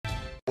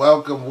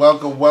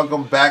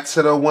Welcome back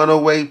to the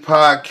 108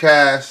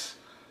 Podcast,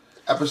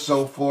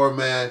 episode 4,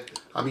 man.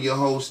 I'm your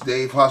host,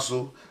 Dave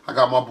Hustle. I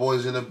got my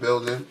boys in the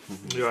building.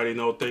 You already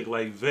know, think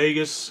like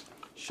Vegas.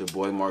 It's your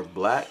boy Mark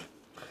Black.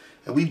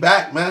 And we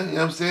back, man. You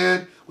know what I'm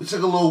saying? We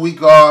took a little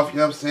week off, you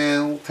know what I'm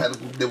saying?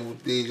 Technical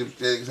difficulties,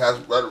 things has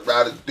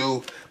to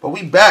do. But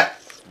we back.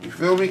 You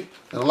feel me?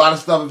 And a lot of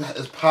stuff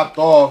has popped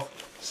off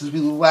since we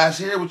last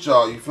here with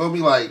y'all. You feel me?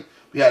 Like,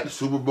 we had the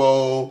Super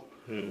Bowl,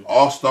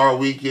 All-Star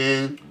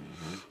Weekend.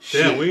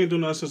 Damn, we ain't do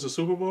nothing since the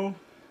Super Bowl?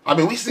 I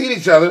mean, we seen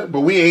each other, but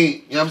we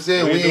ain't, you know what I'm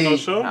saying? We ain't do no ain't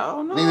show? I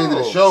don't know. We ain't did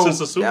the show Since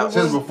the Super Bowl?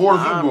 since before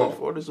the Super Bowl.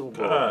 Before the Super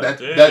Bowl. God,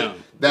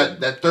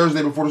 That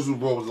Thursday before the Super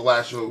Bowl was the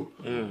last show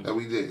that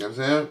we did. You know what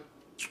I'm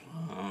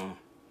saying?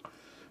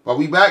 But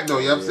we back though.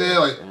 You know what I'm saying?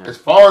 Like as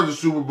far as the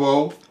Super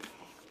Bowl,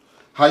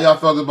 how y'all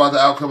felt about the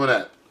outcome of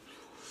that?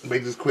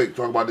 Make this quick.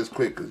 Talk about this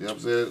quick, cause you know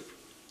what I'm saying.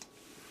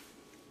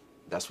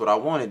 That's what I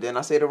wanted. Didn't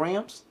I say the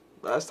Rams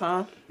last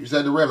time? You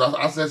said the Rams.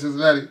 I said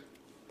Cincinnati.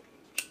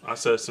 I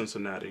said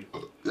Cincinnati.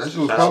 That shit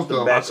was Shout close out to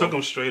though. I took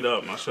them straight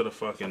up. I should have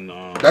fucking.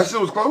 That shit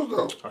was close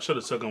though. I should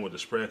have took them with the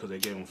spread because they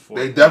gave them 4.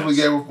 They definitely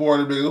gave him 4.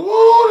 Them niggas.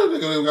 Woo,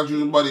 them niggas got you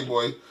some money,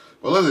 boy.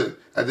 But listen,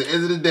 at the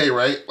end of the day,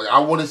 right? Like I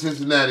wanted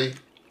Cincinnati.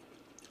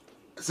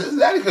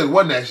 Cincinnati could have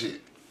won that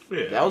shit.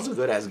 Yeah. That was a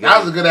good ass game. That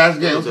was a good ass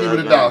game. Let's It was keep a it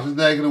a good dollar. game.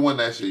 Cincinnati could have won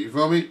that shit. You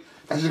feel me?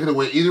 That shit could have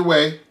went either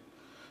way.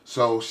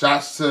 So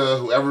shouts to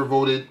whoever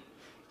voted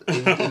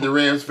in the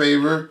Rams'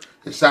 favor,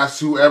 and shouts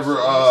to whoever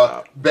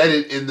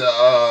betted in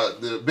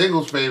the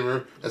Bengals'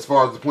 favor as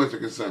far as the points are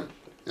concerned.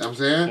 You know what I'm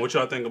saying? What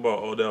y'all think about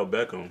Odell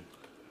Beckham?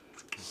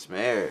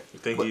 Smear. You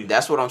think But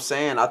that's what I'm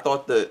saying. I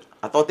thought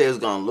they was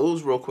gonna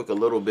lose real quick a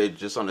little bit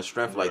just on the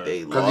strength like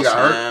they 'Cause he lost got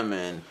hurt? him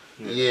and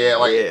Yeah,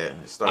 like it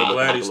started I'm looking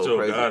glad like he a little still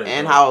crazy. got it,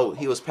 and bro. how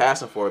he was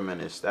passing for a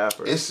minute,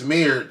 Stafford. it's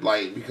smeared,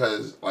 like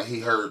because like he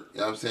hurt.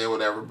 You know what I'm saying?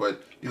 Whatever.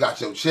 But you got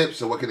your chips,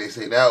 so what can they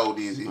say now,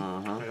 ODZ?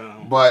 Yeah.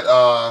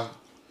 But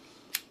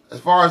as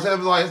far as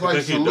him, like it's like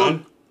think he salute.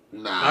 done?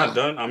 Nah, Not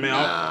done. I mean,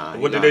 Nah,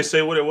 what he did they not.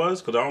 say what it was?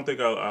 Because I don't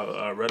think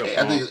I read Hey,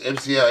 up I think it's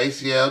MCL,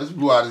 ACL. This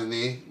blew out his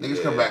knee.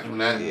 Niggas come back from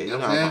that. Yeah, you he know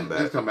what gonna I'm saying? come back.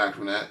 Niggas come back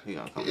from that. He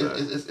gonna come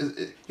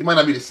back. He might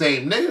not be the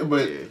same nigga,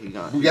 but Yeah, he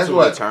gonna- but guess too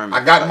what? determined.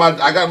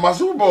 I got my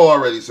Super Bowl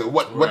already. So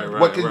what Right,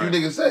 can right. you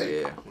niggas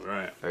say? Yeah.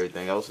 Right.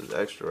 Everything else is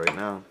extra right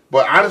now.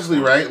 But honestly,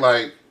 right,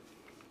 like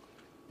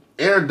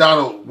Aaron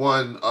Donald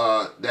won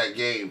that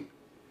game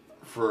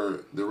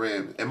for the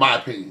Rams, in my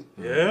opinion.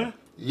 Yeah?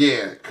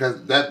 Yeah,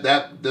 because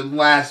them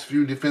last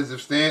few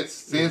defensive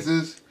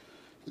stances,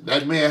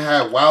 that man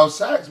had wild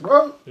sacks,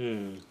 bro.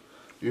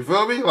 You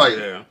feel me?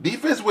 Like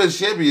defense wins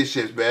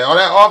championships, man. All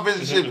that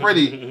offensive shit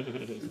pretty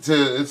until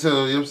you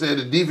know what I'm saying,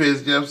 the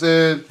defense, you know what I'm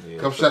saying, Yeah,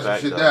 come it's a shut some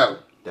fact, shit though. down.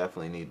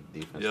 Definitely need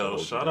defense. Yo,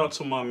 shout out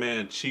to my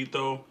man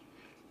Cheeto.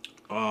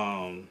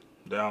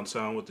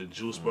 Downtown with the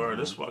juice bar.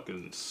 This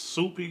fucking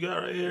soup he got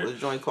right here. What's the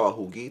joint called?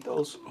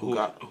 Juguitos?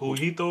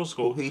 Juguitos?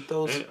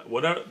 Juguitos?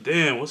 Whatever.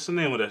 Damn, what's the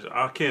name of that?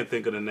 I can't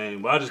think of the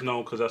name, but I just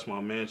know because that's my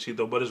man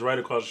Cheeto. But it's right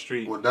across the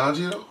street. What,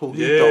 Donjito?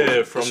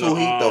 Yeah, from It's the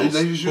Juguitos.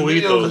 They shoot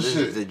videos and This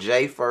shit. is the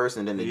J first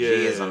and then the G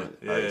is on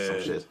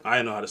some shit. I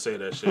didn't know how to say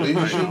that They shit. used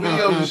to shoot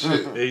videos and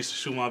shit. They used to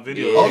shoot my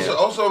videos. Yeah.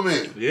 Also,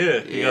 man. Yeah,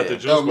 he got the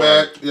juice Yo, bar.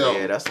 man. Yo.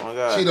 Yeah, that's my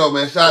guy. Cheeto,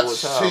 man.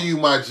 Shots Cool as to you,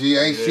 my G.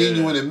 I ain't seen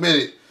Yeah. you in a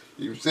minute.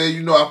 You say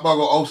you know I fuck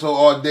with Oso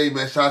all day,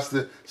 man. Shots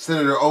to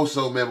Senator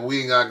Oso, man, but we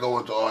ain't gotta go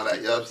into all that.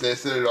 You know what I'm saying?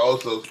 Senator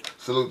Oso,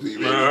 salute to you,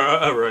 man.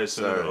 All right,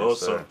 Senator. Sir,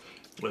 Also, sir.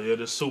 but yeah,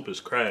 this soup is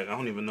crack. I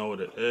don't even know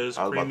what it is.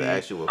 I was about to Creamy.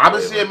 ask you what I've been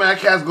flavor. seeing mad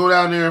cats go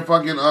down there and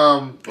fucking and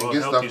All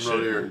get stuff healthy from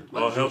over there. shit.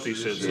 All healthy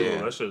shit too.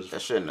 Yeah, That shit's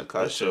that shit in the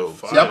cut that shit show.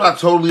 fire. See, I'm not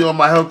totally on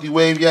my healthy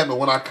wave yet, but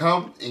when I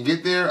come and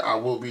get there, I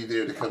will be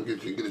there to come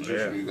get a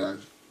juice from you guys.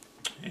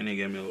 And they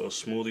gave me a little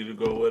smoothie to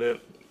go with it.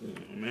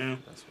 Man,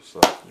 That's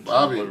what's up.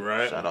 Bobby.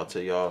 right? Shout out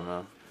to y'all,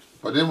 man.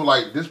 But then,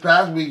 like this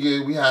past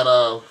weekend, we had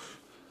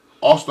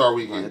All-Star Wanna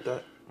hit weekend.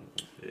 that?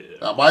 Yeah.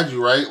 Now, mind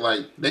you, right?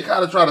 Like they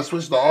kind of try to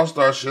switch the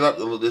All-Star shit up a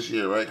little this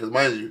year, right? Because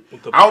mind you,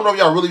 I don't know if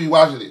y'all really be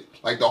watching it.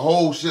 Like the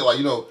whole shit, like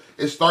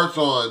it starts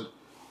on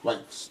like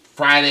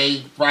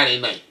Friday night. You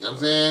know what I'm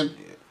saying?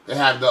 Yeah. They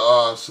have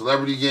the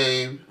celebrity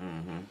game.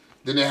 Mm-hmm.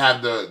 Then they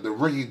have the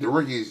rookie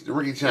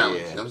challenge.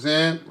 Yeah. You know what I'm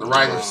saying? The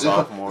rising it's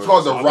Sophomores.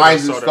 called the I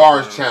Rising saw that.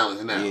 Stars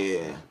Challenge now.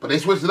 Yeah. But they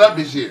switched it up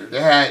this year.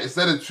 They had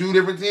instead of 2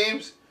 different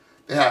teams,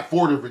 they had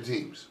 4 different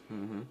teams.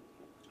 Mm-hmm.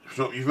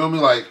 So you feel me?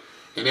 Like,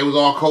 and they was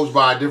all coached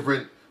by a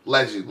different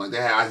legend. Like they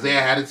had Isaiah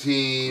had a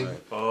team, Right.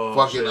 Oh,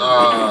 fucking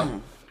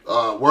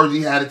shit.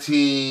 Worthy had a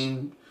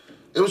team.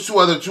 It was two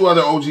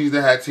other OGs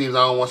that had teams.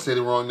 I don't want to say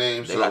the wrong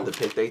names. They So got to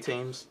pick their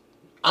teams.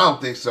 I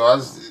don't think so. It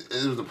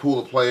was a pool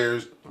of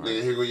players.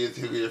 Right. Here go your,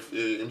 you know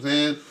what I'm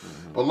saying?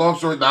 Mm-hmm. But long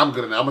story, I'm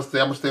good at that. I'm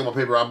gonna stay on my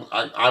paper.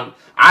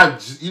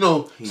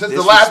 He since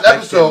the last disrespected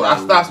episode, I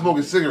my- stopped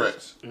smoking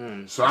cigarettes.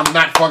 So I'm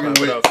not fucking Clap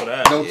it with up for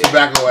that. no Yeah.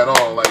 tobacco at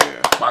all.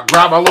 Like I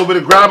grab a little bit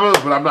of grabber,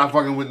 but I'm not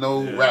fucking with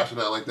no raps or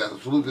nothing like that. So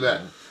salute to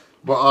that.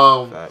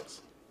 But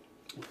Facts.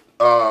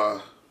 what I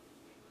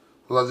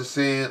was just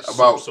saying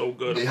about so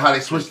good how they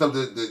switched up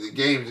the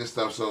games and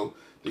stuff. So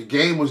the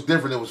game was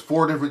different. It was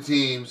 4 different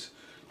teams.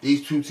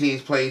 these two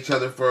teams play each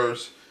other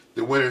first.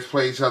 The winners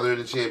play each other in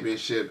the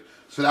championship.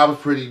 So that was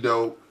pretty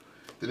dope.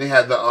 Then they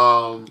had the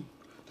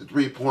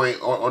 3-point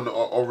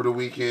over the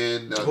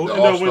weekend. Who the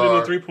ended up winning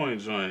All-Star. the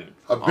 3-point joint?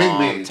 A big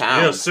man.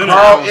 Towns. Yeah,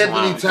 Carl Towns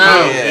Anthony won.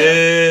 Towns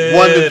Yeah,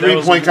 won the that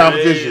was 3-point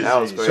competition.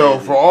 That was crazy. So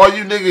for all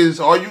you niggas,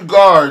 all you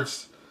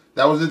guards,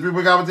 that was the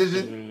 3-point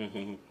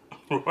competition.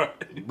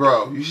 Right.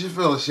 Bro, you should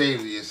feel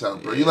ashamed of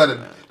yourself, bro. You let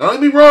him. Don't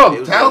get me wrong. He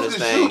was Towns doing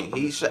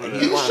can his shoot. thing. He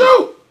can won.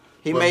 shoot.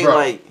 He But, made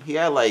bro, he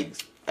had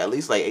at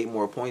least 8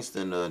 more points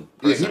than the.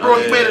 Yeah, he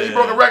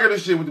broke a record and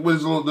shit with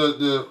his little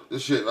the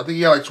shit. I think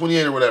he had like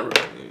 28 or whatever.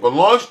 But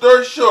long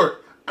story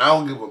short, I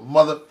don't give a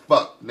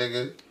motherfuck,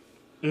 nigga.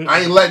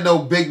 I ain't letting no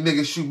big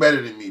nigga shoot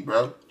better than me,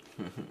 bro.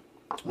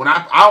 When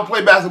I don't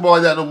play basketball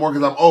like that no more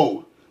because I'm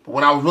old. But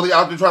when I was really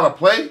out there trying to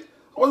play,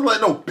 I wasn't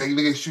letting no big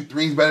nigga shoot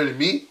threes better than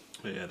me.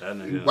 Yeah, that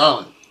You nigga.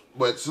 wildin'.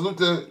 But salute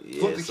the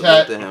Salute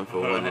cat. to him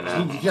for winning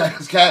Salute the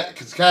that. cat.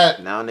 Cause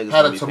cat Now niggas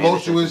had gonna a be paying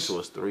attention tumultuous. to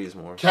his threes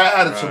more. Cat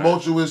had a Right.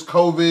 tumultuous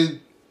COVID.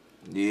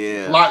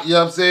 Yeah. Lot, you know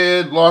what I'm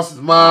saying? Lost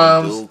his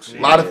moms. Dukes, A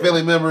lot of yeah.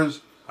 family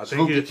members. I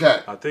Salute think the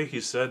cat. I think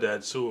he said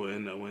that too,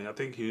 and when I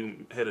think he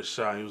hit a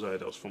shot, he was like,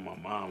 "That was for my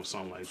mom" or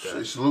something like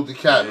that. Salute the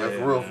cat, man. Yeah,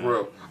 For real, man. for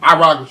real. I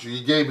rock with you.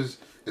 Your game is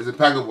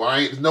impeccable.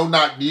 It's no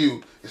knock to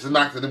you. It's a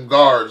knock to them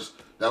guards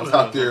that was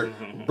out there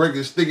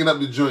sticking up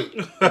the joint.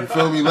 You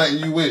feel me? Letting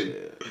you win.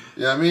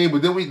 You know what I mean?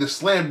 But then the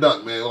slam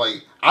dunk, man.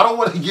 Like, I don't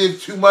want to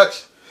give too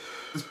much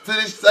to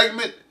this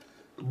segment,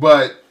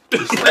 but the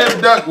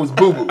slam dunk was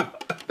boo-boo.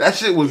 That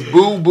shit was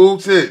boo-boo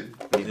 10.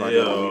 He might be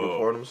able to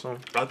report him some.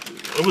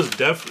 It was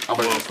definitely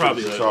I'm gonna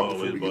probably this like off before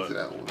always, we get but to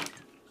that one.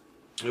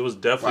 it was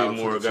definitely Right,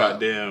 more to the top.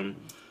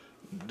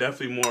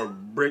 definitely more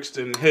bricks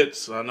than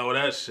hits. I know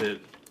that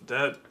shit.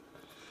 That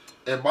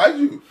And mind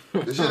you,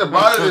 the shit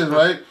about it is,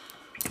 right,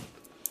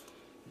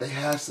 they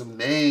had some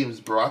names,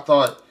 bro. I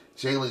thought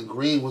Jalen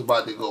Green was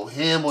about to go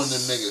ham on them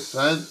niggas,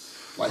 son.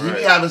 Like, he be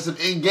Right. having some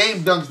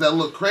in-game dunks that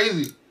look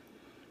crazy.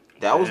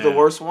 That was the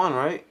worst one,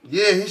 right?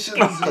 Yeah, he was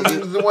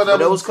the one that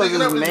But it was because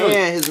sticking up the joint.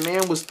 his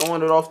man was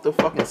throwing it off the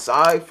fucking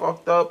side,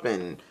 fucked up,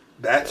 and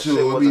That shit too,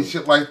 it would be wasn't-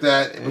 shit like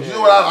that. But you Yeah.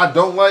 know what I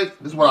don't like?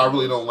 This is what I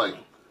really don't like.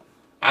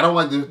 I don't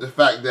like the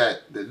fact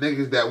that the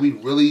niggas that we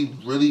really,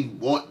 really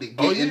want to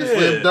get in the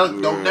slam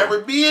dunk don't never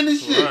be in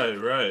this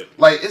shit. right.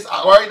 Like, it's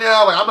right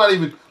now, like, I'm not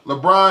even,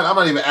 LeBron, I'm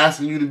not even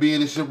asking you to be in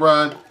this shit,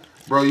 Brian.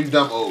 Bro, you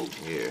dumb old.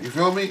 Yeah. You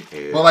feel me?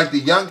 Yeah. But, like, the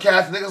young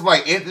cats, niggas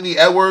like Anthony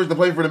Edwards that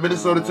play for the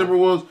Minnesota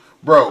Timberwolves,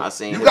 bro, I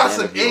seen you his got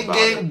some interview about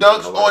in-game it.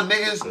 dunks No on way.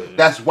 niggas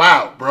that's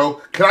wild,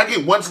 bro. Can I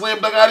get one slam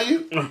dunk out of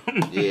you?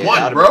 yeah, One,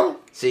 that'd bro. be-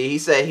 See, he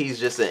said he's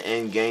just an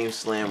in-game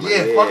slammer.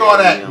 Yeah, fuck all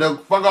that. yeah. No,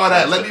 fuck all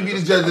that. Let me be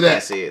the judge of I that.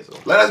 can't see it. So.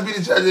 Let us be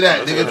the judge of that,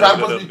 That's nigga. good, Try to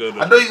that's push me. good.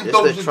 I know you can throw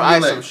Just shit to through try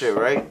your some legs. shit,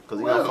 right? Because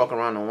he's Well. gonna fuck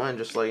around and win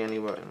just like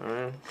anybody.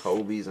 Right?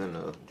 Kobe's and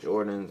the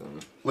Jordans.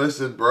 And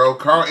Listen, bro.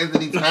 Carl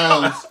Anthony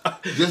Towns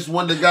just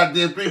won the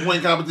goddamn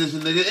 3-point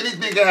competition, nigga.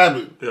 Anything can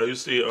happen. Yeah, you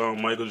see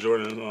Michael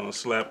Jordan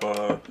slap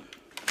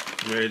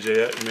Mary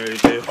J.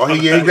 Oh,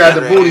 he grabbed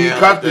the booty. He Yeah,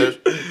 cuffed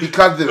like it. He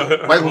cuffed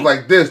it. Mike was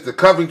like this, the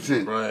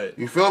Covington. Right.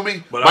 You feel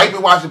me? But Mike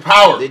been watching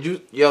Power. did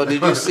you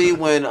see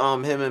when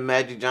him and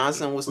Magic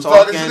Johnson was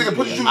talking? talking? This nigga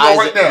put your shoes on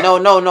right now.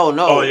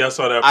 No. Oh yeah, I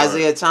saw that part.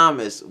 Isaiah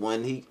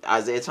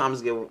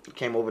Thomas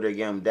came over there to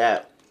give him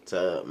dap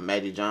to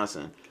Magic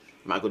Johnson.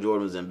 Michael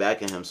Jordan was in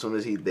back of him. Soon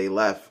as he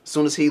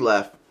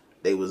left,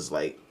 they was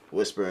like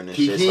whispering and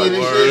shit. Kiki So, and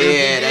yeah,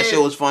 shit. that shit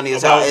was funny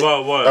as hell.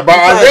 About what?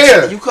 About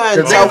Isaiah. You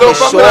couldn't Cause tell niggas don't for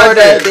fuck with sure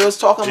Isaiah. that they was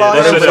talking Yeah, about they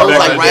him. said But it was that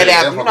like back right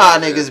then. after. You know how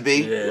niggas be.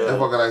 Yeah. That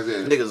fucking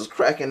Isaiah. Niggas was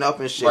cracking up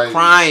and shit, Right.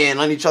 crying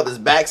on each other's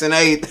backs and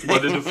everything. But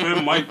to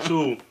defend Mike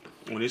too,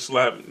 when he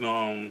slapped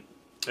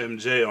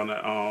MJ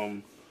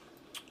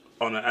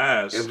on the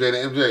ass. MJ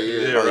to MJ,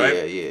 yeah. Yeah,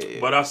 right? Yeah.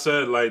 But I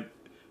said like,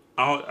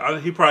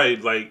 he probably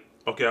like,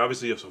 okay,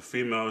 obviously if it's a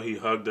female, he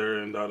hugged her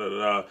and da da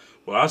da.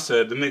 Well, I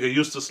said the nigga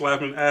used to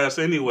slapping ass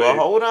anyway. Well,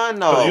 hold on,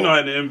 no. 'Cause you know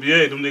in the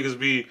NBA, them niggas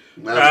be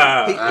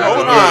Nah,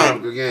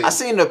 Hold good on. game. I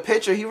seen the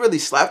picture. He really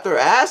slapped her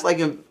ass, like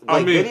in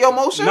video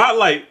motion. Not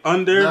like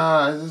under.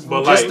 Nah, it's just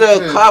But Just like-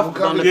 the cuff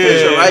on the Yeah,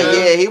 picture, right?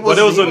 yeah. Yeah, he was.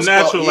 But it was he a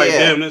natural, like, yeah.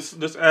 damn,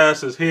 this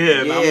ass is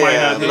here, and I might Yeah,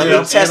 have to let get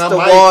me test And the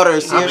I'm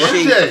water, see I'm if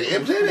she.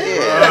 MJ to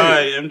Yeah.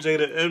 Right, MJ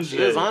to MJ.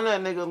 She was on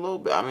that nigga a little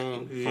bit. I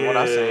mean, from what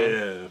I seen.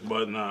 Yeah,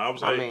 but nah, I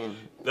was I like, mean,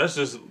 that's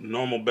just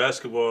normal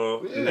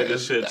basketball Yeah. nigga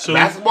shit too.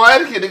 Basketball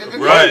etiquette, nigga. Good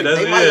Right, game. that's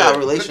they might yeah. got Good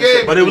relationships.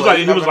 game. But it was like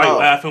he was like never know.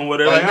 laughing with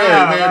her, Like, like,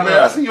 man,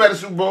 I seen you at the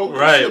Super Bowl. Good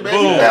Right, shit, man.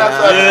 boom, You yeah,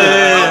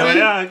 outside.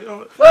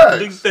 yeah, Facts.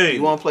 big thing.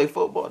 You want to play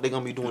football? They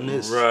gonna be doing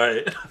this.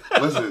 Right.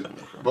 Listen,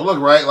 but look,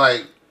 right,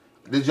 like,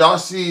 did y'all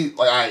see,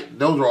 like,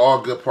 those were all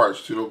good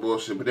parts to no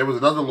bullshit, but there was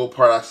another little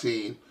part I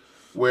seen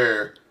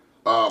where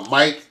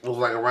Mike was,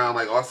 like, around,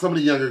 like, some of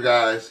the younger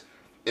guys,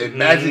 and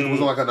Magic was,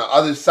 like, on the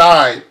other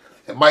side,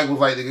 and Mike was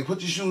like, nigga, put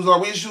your shoes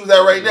on. Where your shoes at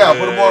right now?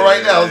 Put them on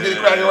right now. Let's get it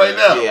cracking right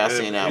now. Yeah, I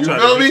seen that. You one.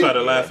 feel me? Try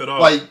to laugh it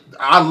off. Like,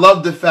 I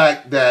love the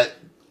fact that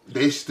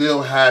they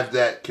still have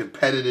that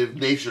competitive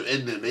nature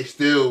in them. They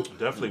still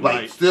Definitely like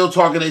Mike. still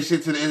talking their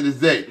shit to the end of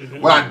the day.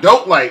 What I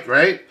don't like,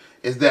 right,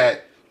 is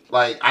that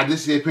like I did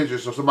see a picture,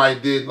 so somebody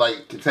did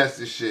like contest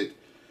this shit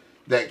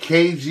that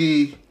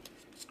KG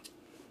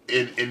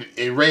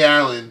and Ray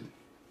Allen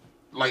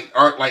like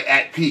aren't like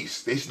at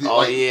peace. They should,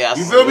 like, yeah,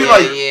 you feel me?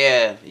 Like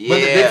yeah.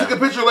 But they took a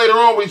picture later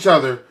on with each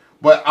other.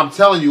 But I'm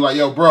telling you, like,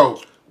 yo, bro,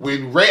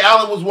 when Ray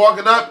Allen was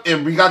walking up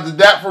and we got the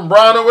dap from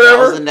Braun or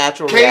whatever, that was a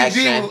natural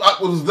reaction.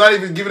 KG was not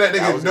even giving that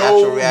nigga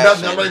nothing.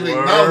 I'm not even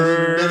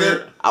acknowledging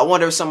nigga. I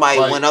wonder if somebody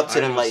like, went up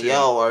to them like,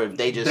 yo, or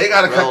they just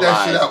gotta cut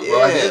that shit out, bro.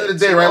 Yeah, at the end of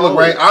the day, right? Look,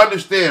 right? I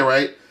understand,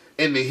 right?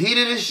 In the heat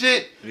of this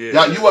shit,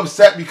 y'all, you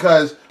upset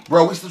because,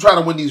 bro, we still trying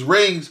to win these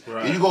rings,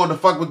 and you going to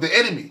fuck with the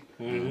enemy.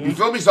 Mm-hmm. You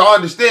feel me? So I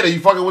understand that you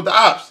fucking with the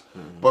ops.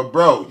 Mm-hmm. But,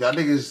 bro, y'all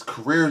niggas'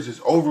 careers is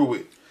over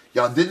with.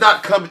 Y'all did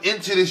not come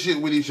into this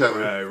shit with each other.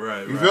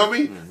 Right. You feel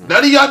me? Mm-hmm.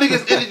 None of y'all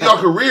niggas ended y'all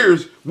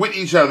careers with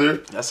each other.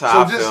 That's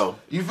how I feel.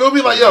 You feel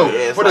me? Like,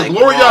 yo, for the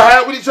glory y'all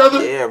had with each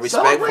other. Yeah,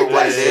 respect for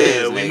what it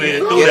is. We made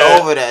it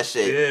Get over that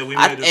shit. Yeah, we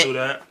made it through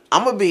that.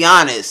 I'm gonna be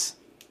honest.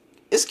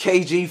 It's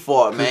KG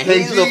fault, man.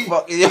 He's a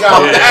fucking. He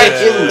got a lot of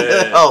attitude.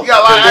 He got a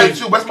lot of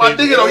attitude. That's my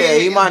nigga, though. Yeah,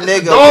 he my nigga.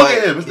 It's the dog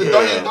in him. It's the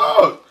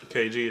dog.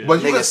 KG.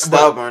 But nigga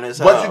stubborn as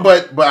hell.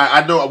 But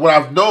I know what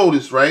I've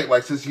noticed, right?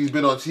 Like since he's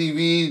been on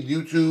TV,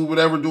 YouTube,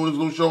 whatever, doing his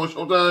little show on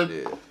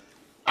Showtime,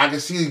 I can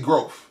see the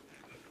growth.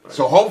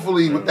 So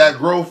hopefully with that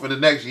growth in the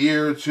next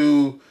year or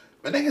two,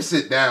 man, they can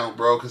sit down,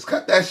 bro. Cause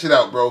cut that shit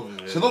out, bro.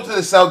 Yeah. Salute to the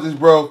Celtics,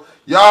 bro.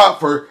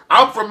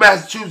 I'm from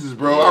Massachusetts,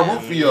 bro. I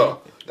root for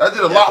y'all. That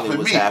did a lot for me. I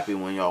was happy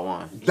when y'all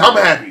won. Dumb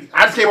happy.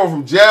 I just came home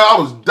from jail. I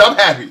was dumb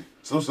happy.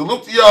 So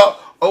salute to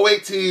y'all.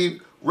 08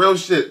 team. Real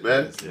shit,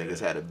 man. Niggas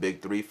had a big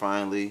 3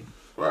 finally.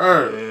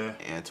 Right.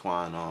 Yeah.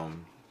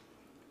 Antoine,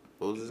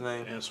 what was his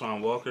name?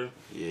 Antoine Walker.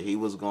 Yeah, he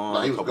was gone.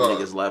 Nah, he a was couple gone.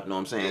 niggas left. Know what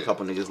I'm saying? A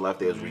couple niggas left.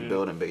 They was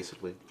rebuilding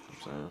basically.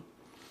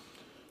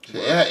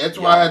 Yeah,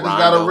 Antoine had just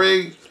got a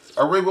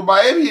ring with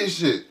Miami and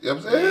shit. You know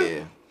what I'm saying?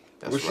 Yeah.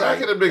 That's With right.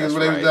 Shaq and them niggas when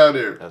they was down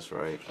there. That's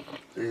right.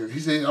 He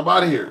said, I'm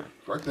out of here.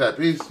 Fuck that,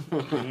 peace.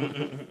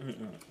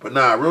 But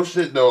nah, real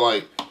shit though,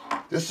 like,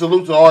 just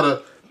salute to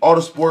all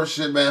the sports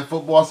shit, man.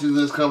 Football season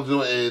has come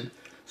to an end.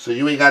 So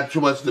you ain't got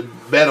too much to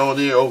bet on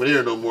there over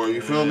there no more.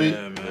 You feel me?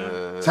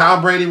 Man.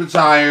 Tom Brady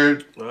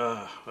retired.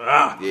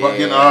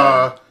 Fucking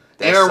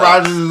Aaron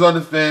Rodgers is on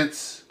the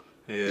fence.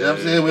 Yeah. You know what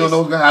I'm saying? We don't know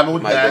what's gonna happen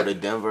with might that. Go to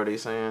Denver, they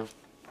saying.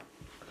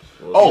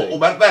 Matter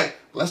of fact,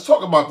 let's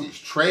talk about these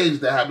trades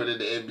that happen in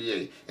the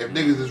NBA. If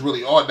niggas is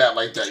really on that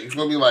like that, you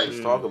feel me? Like, let's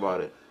talk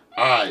about it.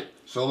 All right.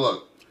 So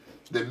look,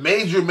 the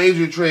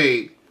major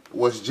trade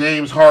was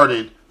James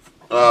Harden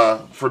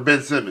for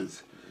Ben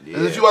Simmons. Yeah.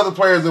 There's a few other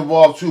players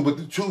involved too, but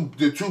the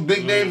two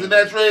big names in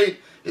that trade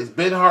is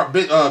Ben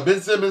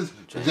Simmons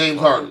and James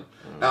Harden.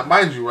 Now,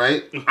 mind you,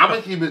 right? I'm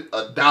gonna keep it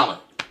 $1.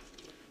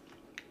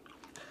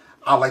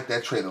 I like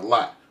that trade a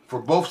lot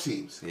for both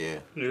teams. Yeah.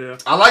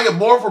 I like it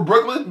more for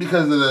Brooklyn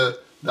because of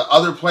the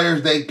other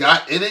players they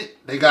got in it.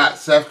 They got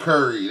Seth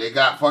Curry. They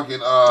got fucking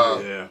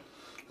There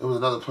was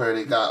another player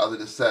they got other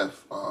than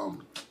Seth.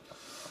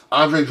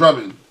 Andre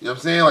Drummond. You know what I'm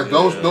saying? Like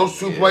those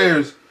two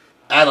players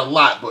add a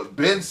lot. But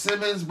Ben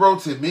Simmons, bro,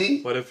 to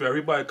me. But if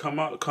everybody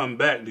come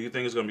back, do you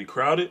think it's gonna be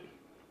crowded?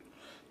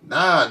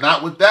 Nah,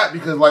 not with that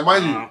because like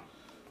mind you,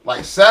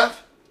 like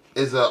Seth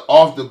is a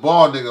off the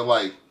ball nigga.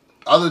 Like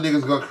other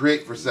niggas gonna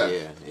create for Seth.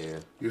 Yeah.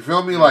 You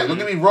feel me? Like don't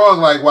get me wrong.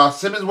 Like while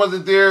Simmons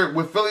wasn't there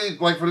with Philly,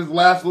 like for this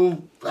last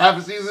little half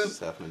a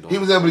season, he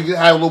was able to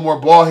have a little more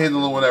ball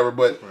handling or whatever.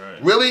 But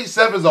really,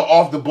 Seth is an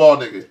off the ball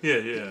nigga.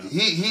 Yeah.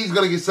 He's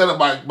gonna get set up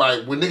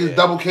by when niggas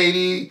double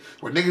KD,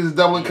 when niggas is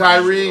doubling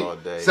Kyrie.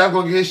 Seth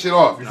gonna get his shit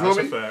off. You feel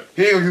me?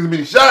 He ain't gonna get as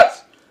many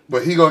shots,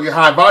 but he gonna get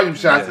high volume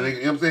shots. And you know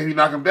what I'm saying? If you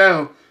knock him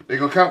down, they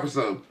gonna count for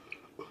something.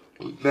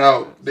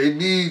 Now they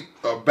need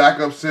a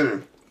backup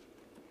center.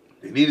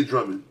 They need a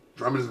Drummond.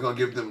 Drummond is gonna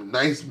give them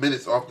nice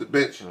minutes off the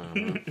bench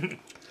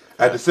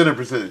at the center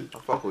percentage. I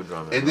fuck with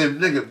Drummond. And then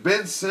nigga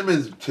Ben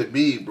Simmons to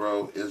me,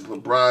 bro, is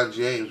LeBron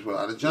James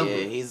without a jumper.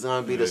 Yeah, he's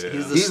gonna be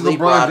he's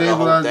sleeper out of the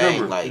whole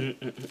thing. Like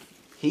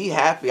he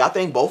happy. I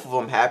think both of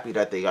them happy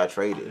that they got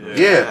traded.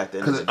 Yeah,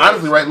 because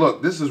honestly, right?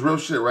 Look, this is real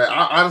shit, right?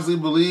 I honestly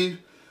believe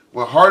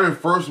when Harden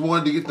first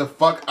wanted to get the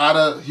fuck out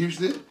of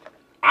Houston,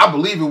 I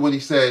believe it when he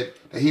said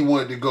that he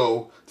wanted to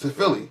go to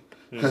Philly.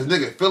 Because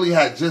nigga, Philly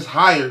had just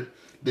hired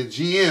the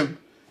GM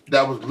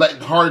that was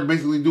letting Harden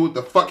basically do what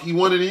the fuck he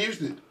wanted in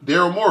Houston.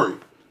 Daryl Morey.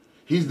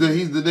 He's the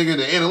nigga,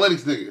 the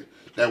analytics nigga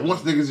that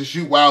wants niggas to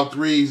shoot wild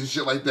threes and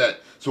shit like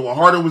that. So when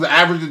Harden was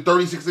averaging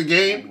 36 a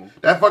game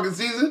that fucking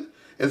season,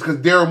 it's because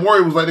Daryl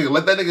Morey was like, nigga,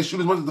 let that nigga shoot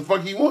as much as the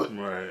fuck he want.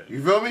 Right.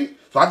 You feel me?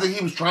 So I think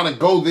he was trying to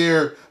go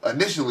there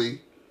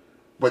initially,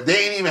 but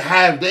they ain't even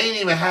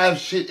have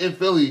shit in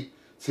Philly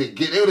to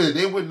get there.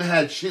 They wouldn't have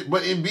had shit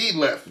but Embiid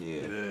left. Yeah.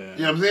 You know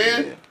what I'm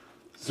saying? Yeah.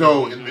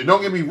 So and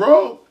don't get me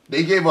wrong,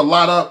 they gave a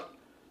lot up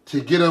to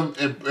get him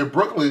in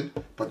Brooklyn,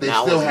 but they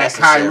still had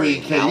Kyrie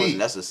and KD. That was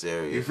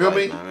necessary. You feel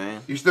me?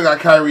 You still got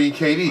Kyrie and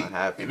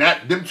KD.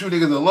 And them two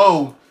niggas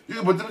alone, you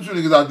can put them two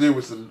niggas out there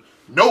with some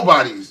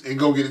nobodies and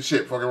go get a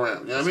chip fucking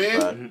around. You know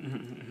what I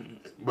mean?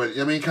 But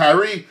I mean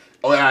Kyrie,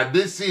 I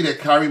did see that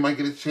Kyrie might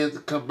get a chance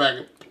to come back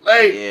and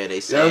Like, Yeah, they you know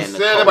saying what I'm the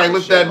saying? Everybody COVID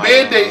lift shit that like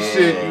Band-Aid that.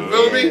 shit. You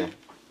feel me?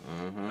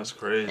 That's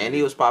crazy. And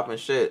he was popping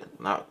shit,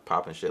 not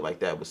popping shit like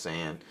that, but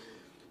saying,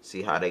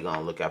 see how they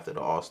gonna look after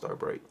the All-Star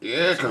break.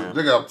 Yeah, because,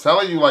 nigga, I'm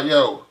telling you, like,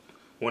 yo.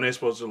 When they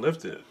supposed to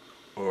lift it?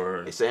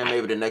 Or They saying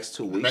maybe the next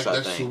 2 weeks, I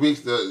next think. 2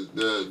 weeks,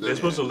 they're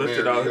supposed to lift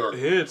it mayor of New out York.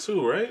 here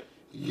too, right?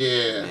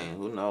 Yeah. Man,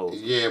 who knows?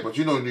 Yeah, but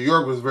you know, New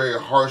York was very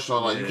harsh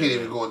on, like, you can't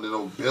even go into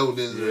no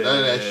buildings or none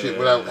of that shit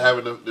without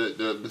having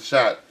the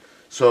shot.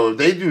 So if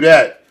they do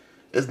that,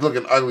 it's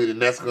looking ugly. The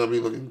Nets going to be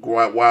looking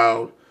quite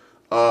wild.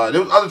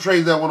 There was other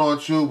trades that went on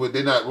too, but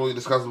they're not really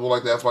discussable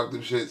like that. Fuck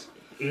them shits.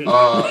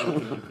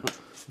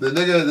 The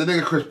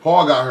nigga Chris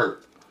Paul got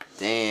hurt.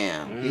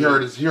 Damn. He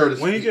hurt his.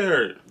 When he get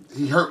hurt?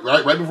 He hurt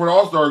right before the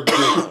All-Star game.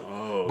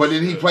 Oh, but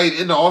then he played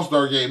in the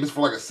All-Star game just for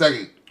like a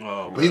second.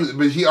 Oh,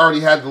 But he already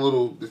had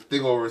the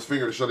thing over his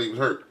finger to show that he was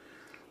hurt.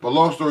 But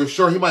long story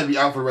short, he might be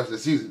out for the rest of the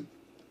season.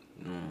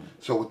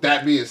 So with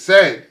that being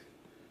said,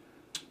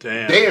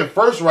 damn. they in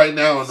first right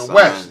now in the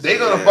West. They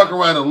gonna fuck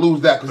around and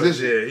lose that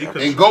position.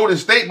 And Golden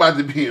State about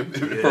to be in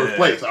first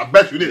place. I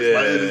bet you this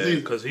by the end of the season.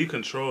 Because he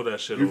controlled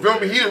that shit. You feel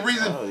me? He the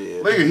reason.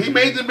 Yeah. He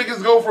made them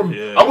niggas go from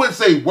I wouldn't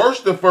say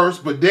worst to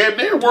first, but damn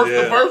near worst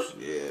to first.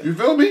 Yeah. You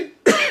feel me?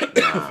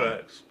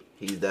 Facts.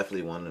 He's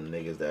definitely one of them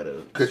niggas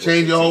that could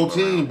change your whole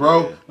team,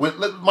 bro. Yeah.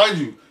 When, mind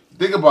you,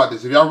 think about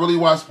this. If y'all really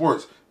watch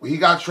sports, when he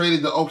got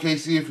traded to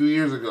OKC a few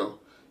years ago,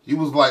 he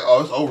was like,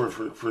 "Oh, it's over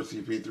for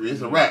CP3.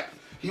 It's a wrap."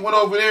 He went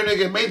over there,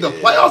 nigga, and made the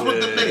playoffs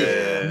with them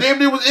niggas. Damn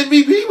near was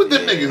MVP with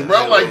them niggas,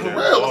 bro. Like for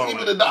real, let's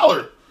keep it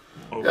 $1.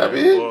 You know what I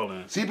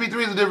mean?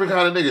 CP3 is a different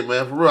kind of nigga,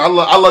 man. For real,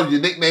 I love your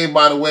nickname,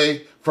 by the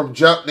way. From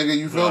jump, nigga,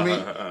 you feel me?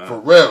 For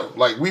real.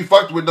 Like, we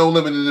fucked with no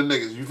limit in them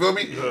niggas, you feel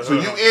me? So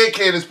you and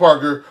Candace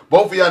Parker,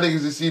 both of y'all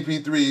niggas is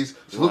CP3s.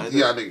 Salute to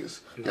y'all niggas.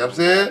 You know what I'm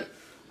saying?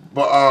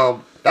 But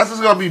that's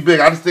just gonna be big.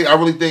 I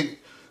really think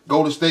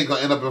Golden State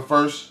gonna end up in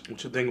first.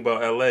 What you think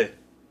about LA?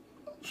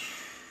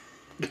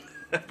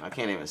 I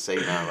can't even say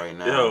that right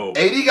now. Yo.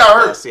 AD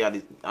got hurt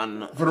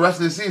for the rest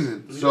of the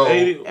season. So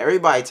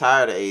everybody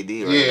tired of AD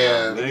right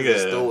now. Nigga.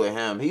 Niggas through with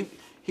him.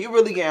 He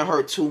really getting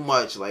hurt too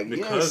much. Like,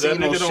 because that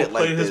nigga don't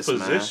play his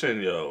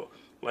position, yo.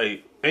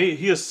 Like,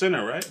 he a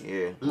center, right?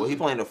 Yeah. Well, he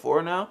playing the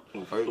 4 now? He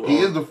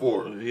is the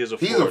 4. He is a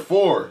 4. He's a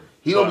 4.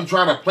 He don't be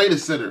trying to play the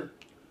center.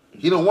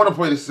 He don't want to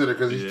play the center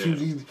because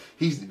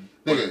he's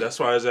nigga. That's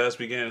why his ass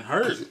be getting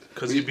hurt.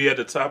 Because he be at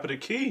the top of the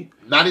key.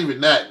 Not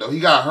even that, though. He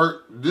got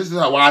hurt. This is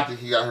how I think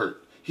he got hurt.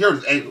 He hurt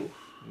his ankle.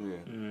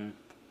 Yeah.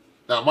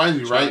 Now, mind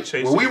you, right?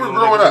 When we were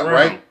growing up,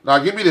 right? Now,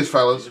 give me this,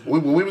 fellas.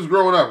 When we was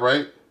growing up,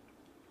 right?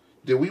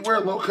 Did we wear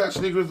low-cut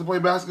sneakers to play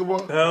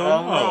basketball?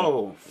 Hell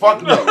no.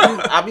 Fuck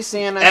no. I be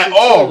seeing that at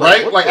all,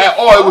 right? Like, at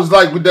all. It was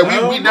like, we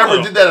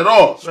never did that at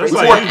all. We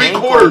wore 3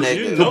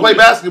 quarters to play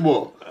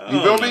basketball.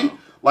 You feel me?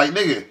 Like,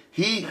 nigga,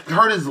 he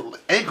hurt his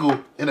ankle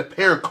in a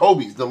pair of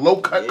Kobe's, the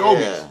low-cut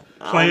Kobe's.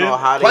 I don't know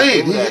how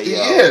they do that,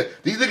 yeah,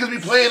 these niggas be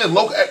playing in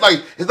low,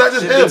 like, it's not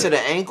just him. To the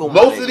ankle,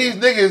 most of these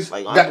niggas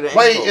like, got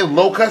playing in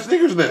low-cut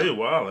sneakers now. They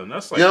wildin'.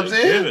 That's like, you know what I'm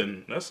saying?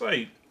 Given. That's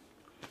like,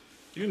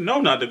 you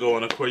know not to go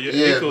on the court. Your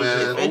ankles man.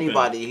 If open.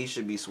 Anybody, he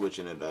should be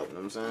switching it up. You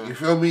know what I'm saying? You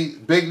feel me?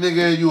 Big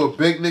nigga, you a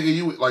big nigga.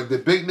 You like the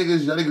big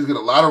niggas, y'all niggas get a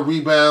lot of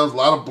rebounds, a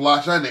lot of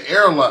blocks, shot in the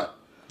air a lot.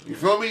 You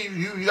feel me?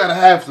 You gotta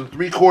have some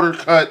 3/4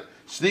 cut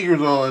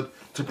sneakers on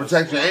to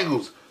protect your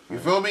ankles. You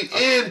feel me?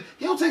 And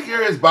he don't take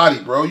care of his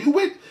body, bro. You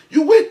with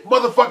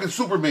motherfucking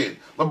Superman.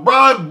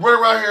 LeBron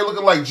run around here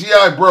looking like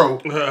G.I. Bro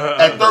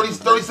at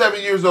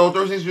 37 years old,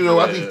 36 years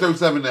old. I think he's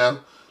 37 now.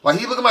 Like,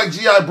 he looking like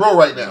G.I. Bro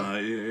right now.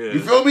 You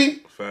feel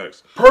me?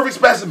 Facts. Perfect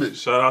specimen.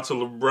 Shout out to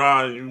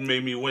LeBron. You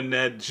made me win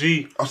that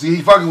G. Oh, see,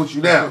 he fucking with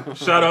you now.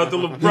 Shout out to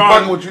LeBron. He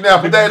fucking with you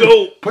now. Put that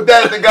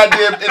in the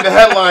goddamn in the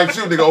headline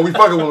too, nigga. Oh, we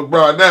fucking with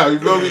LeBron now. You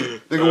feel me?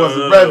 Nigga wants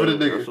some bread for the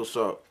nigga. That's what's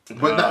up.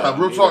 But nah,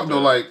 real talk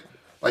though, like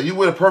you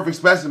with a perfect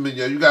specimen,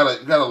 yo. You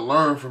gotta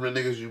learn from the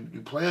niggas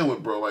you playing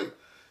with, bro.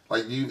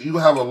 Like you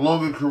have a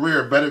longer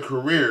career, a better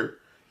career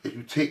if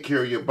you take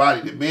care of your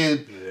body.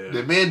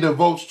 The man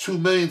devotes $2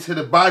 million to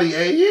the body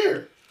a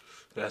year.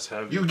 That's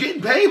heavy. You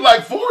getting paid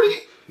like 40.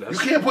 You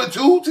can't put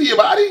 2 to your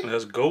body.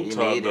 That's GOAT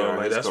talk though.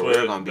 Like that's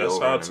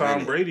how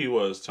Tom Brady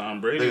was.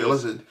 Tom Brady. Nigga,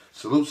 listen,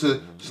 salute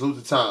to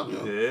Tom,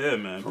 yo. Yeah,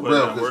 man. For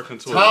real, work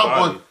into his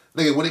body.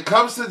 Nigga, when it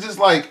comes to just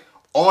like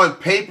on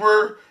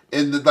paper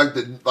and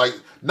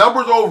the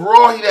numbers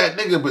overall, he that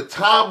nigga. But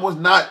Tom was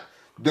not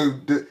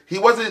he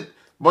wasn't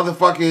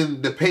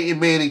motherfucking the Peyton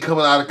Manning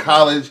coming out of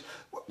college.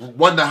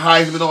 Won the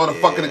Heisman on the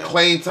fucking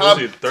acclaim. Tom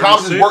just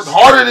worked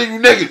harder than you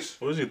niggas.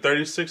 What was he,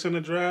 36 in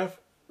the draft?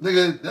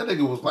 Nigga, that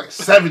nigga was like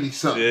 70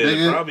 something. Yeah,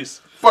 nigga.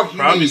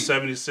 Probably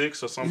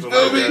 76 or something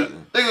like that.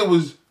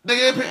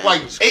 Nigga picked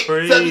like 6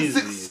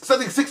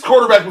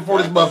 quarterbacks before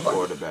this motherfucker.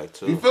 Quarterback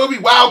too. You feel me?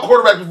 Wild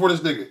quarterback before this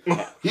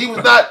nigga. He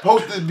was not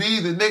supposed to be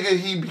the nigga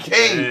he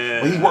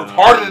became, but he worked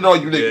harder than all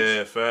you niggas.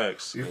 Yeah,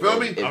 facts. You feel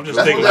me? I'm just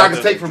That's one thing I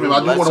can take from him. I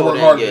do want to work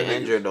harder. Get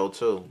injured though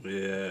too.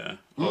 Yeah.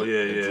 Oh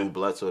yeah. Drew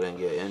Bledsoe didn't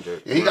get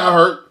injured. Yeah, he got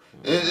hurt.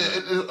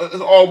 It's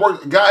all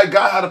work. Guy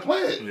had to play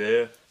it.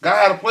 Yeah. Guy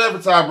had to play it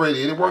for Tom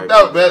Brady, and it worked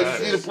out, man.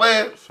 You see the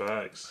plan.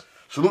 Facts.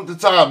 Salute to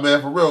Tom,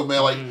 man, for real,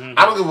 man. Like,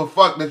 I don't give a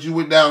fuck that you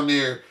went down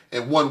there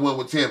and won one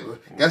with Tampa.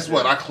 Guess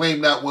what? I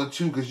claimed that one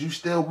too because you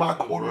still my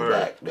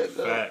quarterback, nigga.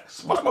 Facts.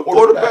 It's my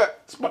quarterback.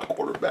 It's my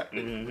quarterback,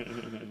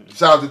 nigga.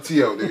 Shout out to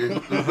T.O., nigga.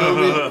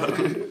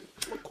 You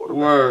feel me?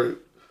 Word.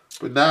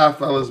 But nah,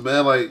 fellas,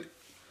 man, like,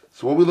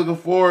 so what we looking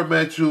forward,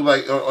 man, to,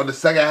 like, on the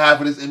second half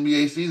of this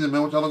NBA season,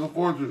 man? What y'all looking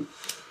forward to?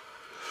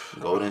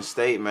 Golden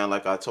State, man.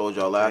 Like I told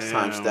y'all last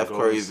time, Steph Golden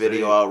Curry State.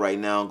 video out right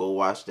now. Go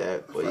watch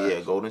that. But Facts.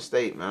 yeah, Golden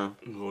State, man.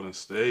 Golden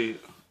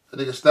State. I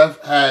think Steph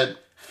had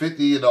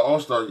 50 in the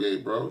All-Star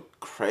game, bro.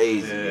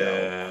 Crazy,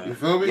 Yeah. You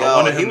feel me? yo. I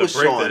wanted He him to was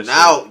break that showing shit.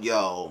 out,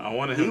 yo. I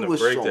wanted He him to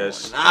was break showing that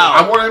shit. I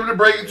out. wanted him to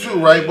break it too,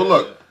 right? But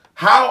look,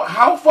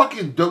 how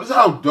fucking dope. This is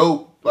how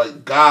dope,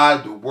 like,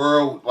 God, the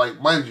world, like,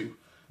 mind you,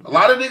 a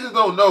lot of niggas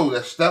don't know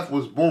that Steph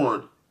was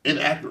born in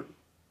Akron.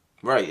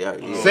 Right, yeah.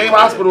 Same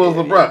hospital as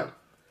yeah, LeBron.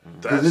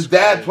 Because his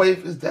dad crazy.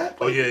 played. His dad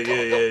Oh played.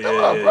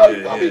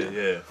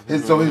 yeah.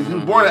 So he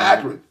was born in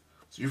Akron.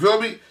 So you feel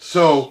me?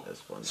 So That's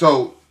funny.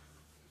 so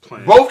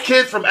Playing. both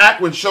kids from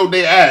Akron showed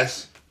their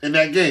ass in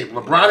that game.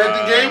 LeBron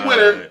hit the game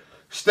winner. Right.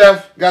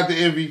 Steph got the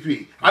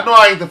MVP. I know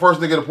I ain't the first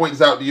nigga to point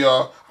this out to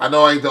y'all. I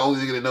know I ain't the only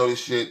nigga to know this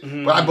shit.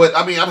 But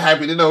I mean, I'm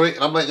happy to know it.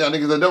 And I'm letting y'all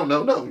niggas that don't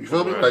know. You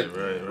feel me? Right, Like,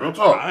 right. real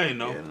talk. I ain't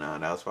know. Yeah, nah,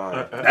 that was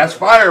fire. That's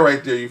fire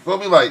right there. You feel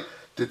me? Like,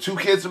 the two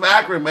kids from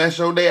Akron, man,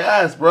 showed their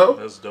ass, bro.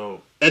 That's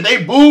dope. And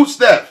they booed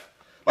Steph.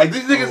 Like,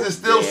 these niggas is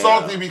still yeah.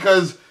 salty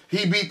because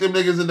he beat them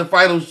niggas in the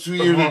finals 2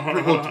 years,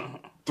 well,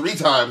 3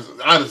 times,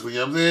 honestly, you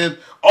know what I'm saying?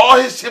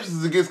 All his chips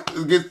is against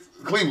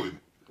Cleveland.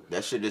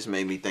 That shit just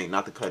made me think,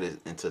 not to cut it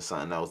into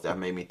something else, that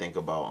made me think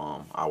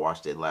about, I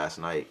watched it last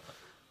night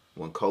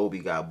when Kobe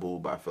got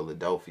booed by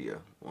Philadelphia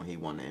when he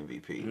won the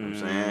MVP. You know what I'm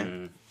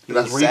saying? He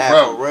That's was where he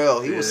sad from. for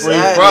real. He was Where he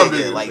sad, from,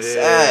 nigga. nigga. Like,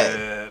 sad.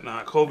 Yeah.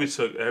 Nah, Kobe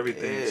took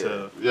everything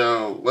to.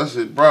 Yo,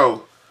 listen,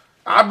 bro.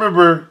 I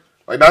remember,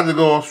 like, not to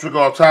go strict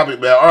off topic,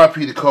 man,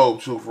 RIP to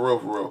Kobe, too, for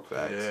real.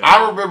 Facts. Yeah.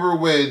 I remember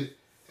when,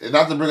 and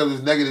not to bring up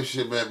this negative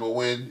shit, man, but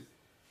when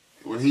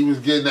he was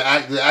getting the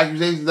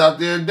accusations out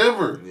there in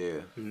Denver. Yeah.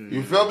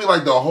 You feel me?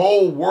 Like, the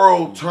whole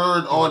world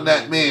turned on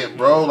that man,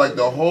 bro. Like,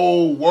 the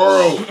whole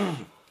world.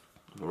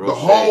 The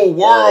whole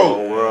world.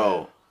 The whole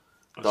world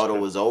thought it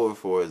was over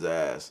for his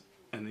ass.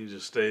 And he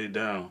just stayed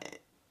down.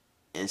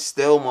 And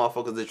still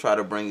motherfuckers that try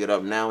to bring it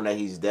up now that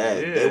he's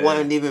dead. Yeah. They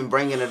wasn't even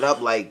bringing it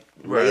up like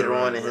later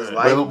on in his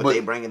life, but they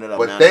bringing it up now.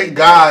 But that thank he's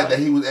God dead, that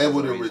he was like,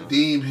 able to there's a reason.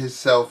 redeem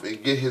himself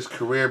and get his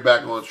career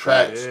back on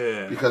track.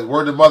 Yeah. Because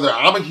word to mother,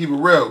 I'm going to keep it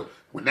real.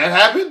 When that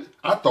happened,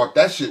 I thought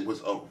that shit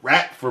was a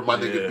wrap for my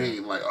nigga Yeah.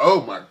 being like,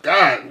 oh my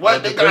God,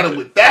 what? But They got him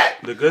with that?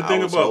 The good I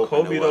thing was about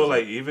hoping Kobe it though, wasn't.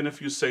 like even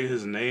if you say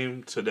his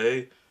name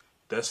today,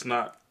 that's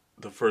not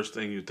the first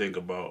thing you think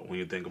about when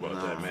you think about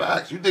that man.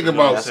 Facts. You think You know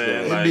what about I'm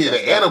saying? him Like, being an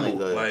that's animal.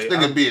 definitely good. Like,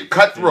 This nigga being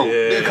cutthroat.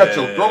 Nigga cut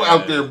your throat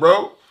out there,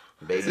 bro.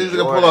 Baby This nigga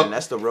Jordan, pull up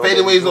that's the real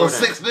fadeaways Baby on Jordan.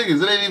 6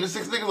 niggas. It ain't even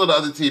 6 niggas on the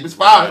other team. It's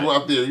 5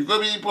 out there. You feel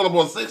me? He pull up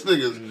on 6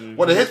 niggas.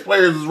 One of his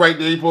players is right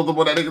there. He pulls up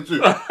on that nigga too.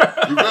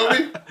 You feel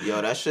me?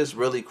 Yo, that shit's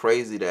really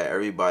crazy that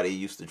everybody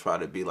used to try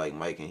to be like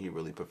Mike and he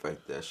really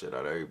perfected that shit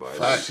out of everybody.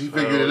 Facts. He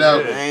figured it yeah.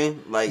 out. Man,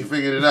 like He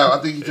figured it out.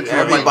 I think he took some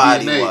of Mike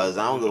everybody DNA. was.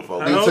 I don't give a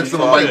fuck. He Hell took some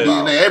yeah. of Mike Yeah.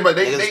 DNA.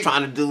 Everybody, Niggas they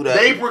trying to do that.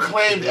 They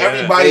proclaimed Yeah.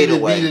 everybody to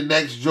Fade away. be the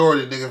next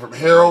Jordan, nigga, from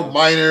Harold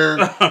Miner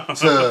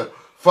to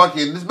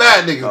fucking this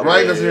mad niggas, Oh, bro. I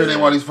ain't yeah, gonna sit here and yeah.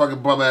 name all these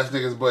fucking bum ass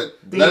niggas, but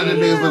none of them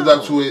niggas lived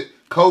up to it.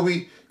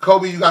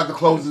 Kobe, you got the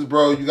closest,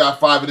 bro. You got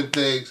 5 of them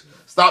things.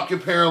 Stop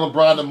comparing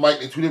LeBron and Mike.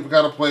 They're 2 different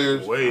kind of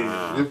players. Way,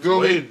 You feel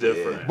way me?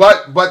 different.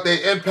 But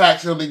their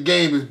impacts on the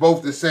game is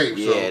both the same.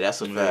 Yeah, So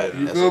that's a fact.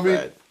 You That's feel a me?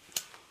 fact.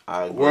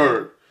 I agree.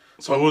 word.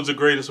 So who's the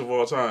greatest of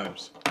all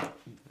times?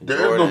 There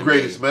is no Jordan,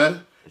 greatest,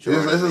 man.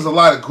 Jordan, This is a man.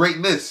 lot of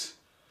greatness.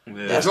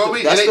 Yeah. That's You feel the-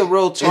 me? that's It the ain't-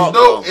 real talk,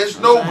 though. It's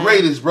You know no what I'm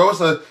greatest, bro.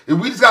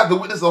 We just got to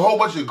witness a whole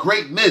bunch of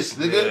greatness,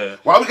 nigga. Yeah.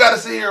 Why we got to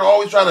sit here and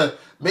always try to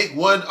make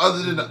one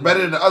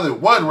better than the other?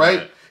 One,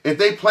 right? If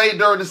they played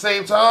during the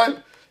same time,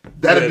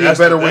 that'd Yeah, be a that's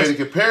better the- way to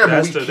compare.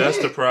 But we can't. That's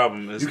the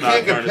problem. It's You not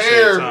can't during the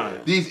compare same time.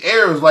 these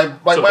eras. Like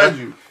So mind that-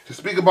 you, to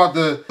speak about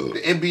the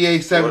NBA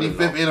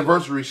 75th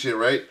anniversary shit,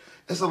 right?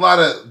 It's a lot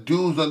of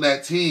dudes on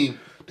that team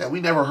that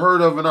we never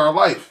heard of in our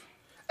life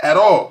at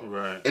all.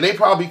 Right. And they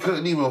probably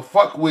couldn't even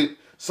fuck with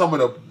some of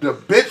the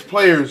bitch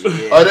players of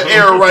the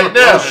era right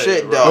now. Real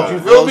shit, though. But you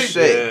feel Real me?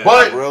 shit. Yeah.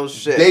 But Real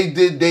shit. they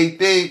did they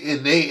thing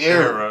in their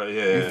era.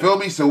 Yeah. You feel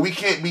me? So we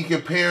can't be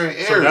comparing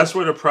eras. So that's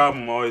where the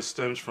problem always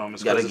stems from.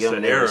 It's You gotta because give it's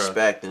them the their era.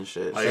 respect and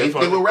shit. Like, Same if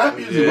thing with rap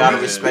music. You gotta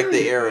Yeah. respect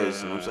the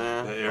eras, you know what I'm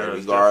saying? The Like, eras,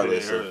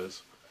 regardless definitely of...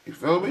 eras. You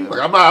feel me? Like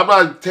I'm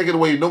not taking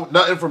away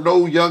nothing from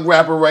no young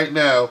rapper right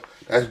now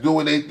that's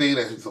doing anything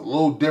that's a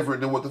little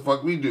different than what the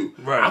fuck we do.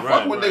 Right, I fuck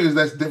right, with right. niggas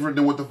that's different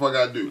than what the fuck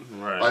I do.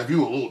 Right. Like if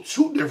you a little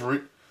too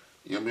different,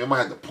 you know what I mean? I might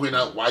have to point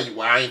out why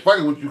I ain't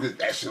fucking with you because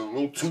that shit a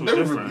little too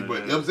different for me. different, But yeah.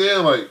 you know what I'm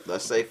saying? Like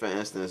Let's say, for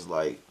instance,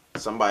 like,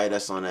 somebody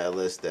that's on that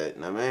list that,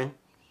 you know what I mean?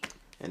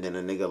 And then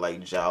a nigga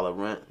like Ja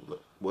Morant.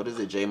 What is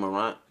it, Jay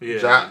Morant?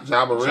 Yeah.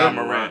 Ja Morant. Ja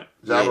Morant.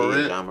 Ja Yeah,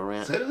 Morant. Ja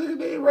Morant. Say the nigga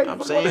name right.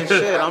 I'm saying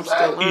shit. I'm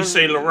still learning. He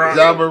say Laurent.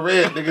 Ja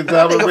Morant, nigga,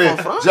 Ja Nigga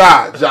Morant. from France?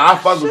 Ja, I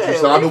fuck with you,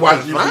 Shit, son. I've been where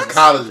watching you you from, since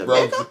France? college, bro.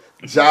 Jamaica?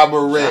 Ja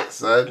Morant,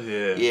 son.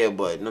 Yeah. Yeah,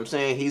 but you know what I'm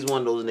saying, he's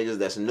one of those niggas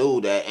that's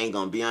new that ain't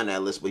gonna be on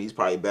that list, but he's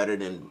probably better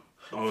than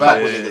Oh,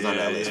 Facts. niggas on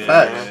that list.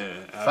 Facts.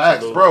 yeah,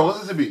 Facts, bro.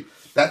 Listen to me.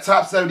 That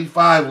top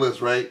 75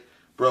 list, right?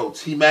 Bro,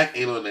 T-Mac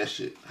ain't on that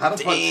shit. How the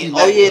fuck Damn.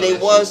 T-Mac Oh yeah, ain't on they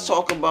that was shit?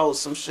 talking about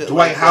some shit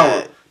Dwight like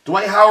Howard. that.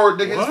 Dwight Howard,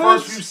 nigga,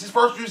 What? his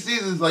first few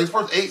seasons, like his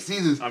first 8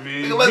 seasons. I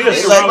mean, nigga, let he him a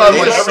get solid- rebounds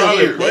he a like every solid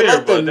year. player. They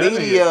let the but that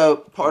media,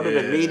 part of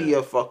the yeah.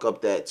 media fuck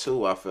up that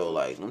too, I feel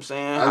like. You know what I'm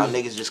saying? I How just-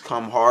 niggas just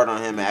come hard on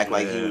him and act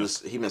like Yeah.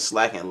 he been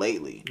slacking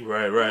lately.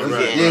 Right.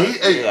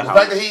 The how-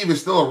 fact that he even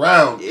still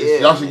around, Yeah,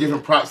 y'all should nigga. give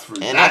him props for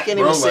And that, I can't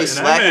bro. even say Like, And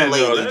that slacking man,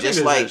 yo, lately, that just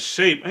nigga's like in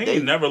shape. He they-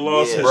 ain't never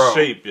lost yeah. his Bro.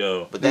 shape,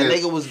 yo. But that Yeah.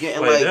 nigga was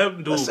getting Like, like, that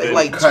dude let's say been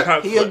like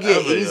cut he'll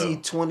get forever, easy yo.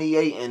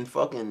 28 and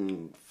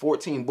fucking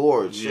 14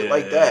 boards, shit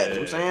like that. You know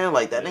what I'm saying?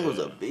 Like that nigga was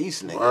a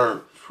beast, nigga.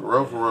 word. For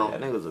real.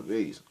 That nigga was a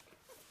beast.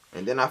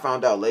 And then I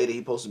found out later he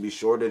supposed to be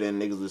shorter than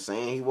niggas was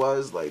saying he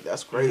was. Like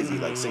that's crazy.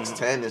 Like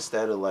 6'10"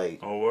 instead of like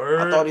Oh, word?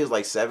 I thought he was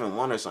like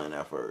 7'1" or something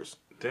at first.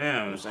 You know what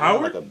Damn. I'm saying?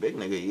 Howard? Like a big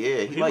nigga,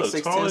 yeah. He He like look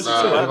 6'10", tall as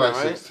Nah, 6'11", he's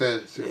like right?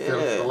 6'10", 6'10",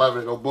 Yeah.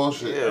 6'11", no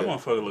bullshit. Yeah. That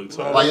motherfucker look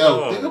tall. Like, as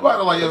yo, hell. think about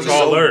it, like, yo, He's so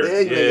Taller.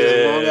 big,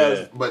 nigga, long Yeah.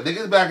 ass But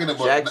niggas back in the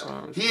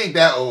Jackson. he ain't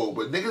that old,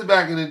 but niggas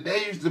back in the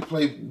day used to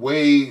play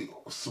way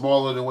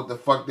smaller than what the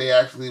fuck they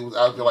actually was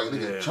out there. Like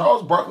nigga, Yeah.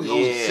 Charles Barkley was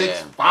Yeah.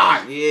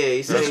 6'5". Yeah,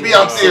 he said Used to he be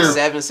out was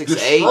there 6'7", 6'8".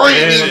 destroying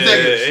Yeah, these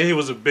niggas. and he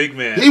was a big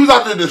man. He was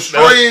out there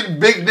destroying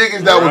big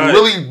niggas that Right. was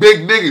really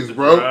big niggas,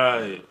 bro.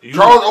 Right.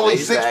 Charles only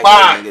These back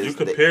 6'5". niggas, You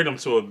compared him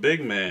to a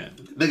big man.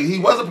 Nigga, he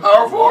was a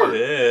power forward.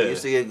 He Yeah.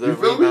 used to get You good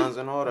feel me? rebounds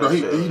and all that No,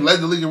 he shit.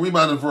 led the league in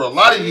rebounding for a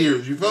lot of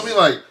years. You feel me?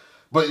 Like,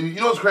 but you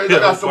know what's crazy? I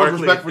got so much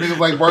Barkley- respect for niggas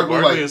like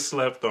Barkley. Like, is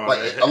slept on. like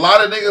a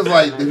lot of niggas,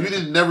 like, if you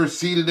didn't never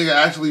see the nigga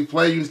actually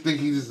play, you just think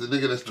he's just a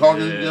nigga that's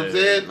talking. You know what I'm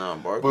saying? Nah,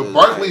 Barkley But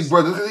Barkley,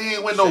 bro, just because he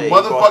ain't win no Shit, he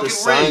brought the motherfucking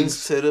Suns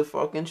rings, to the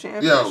fucking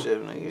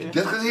championship, nigga.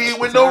 just because he That's ain't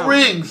win the no time.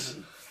 rings,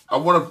 I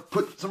want to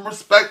put some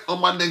respect on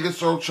my nigga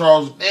Sir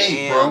Charles' name,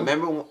 Damn, bro.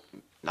 remember when,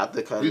 not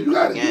to cut You it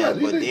got it, you again, got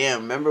it, but you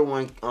damn, remember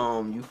when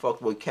you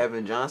fucked with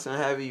Kevin Johnson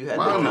heavy? You had the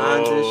Wow.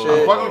 cons and Oh.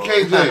 shit. I fuck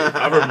with KJ.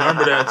 I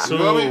remember that too. You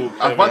feel me?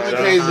 I Kevin fucked with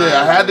Johnson. KJ.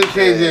 I had the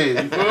KJ.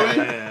 You feel me?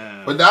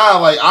 Damn. But now,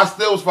 like, I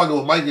still was fucking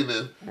with Mike in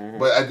them.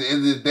 But at the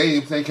end of the day,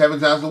 I'm saying Kevin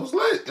Johnson was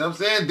lit. You know what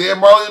I'm saying? Dan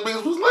Marley and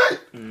Biggins was lit.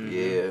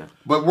 Yeah.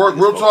 But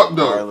real talk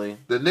though, Marley.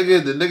 the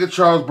nigga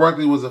Charles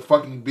Barkley was a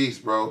fucking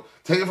beast, bro.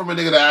 Take it from a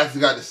nigga that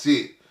actually got to see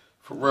it.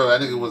 For real, that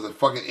nigga was a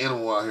fucking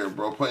animal out here,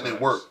 bro, putting in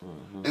work.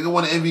 Nigga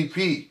won an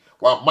MVP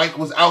while Mike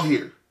was out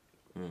here.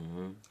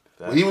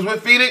 When he was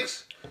with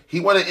Phoenix, he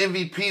won an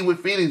MVP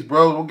with Phoenix,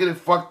 bro. Don't get it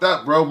fucked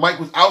up, bro. Mike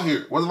was out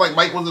here. Wasn't like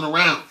Mike wasn't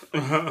around.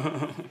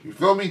 You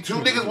feel me? 2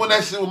 niggas won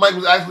that shit when Mike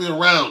was actually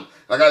around.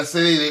 I gotta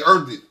say they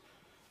earned it.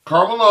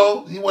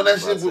 Carmelo, he won that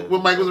shit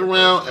when Mike was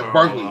around, and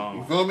Barkley.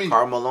 You feel me?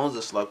 Karl Malone's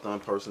a slept on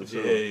person too.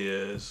 Yeah, he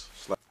is.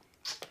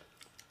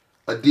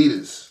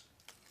 Adidas,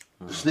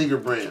 the sneaker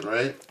brand,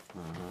 right?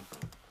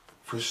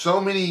 For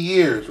so many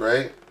years,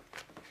 right?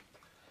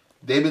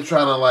 They've been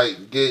trying to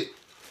like get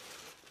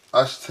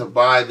us to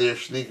buy their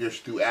sneakers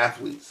through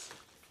athletes.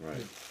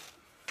 Right.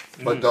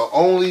 But the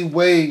only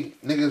way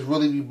niggas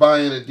really be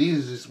buying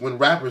Adidas is when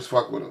rappers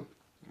fuck with them.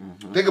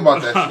 Think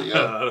about that shit,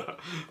 yo.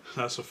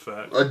 That's a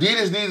fact.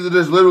 Adidas needs to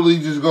just literally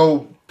just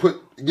go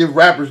give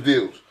rappers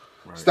deals.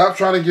 Right. Stop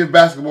trying to give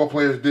basketball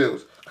players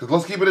deals. Cause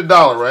let's keep it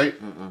 $1, right?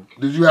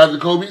 Did you have the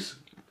Kobe's?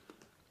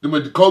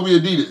 The Kobe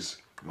Adidas.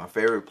 My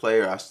favorite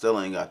player, I still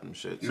ain't got them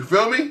shits. You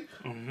feel me?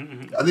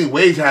 I think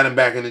Wade had him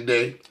back in the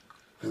day.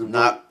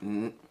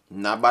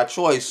 Not by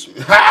choice. Wade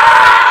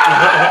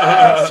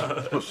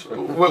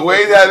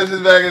had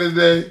him back in the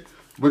day.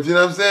 But you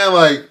know what I'm saying?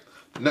 Like,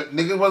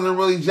 niggas wasn't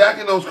really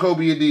jacking those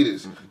Kobe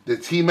Adidas. The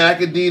T-Mac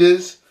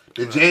Adidas,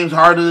 the James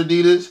Harden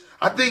Adidas.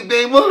 I think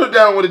Dame Lillard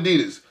down with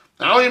Adidas.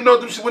 I don't even know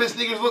what his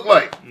sneakers look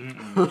like.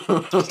 You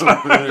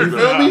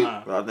feel me?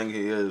 I think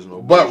he is.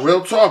 No But bullshit.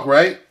 real talk,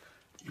 right?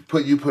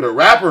 You put a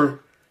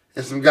rapper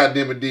in some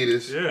goddamn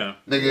Adidas. Yeah.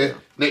 Nigga,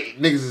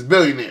 niggas is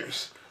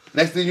billionaires.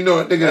 Next thing you know,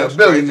 a nigga That's is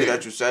a crazy billionaire.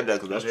 that you said that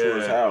because that's true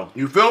Yeah. as hell.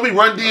 You feel me?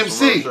 Run That's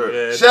DMC. some real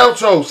shit. Shell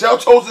Toes. Shell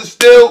Toes is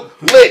still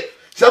lit.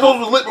 Shell Toes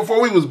was lit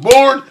before we was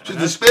born. She's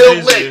That's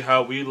still crazy lit.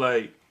 how we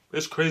like.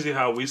 It's crazy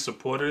how we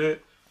supported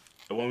it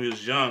when we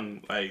was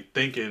young, like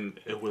thinking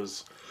it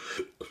was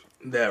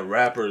that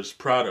rapper's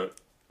product,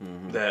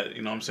 that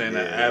you know what I'm saying,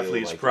 that Yeah,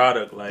 athlete's like,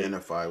 product. Like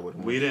Identify with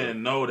him. we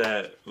didn't know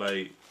that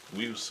like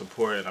we was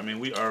supporting. I mean,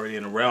 we already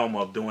in the realm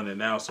of doing it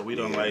now, so we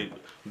don't like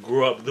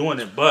grew up doing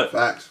it. But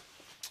Facts.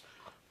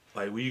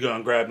 like we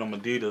gonna grab them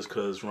Adidas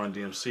because Run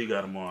DMC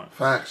got them on,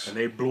 Facts. and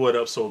they blew it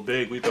up so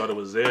big we thought it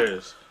was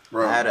theirs.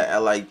 Bro. I had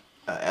a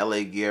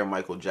LA Gear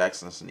Michael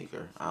Jackson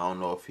sneaker. I don't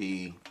know if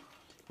he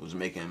was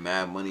making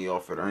mad money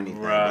off it or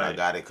anything, but I Right.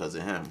 got it because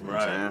of him. You know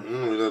what I'm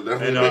saying?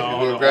 Definitely And make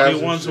you go the grab only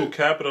some ones who shit.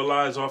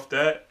 capitalized off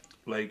that,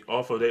 like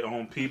off of their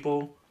own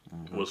people,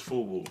 was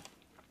Fubu.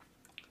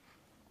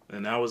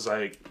 And that was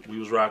like we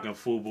was rocking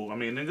Fubu. I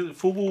mean, nigga,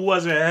 Fubu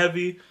wasn't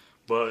heavy,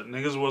 But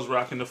niggas was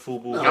rocking the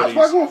FUBU. I was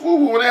fucking with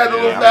FUBU when they had the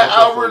little Fat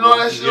Albert and all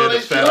that shit on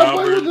their shit. I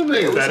was fucking with them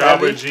niggas. Fat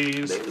Albert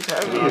jeans. They was You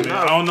heavy. know what I mean?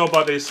 I don't know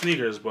about their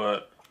sneakers,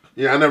 but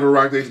yeah, I never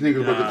rocked their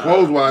sneakers, but the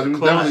clothes wise, we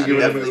definitely giving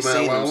them definitely mad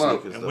seen wild them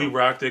love. sneakers. and we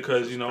rocked it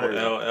because, you know,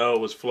 LL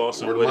was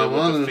flossing Word with my it with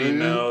mother, the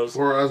females.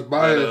 For us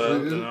by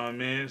us, You nigga. know what I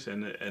mean?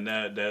 And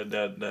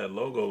that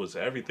logo was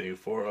everything,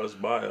 for us,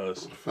 by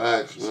us.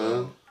 Facts,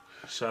 man.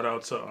 Shout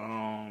out to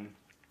FUBU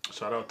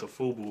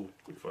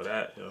for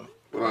that, yo.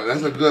 Well,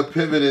 that's a good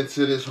pivot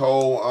into this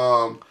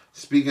whole,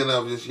 speaking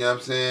of this, you know what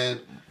I'm saying?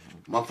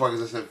 Motherfuckers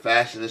that's in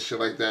fashion and shit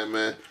like that,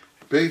 man.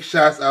 Big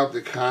shots out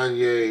to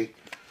Kanye.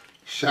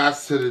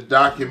 Shots to the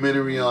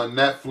documentary on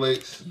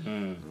Netflix.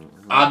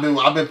 I've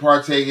been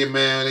partaking,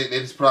 man. They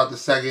just put out the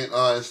second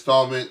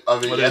installment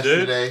of it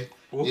yesterday.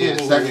 Yeah,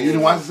 the second. You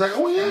didn't watch the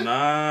second one yet?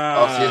 Nah.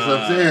 Oh, see, that's what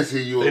I'm saying.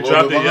 See, you a They little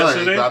dropped bit it behind.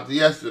 yesterday? They dropped it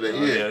yesterday,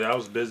 Oh, yeah. yeah, I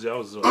was busy. I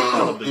was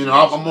busy. You know,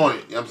 I'm on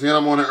it. You know what I'm saying?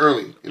 I'm on it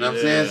early. You know what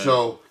I'm saying?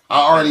 So I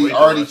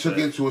already took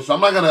into it. So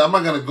I'm not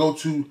gonna go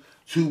too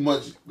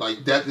much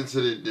like depth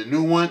into the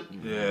new one.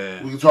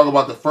 Yeah. We can talk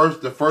about the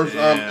first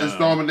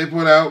installment they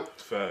put out.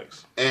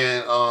 Facts.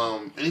 And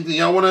anything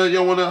y'all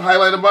wanna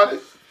highlight about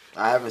it?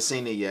 I haven't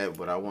seen it yet,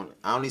 but I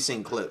only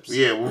seen clips.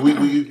 Yeah, well,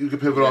 you can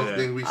pivot off the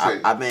things we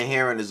say. I've been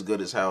hearing it's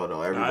good as hell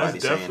though.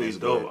 Everybody's saying it's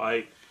dope.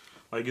 good.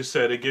 Like you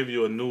said, it give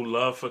you a new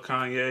love for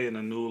Kanye and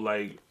a new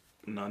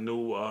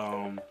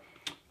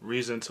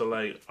reason to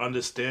like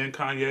understand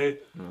Kanye.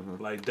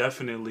 Like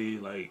definitely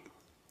like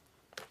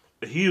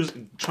he was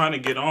trying to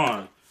get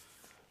on,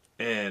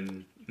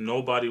 and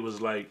nobody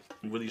was like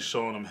really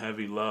showing him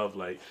heavy love.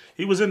 Like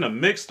he was in the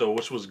mix though,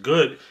 which was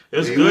good. It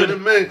was good.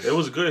 In the mix. It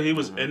was good. He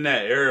was in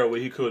that era where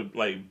he could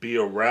like be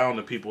around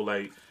the people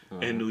like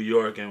in New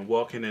York and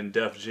walking in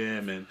Def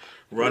Jam and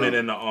running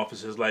in the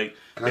offices. Like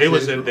they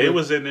was in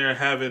there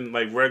having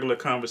like regular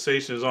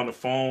conversations on the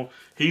phone.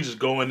 He just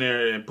go in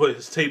there and put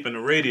his tape in the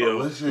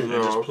radio and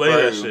just play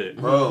that shit.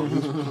 Bro,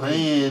 he's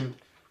playing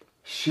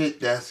shit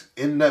that's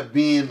ended up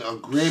being a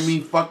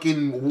Grammy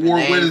fucking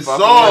award-winning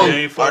song.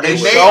 And they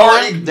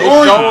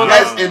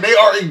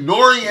are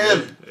ignoring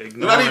him. They're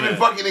not even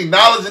fucking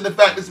acknowledging the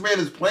fact this man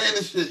is playing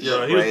this shit, yo.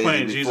 Bro, he was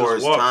playing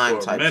Jesus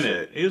Walks for a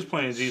minute. He was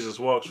playing Jesus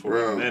Walks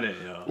for a minute,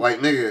 yo. Like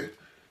nigga,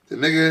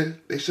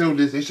 they showed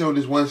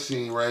this one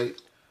scene, right?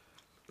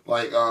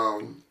 Like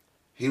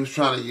he was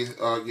trying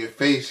to get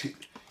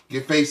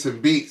Face some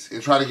beats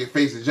and try to get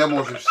Face to jump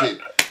on some shit.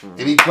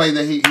 And he played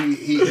that he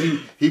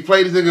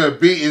played this nigga a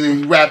beat and then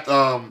he rapped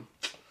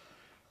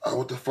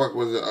what the fuck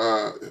was it?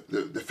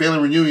 The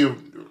Family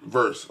Reunion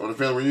verse on the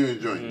Family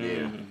Reunion joint.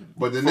 Yeah.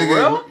 But the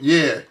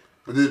nigga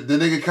But the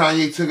nigga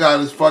Kanye took out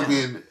his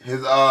fucking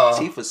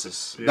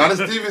Teephuses. Not his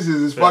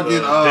teephuses, his fucking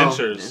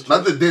dentures.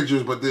 Not the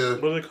dentures, but the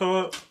what are they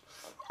called?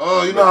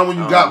 Oh, you know how when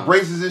you got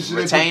braces and shit?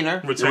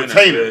 Retainer.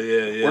 Retainer.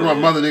 Yeah. One of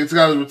my mother niggas took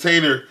out his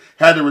retainer,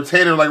 had the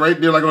retainer like right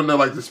there, like on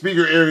the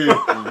speaker area.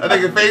 That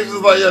nigga face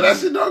was like, yo, that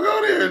shit don't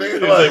go there, nigga.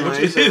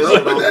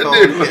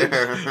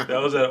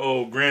 That was that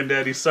old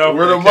granddaddy South.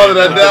 Where the mother,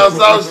 that down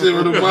south shit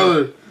with the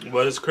mother.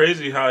 But it's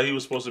crazy how he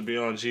was supposed to be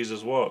on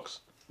Jesus Walks.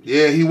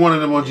 Yeah, he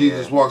wanted him on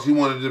Jesus Walks. He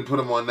wanted to put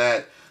him on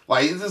that.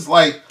 Like, it's just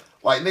like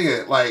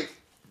nigga,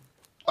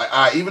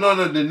 even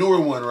on the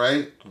newer one,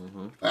 right?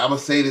 Like, I'm gonna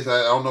say this.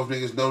 I don't know if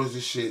niggas notice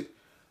this shit,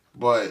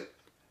 but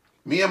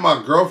me and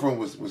my girlfriend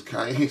was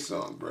Kanye's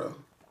song, bro.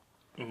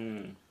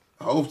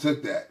 Hov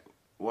took that.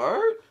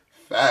 Word?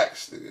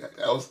 Facts, nigga.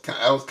 That was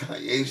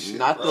Kanye's shit.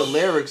 Not bro. the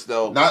lyrics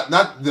though. Not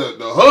the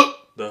hook.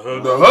 The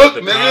hook,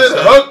 nigga.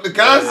 The hook. The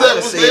concept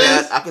was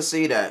this. I can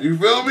see that. You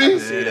feel me? I can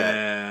see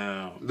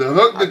that. The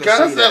hook. The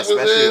concept was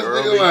this.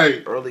 Nigga,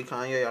 like early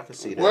Kanye. I can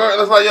see that. Word.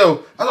 That's like, yo.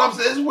 That's what I'm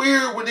saying. It's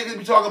weird when niggas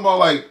be talking about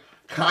like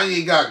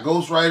Kanye got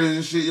ghostwriters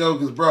and shit, yo.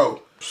 Because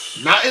bro,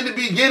 not in the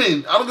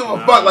beginning. I don't give a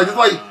fuck. Like it's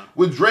like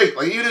with Drake.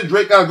 Like even if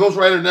Drake got a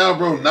ghostwriter now,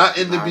 bro, not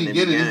in the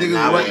beginning. These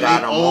niggas writing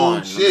their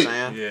own shit.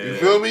 You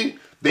feel me?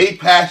 They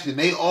passion,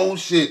 they own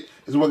shit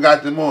is what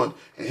got them on,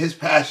 and his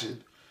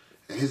passion,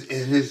 and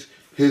his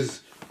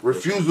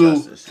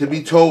refusal to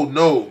be told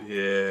no.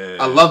 Yeah,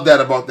 I love that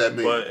about that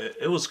man. But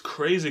it was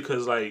crazy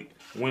because like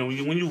when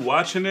you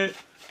watching it,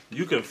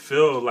 you can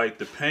feel like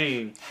the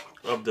pain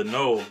of the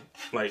no.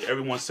 Like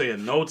everyone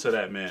saying no to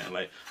that man.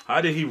 Like how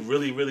did he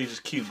really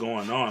just keep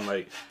going on?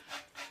 Like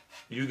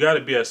you got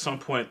to be at some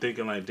point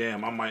thinking like,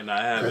 damn, I might not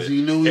have it.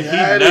 He knew he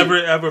never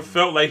ever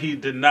felt like he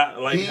did not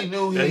like. He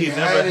knew that he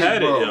never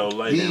had it, bro. yo.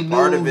 Like he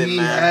part knew of it, he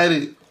man. had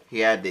it. He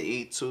had to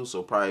eat too,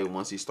 so probably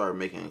once he started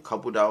making a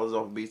couple dollars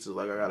off beats, it's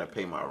like I gotta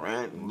pay my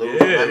rent. Yeah,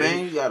 I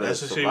mean, you gotta.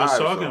 That's what survive, she was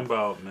talking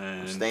about,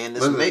 man. Stay in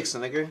this mix,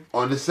 nigga.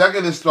 On the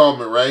second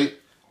installment, right?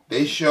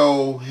 They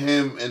show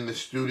him in the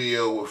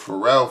studio with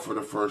Pharrell for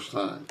the first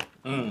time,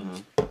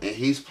 and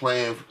he's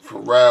playing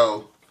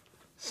Pharrell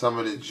some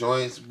of the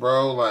joints,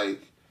 bro. Like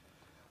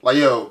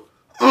yo,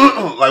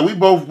 like we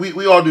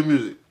all do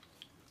music.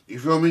 You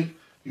feel me?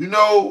 You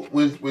know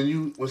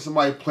when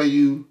somebody play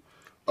you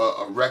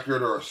a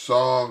record or a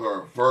song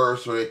or a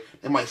verse or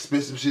they might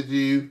spit some shit to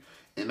you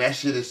and that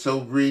shit is so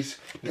grease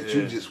that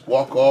you just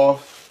walk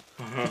off.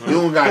 You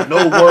don't got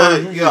no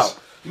word. You just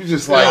You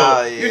just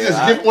like you just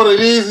I- get one of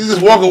these, you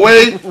just walk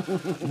away,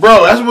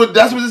 bro. That's what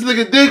this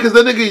nigga did, cause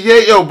that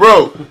nigga, yo,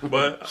 bro.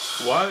 But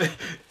why?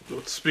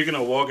 Speaking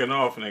of walking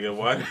off, nigga,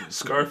 why did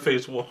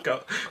Scarface walk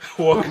out?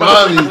 Walk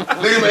Mommy, out?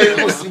 nigga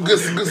made some good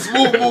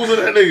smooth moves on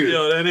that nigga.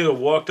 Yo, that nigga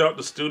walked out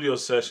the studio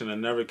session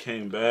and never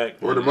came back.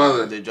 Or the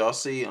mother. Did y'all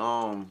see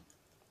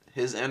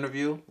his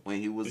interview when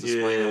he was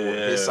explaining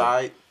his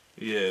side?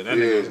 Yeah, that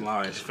nigga was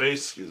lying. His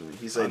face. Excuse me.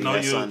 He said he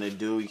had something to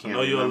do. He can't. I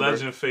know you're a remember.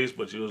 legend face,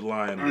 but you was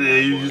lying. Yeah,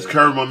 you just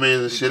curved my man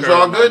and shit. It's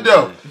all good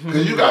though,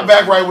 cause you got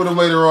back right with him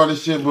later on and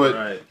shit.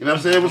 But you know what I'm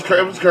saying? It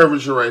was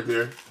curvature right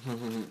there.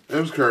 It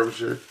was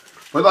curvature.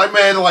 But like,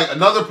 man, like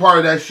another part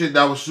of that shit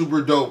that was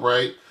super dope,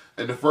 right?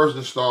 And the first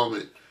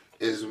installment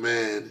is,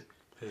 man,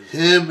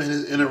 him and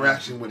his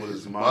interaction with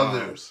his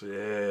mother.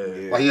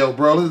 Yeah. Like, yo,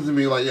 bro, listen to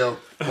me. Like, yo,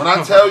 when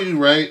I tell you,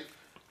 right,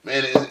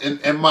 man,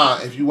 and Ma,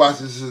 if you watch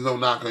this is no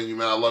knock on you,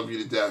 man. I love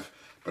you to death.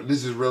 But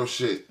this is real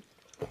shit.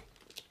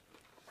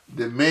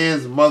 The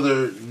man's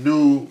mother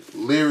knew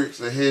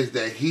lyrics of his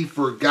that he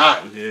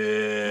forgot.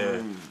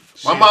 Yeah.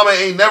 My mama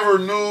ain't never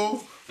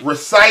knew,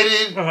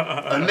 recited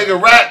a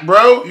nigga rap,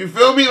 bro. You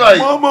feel me? Like,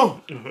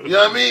 mama. You know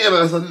what I mean?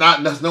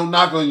 And that's no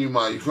knock on you,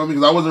 Ma. You feel me?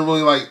 Because I wasn't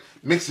really like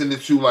mixing the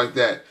two like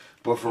that.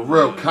 But for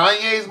real,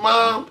 Kanye's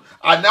mom,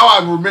 I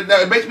remember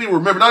that. It makes me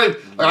remember. Not even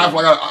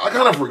I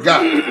kind of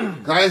forgot.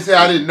 I didn't say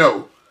I didn't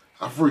know.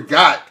 I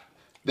forgot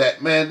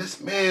that, man.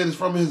 This man is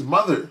from his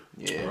mother.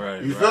 Yeah.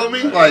 Right. You feel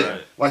me?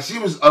 Like she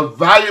was a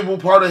valuable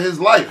part of his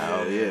life.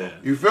 Oh yeah.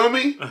 You feel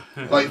me?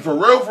 Like for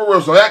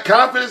real. So that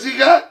confidence he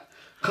got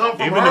come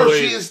from Even her. the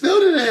way- She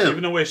instilled it in him.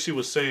 Even the way she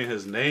was saying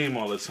his name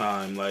all the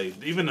time,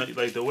 like even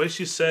like the way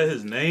she said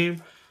his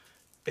name,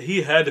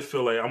 he had to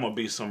feel like I'm gonna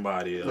be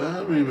somebody else.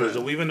 I mean, man.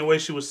 So even the way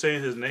she was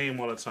saying his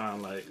name all the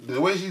time, like The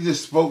way she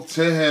just spoke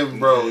to him,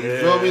 bro. You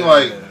feel me?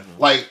 Yeah.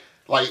 Like,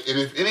 and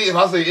if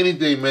I say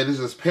anything, man, this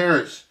is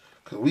parents,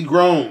 cause we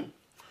grown.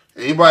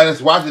 Anybody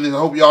that's watching this, I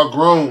hope y'all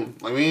grown.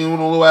 Like, we ain't want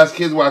no little ass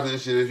kids watching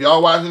this shit. If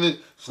y'all watching it,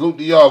 salute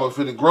to y'all. But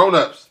for the grown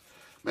ups,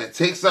 man,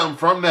 take something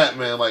from that,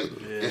 man. Like,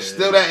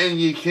 instill that in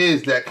your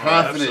kids, that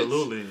confidence.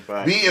 absolutely.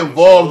 Be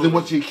involved in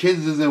what your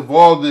kids is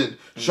involved in.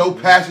 Show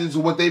passion to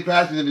what they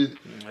passionate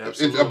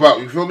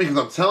about. You feel me?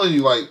 Because I'm telling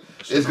you, like,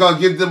 it's gonna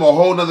give them a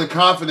whole nother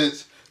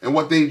confidence in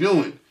what they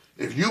doing.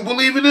 If you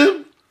believe in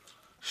them,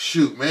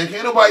 shoot, man,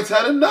 can't nobody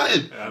tell them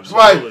nothing. That's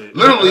why,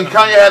 literally,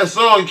 Kanye had a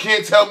song, You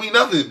Can't Tell Me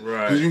Nothing.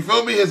 Right. Because you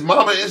feel me? His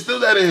mama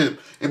instilled that in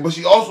him. But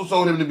she also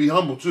told him to be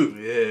humble, too.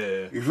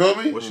 Yeah. You feel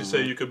me? What she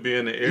said, you could be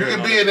in the air. You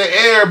can be in the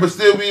air, but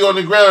still be on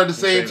the ground at the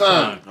same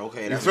time.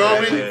 Okay, You that's feel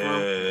where me?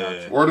 that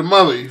came from. Or the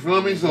mother, you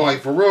feel me? So,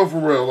 like, for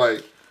real,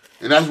 like,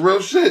 and that's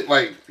real shit.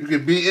 Like, you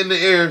can be in the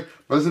air,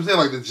 but as I'm saying,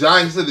 like, the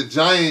giant, he said the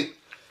giant,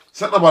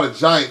 something about a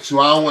giant, too.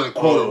 I don't want to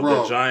quote it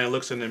wrong. The giant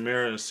looks in the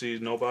mirror and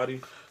sees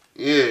nobody.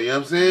 Yeah, you know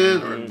what I'm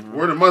saying?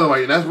 Or the mother,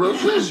 like, that's real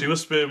shit. She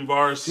was spitting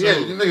bars too. Yeah,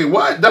 you nigga,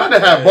 what? Donda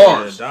had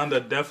bars.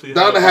 Donda definitely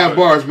Donda had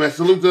bars, man.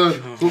 Salute to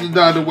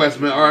Donda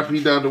West, man.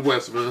 R.I.P. Donda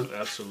West, man.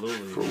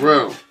 Absolutely. For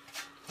real.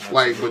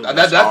 Like, but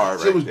that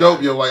hard shit was right dope,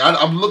 there. yo. Like,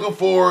 I'm looking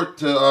forward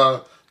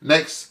to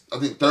next, I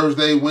think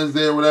Thursday,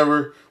 Wednesday, or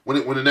whatever.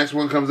 When the next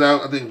one comes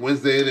out, I think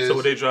Wednesday it is. So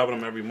were they dropping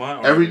them every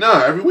month? Every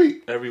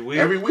week. Every week.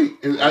 Every week.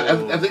 I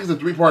think it's a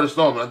 3-part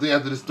installment. I think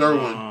after this third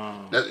one,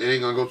 that it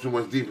ain't gonna go too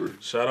much deeper.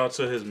 Shout out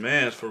to his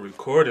mans for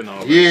recording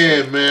all that.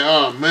 Yeah, shit. man.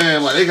 Oh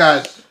man, like they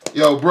got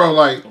bro.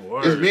 Like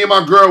it's me and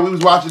my girl. We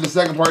was watching the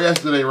second part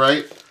yesterday,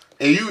 right?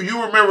 And you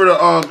remember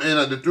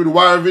the Through the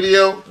Wire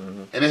video,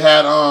 and it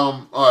had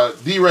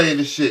D-Ray and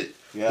the shit.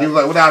 Yeah. He was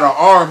like, without an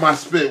arm, I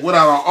spit.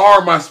 Without an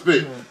arm, I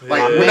spit.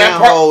 Like when that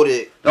part. Hold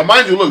it. Now,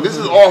 mind you, look, this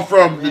is all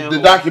from the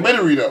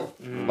documentary though.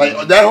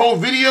 Like that whole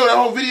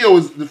video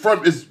is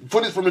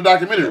footage from the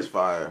documentary. That's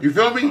fire. You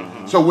feel me?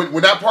 So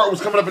when that part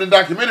was coming up in the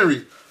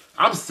documentary,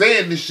 I'm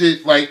saying this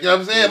shit like, you know what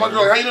I'm saying? My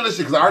girl, like, how you know this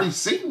shit? Because I already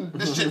seen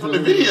this shit from the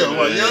video.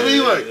 Like, you know what I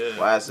mean? Like,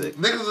 classic.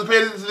 niggas was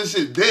paying attention to this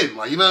shit then.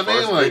 Like, you know what I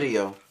mean? First Like,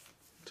 video.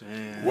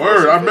 Damn.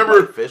 word. I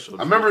Official,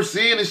 remember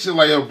seeing this shit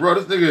like, yo, bro,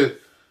 this nigga.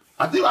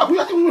 I think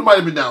we might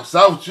have been down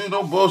south too.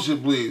 No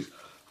bullshit, please.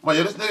 Like,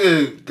 yo, this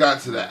nigga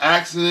got to the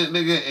accident,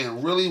 nigga,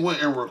 and really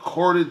went and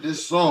recorded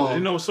this song.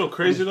 You know what's so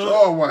crazy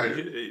though?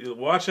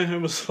 Watching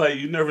him was like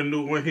you never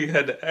knew when he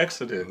had the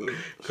accident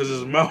because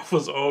his mouth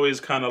was always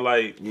kind of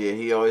like. Yeah,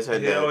 he always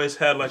had. He always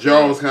had like.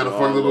 Jaw was kind of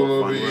fucked up a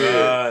little bit,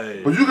 yeah.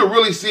 Right. But you could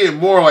really see it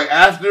more like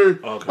after,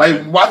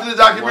 like watching the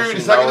documentary,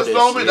 the second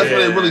installment. That's when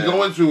they really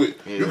go into it.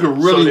 Yeah. You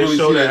can really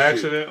show see the that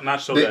accident. Shit.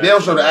 Not show they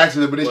don't show the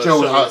accident, but they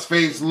show how his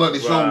face looked. They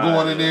show him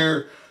going in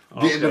there.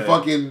 Getting the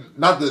fucking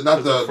not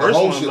the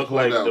whole shit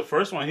pulled out. The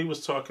first one he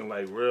was talking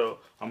like real.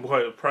 I'm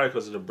probably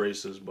because of the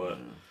braces, but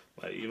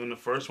like even the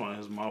first one,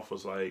 his mouth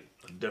was like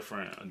a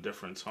different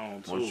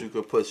tone too. Once you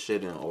could put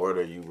shit in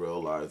order, you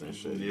realize and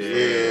shit.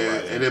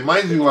 Yeah, and it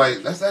mind you, like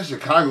that's that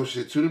Chicago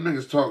shit too. Them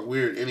niggas talk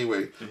weird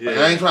anyway. Like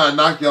I ain't trying to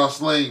knock y'all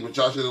slang, but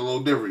y'all shit a little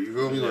different. You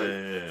feel me?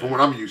 Like from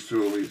what I'm used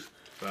to at least.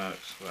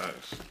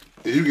 Facts.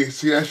 And you can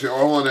see that shit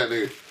all on that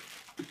nigga.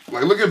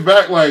 Like looking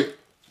back, like.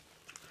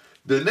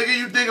 The nigga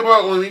you think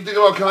about when you think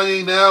about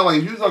Kanye now, like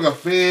if you was like a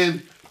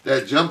fan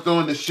that jumped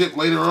on the ship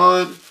later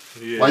on.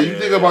 Yeah. Like, you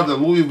think about the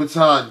Louis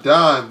Vuitton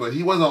Don, but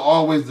he wasn't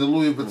always the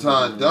Louis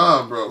Vuitton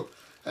Don, bro.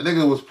 That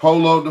nigga was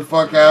poloed the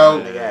fuck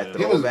out.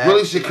 He was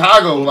really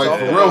Chicago, like,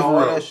 for real, all for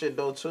real. that shit,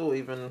 though, too.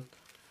 Even,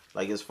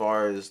 like, as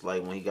far as,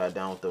 like, when he got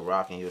down with The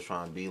Rock and he was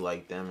trying to be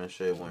like them and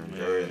shit, wearing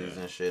jerseys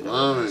and shit, that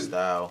was his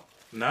style.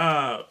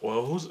 Nah,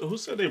 well, who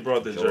said they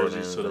brought the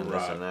jerseys to The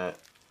Rock?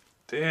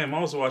 Damn, I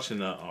was watching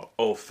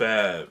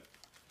Fab.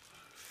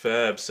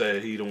 Fab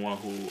said he the one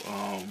who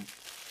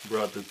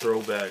brought the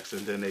throwbacks,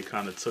 and then they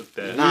kind of took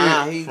that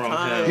from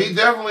him. He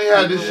definitely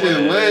had this shit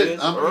lit.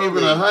 I'm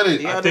giving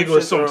 100. I think it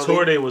was some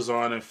tour they was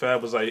on, and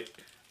Fab was like,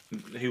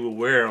 he would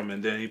wear them,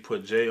 and then he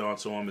put Jay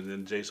onto him, and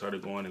then Jay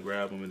started going to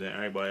grab them, and then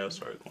everybody else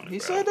started going to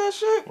grab them. He said that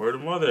shit? Word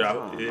of mother.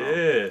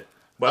 Yeah.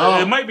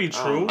 But it might be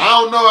true. I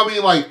don't know. I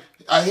mean, like,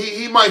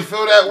 he might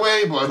feel that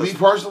way, but me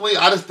personally,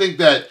 I just think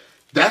that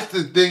that's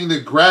the thing to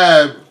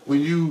grab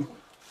when you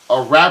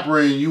a rapper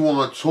and you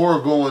on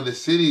tour going to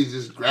cities.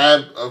 Just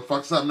grab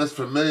something that's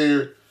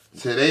familiar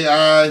to their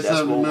eyes,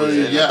 something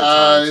familiar to your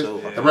eyes,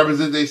 that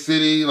represent their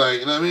city.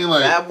 Like, you know what I mean?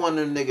 Like, Fab one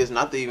of them niggas,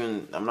 not to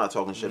even, I'm not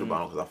talking shit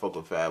about him because I fuck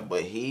with Fab,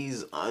 but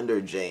he's under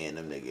Jay and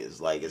them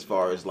niggas. Like, as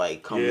far as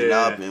like coming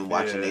up and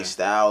watching their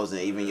styles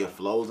and even your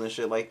flows and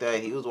shit like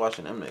that, he was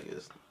watching them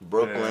niggas.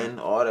 Brooklyn,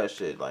 all that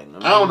shit. Like,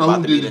 I don't know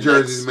who did the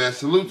jerseys, man.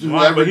 Salute to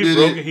whoever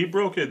did it. He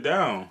broke it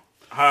down.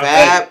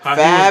 Fab,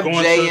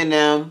 Jay and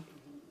them,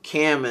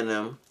 Cam and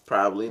them,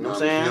 probably. You know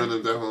what I'm saying? Cam and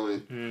them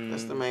definitely.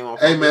 That's the main one.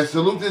 Hey, man,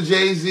 salute to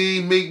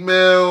Jay-Z, Meek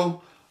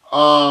Mill,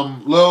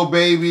 Lil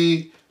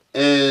Baby,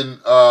 and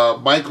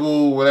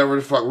Michael, whatever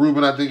the fuck,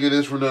 Rubin, I think it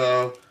is, from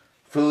the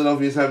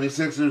Philadelphia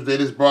 76ers. They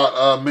just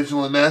brought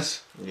Mitchell and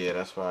Ness. Yeah,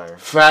 that's fire.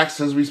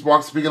 Facts, as we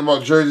speaking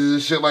about jerseys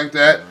and shit like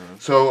that.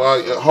 So,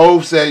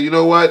 Hov said, you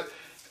know what,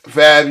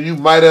 Fab, you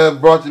might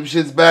have brought them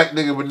shits back,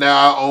 nigga, but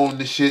now I own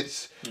the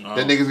shits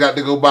that niggas got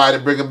to go buy to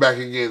bring them back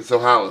again. So,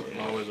 holla.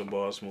 Always a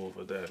boss move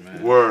with that,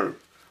 man. Word.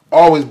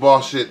 Always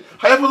boss shit.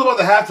 How you feel about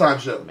the halftime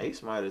show?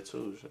 Mace might have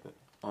too.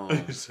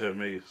 You said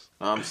Mace.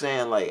 I'm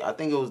saying, like, I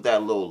think it was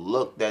that little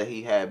look that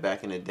he had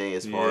back in the day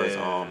as far as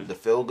the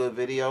Feel Good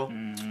video.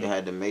 They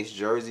had the Mace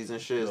jerseys and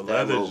shit. The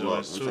that leather little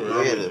look. too,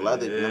 Yeah, the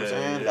leather, you know what I'm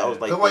saying? That was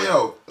like, come on,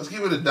 yo, let's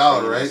give it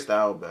 $1, right?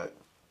 Style back.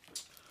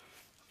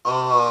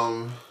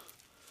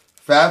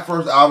 Fab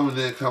first album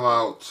didn't come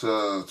out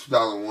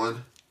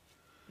 2001.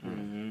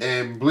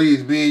 And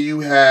Bleeds, me and you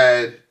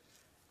had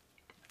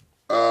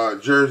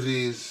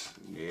jerseys.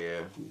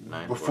 Yeah.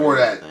 Before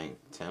grade, that. I think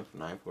 10th,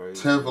 9th grade.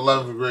 10th,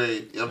 11th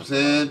grade. You know what I'm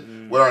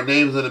saying? With our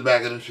names on the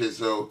back of them shit.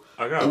 So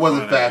it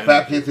wasn't Fab.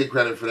 Fab can't take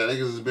credit for that.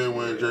 Niggas has been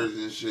wearing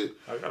jerseys and shit.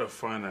 I gotta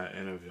find that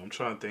interview. I'm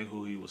trying to think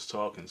who he was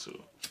talking to.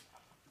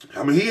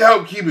 I mean, he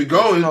helped keep it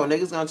going. No,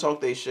 niggas gonna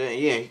talk their shit.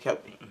 Yeah, He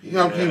helped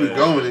keep it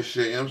going and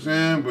shit. You know what I'm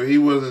saying? But he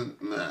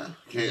wasn't. Nah. I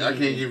can't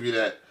give you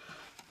that.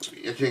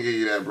 I can't give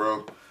you that,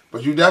 bro.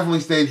 But you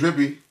definitely stay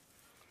drippy.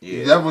 Yeah.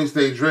 You definitely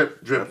stay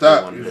dripped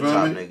up. You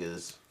feel me?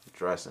 Niggas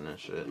dressing and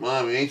shit.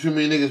 Mommy, ain't too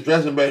many niggas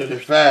dressing better than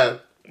Fab.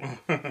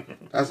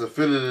 That's a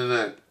feeling in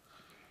that.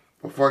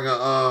 But fucking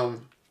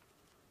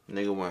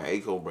nigga wearing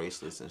ankle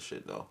bracelets and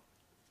shit though.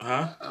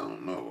 Huh? I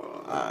don't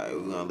know. Alright,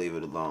 we're gonna leave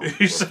it alone.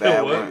 You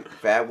said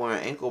Fab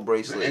wearing ankle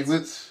bracelets.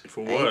 Anklets?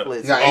 For what?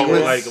 Anklets.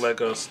 Oh, like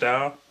a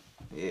style?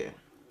 Yeah.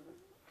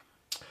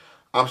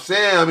 I'm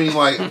saying,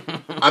 look,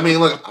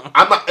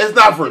 I'm not. It's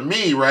not for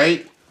me,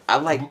 right? I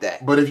like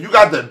that. But if you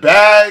got the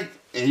bag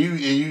and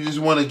you just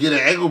want to get an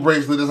ankle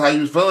bracelet, that's how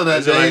you was feeling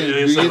that day.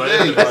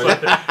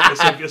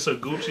 It's a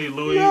Gucci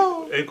Louis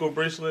ankle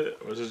bracelet,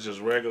 or is it just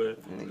regular?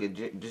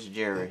 Nigga, just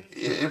Jerry.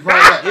 It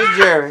probably just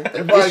Jerry.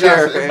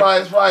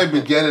 It's probably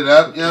been getting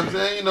up. You know what I'm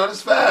saying? You know,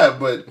 it's Fab,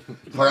 but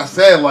like I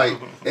said, like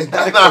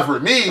that's not for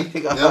me.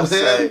 You know what I'm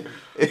saying?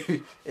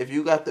 If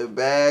you got the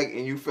bag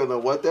and you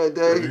feeling what that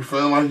day? If you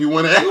feeling like you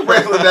want an ankle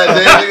bracelet that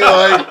day, nigga,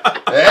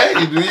 like,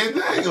 hey, do your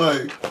thing,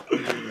 like,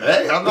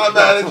 hey, I'm not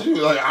mad at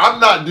you. Like, I'm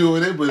not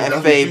doing it, but that's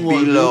what you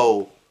want to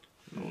do.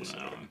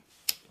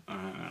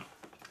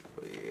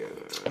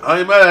 I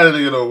ain't mad at a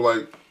nigga though.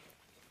 Like,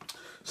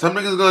 some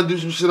niggas gonna do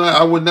some shit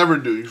I would never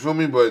do. You feel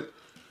me? But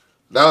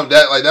he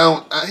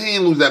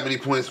ain't lose that many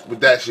points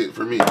with that shit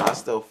for me. I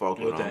still fuck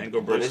with the him.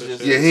 ankle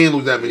bracelet. Yeah, he ain't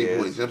lose that many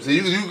points. You know what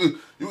I'm saying?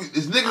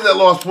 It's niggas that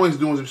lost points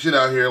doing some shit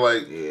out here.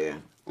 Like,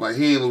 like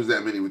he ain't lose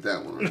that many with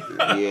that one. Right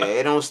there. Yeah,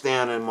 it don't stay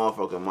on that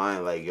motherfucking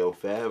mind. Like, yo,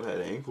 Fab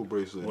had an ankle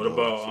bracelet. What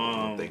about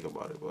don't think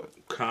about it, but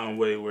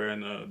Conway wearing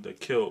the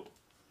kilt?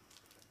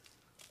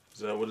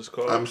 Is that what it's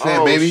called? I'm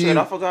saying,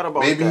 I forgot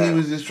about that. Maybe he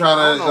was just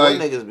trying to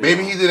like.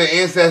 Maybe he did an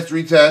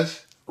ancestry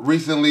test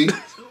recently,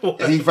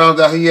 and he found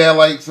out he had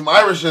like some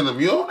Irish in him.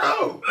 You don't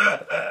know.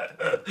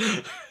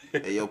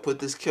 Hey, yo, put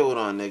this kilt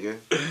on, nigga.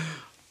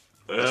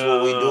 That's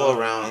what we do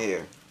around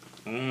here.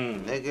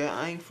 Nigga,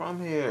 I ain't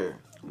from here.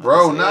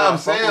 Bro, I'm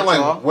saying,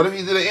 like, what if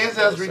he did an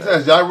ancestry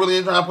test? Y'all really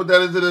ain't trying to put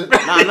that into the, you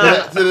know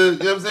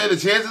what I'm saying, the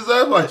chances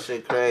of, like, that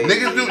shit crazy.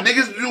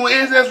 Niggas do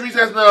ancestry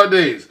tests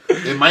nowadays.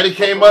 It might have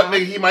came up,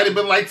 nigga, he might have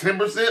been like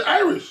 10%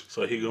 Irish.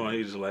 So he's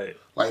like,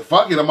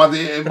 fuck it, I'm about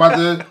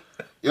to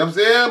You know what I'm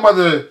saying? I'm about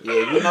to,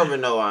 Yeah, you never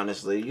know,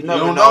 honestly. You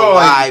never don't know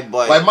why, like,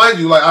 but... Like, mind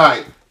you, like, all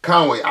right,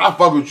 Conway, I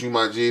fuck with you,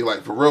 my G.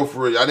 Like, for real,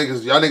 for real. Y'all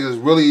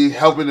niggas really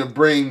helping to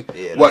bring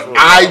what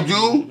I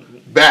do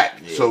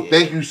back. Yeah, so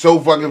thank you so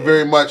fucking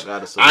very much.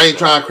 I ain't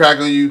trying to crack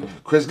on you.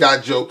 Chris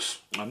got jokes.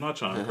 I'm not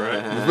trying to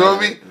crack. You feel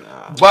me?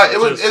 But it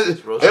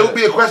would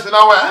be a question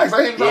I would ask.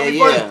 I ain't trying to be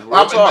funny.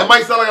 It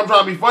might sound like I'm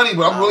trying to be funny,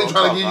 but I'm really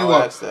trying to give you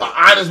an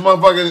honest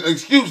motherfucking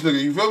excuse,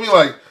 nigga. You feel me?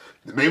 Like,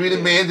 maybe the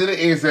man did an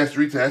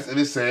ancestry test and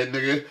it said,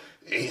 nigga,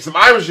 ain't some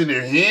Irish in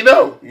there. He ain't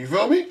know. You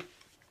feel me?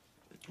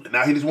 And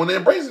now he just want to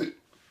embrace it.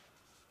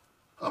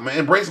 I'm going to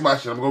embrace my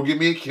shit. I'm going to get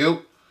me a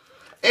kill.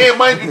 And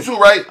mind you, too,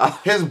 right?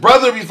 His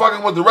brother be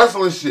fucking with the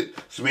wrestling shit.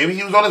 So maybe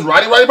he was on his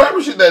Roddy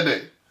Piper shit that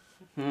day.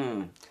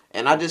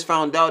 And I just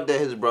found out that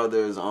his brother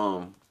is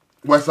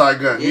West Side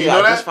Gun. Yeah, you know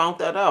I that? just found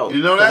that out.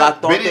 You know that? I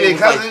thought Benny they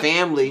was cousin? like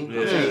family.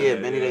 Yeah,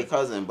 Benny their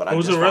cousin, but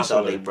Who's I just a found wrestler?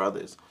 out they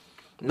brothers.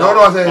 No,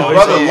 I said his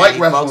brother like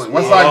wrestling.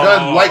 West Side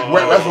Gun like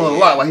wrestling a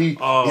lot. Like he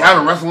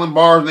having wrestling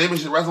bars, naming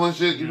shit, wrestling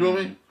shit. You feel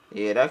me?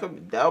 Yeah, that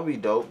would be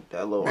dope.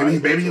 That little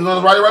maybe he was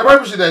on the Roddy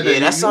Piper shit that day. Yeah,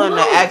 that's something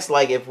to ask.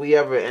 Like if we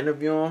ever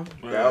interview him,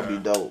 that would be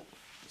dope.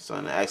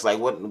 Something to ask. Like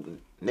what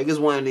niggas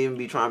wouldn't even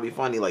be trying to be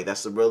funny. Like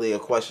that's really a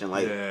question.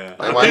 Like I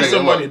think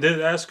somebody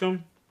did ask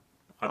him.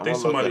 I think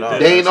somebody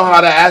did. They ain't know how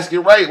to ask it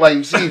right. Like,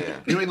 you see,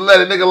 you need to let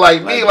a nigga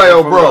like me, like,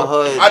 yo,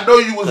 bro, I know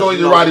you was on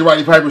your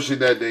Roddy Piper shit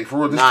that day. For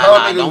real,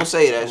 nah, don't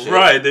say that shit.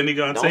 Right, then he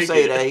gonna don't take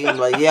say it. that. He's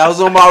like, yeah, I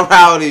was on my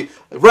Rowdy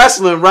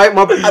wrestling, right?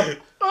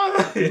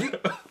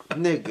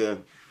 Nigga.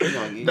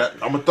 I'm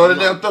gonna throw the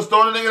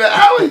nigga in the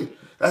alley.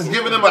 That's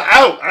giving him an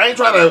out. I ain't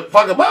trying to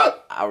fuck him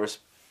up.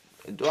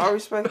 Do I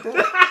respect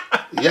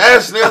that?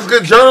 Yes, nigga, it's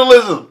good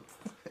journalism.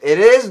 It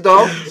is,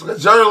 though. It's good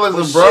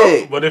journalism, bro.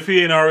 Shit. But if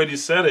he ain't already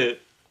said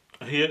it,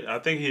 I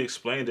think he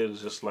explained it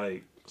as just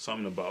like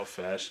something about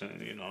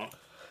fashion, you know.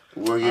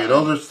 Well, yeah,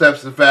 those are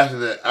steps in fashion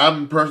that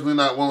I'm personally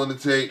not willing to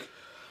take.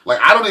 Like,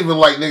 I don't even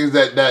like niggas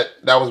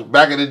that was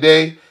back in the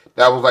day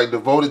that was like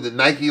devoted to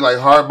Nike, like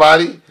hard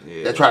body.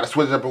 Yeah. That try to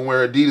switch up and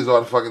wear Adidas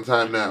all the fucking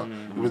time now.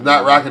 He was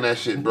not rocking that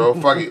shit, bro.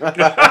 Fuck it.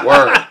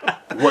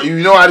 Word.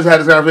 You know I just had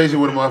this conversation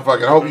with a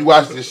motherfucker. I hope you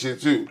watch this shit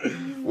too.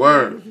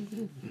 Word.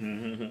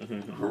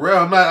 For real,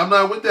 I'm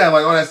not with that.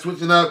 Like all that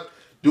switching up,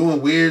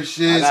 doing weird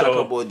shit. I got a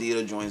couple of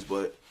Adidas joints,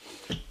 but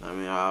I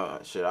mean, I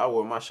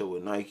wore my shit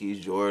with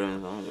Nikes, Jordans.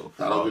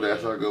 I don't do that.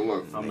 That's not a good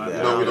look. I'm not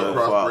don't get no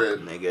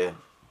crossbred. Nigga,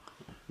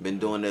 been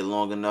doing it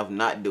long enough,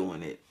 not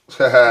doing it.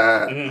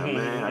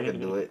 Man, I can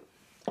do it.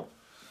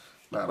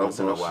 Nah, don't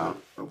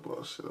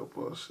bullshit. Don't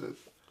bullshit.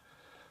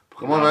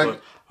 Come on, man.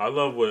 I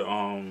love what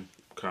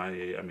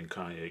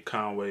Kanye,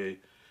 Conway,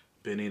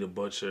 Benny the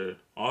Butcher,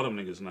 all them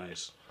niggas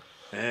nice.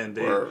 And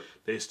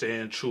they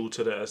staying true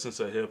to the essence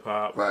of hip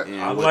hop. Right.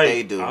 Yeah, I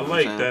like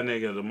that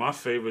nigga. My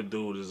favorite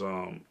dude is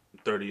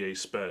 38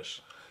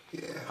 Special.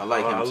 Yeah. I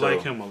like him too. I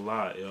like him a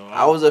lot, yo.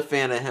 I was a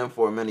fan of him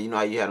for a minute. You know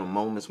how you had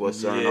moments with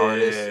certain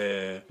artists?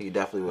 Yeah. He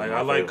definitely was. Like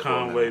I like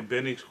Conway,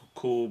 Benny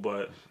cool,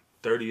 but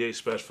 38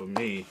 Special for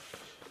me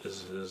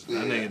is that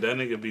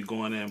nigga be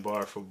going in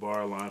bar for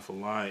bar, line for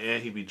line,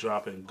 and he be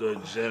dropping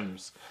good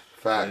gems.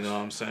 Facts. You know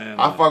what I'm saying?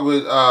 I fuck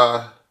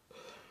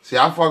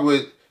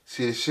with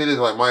the shit is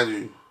like, mind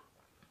you,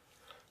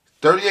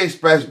 38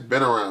 Special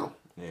been around.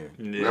 Yeah.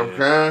 You know what I'm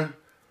saying?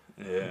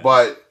 Yeah.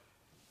 But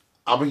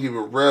I'm gonna keep it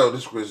real.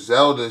 This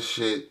Griselda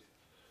shit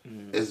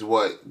is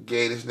what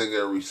gave this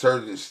nigga a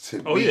resurgence to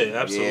me. Oh yeah,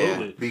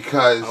 absolutely. Yeah.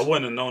 Because I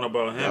wouldn't have known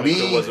about him.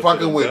 Me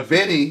fucking with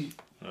Benny,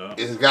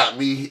 it's got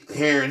me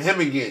hearing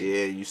him again.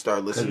 Yeah, you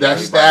start listening. That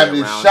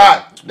stabbing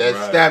shot,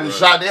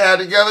 shot they had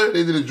together.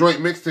 They did a joint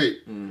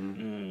mixtape.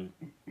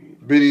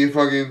 Benny and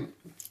fucking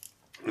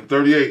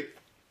 38.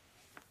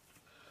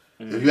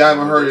 If you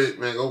haven't heard it,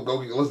 man, go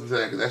listen to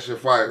that because that shit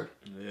fire.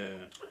 Yeah.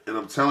 And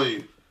I'm telling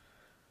you,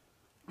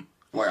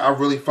 like I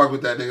really fuck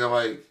with that nigga.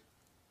 Like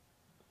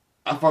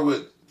I fuck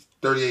with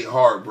 38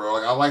 hard, bro.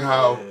 Like I like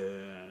how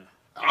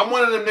I'm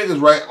one of them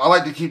niggas, right? I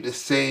like to keep the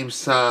same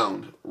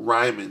sound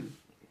rhyming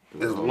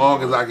as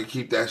long as I can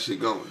keep that shit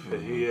going.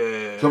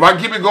 Yeah. So if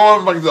I keep it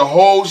going like the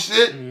whole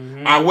shit,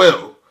 I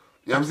will.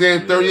 You know what I'm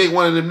saying? 38,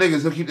 one of them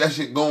niggas, he'll keep that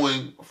shit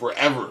going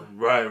forever.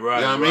 Right. You know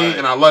what I mean?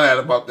 And I love that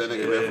about that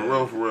nigga,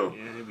 man. For real.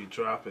 Yeah, he be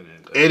dropping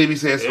it. And he be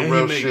saying some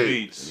real shit.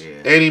 Beats. Yeah.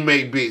 And he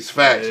make beats.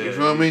 Facts. You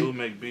feel me? He do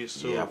make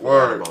beats too. Yeah,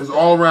 word. It's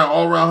all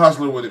around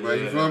hustler with it, man.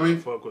 You feel me?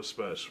 Fuck with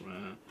Special,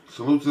 man.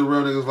 Salute to the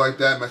real niggas like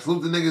that, man.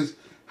 Salute the niggas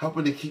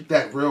helping to keep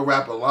that real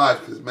rap alive.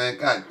 Because, man,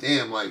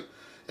 goddamn, like,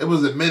 it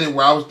was a minute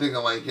where I was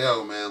thinking, like,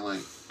 yo, man, like,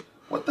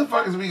 what the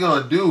fuck is we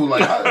gonna do?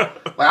 Like,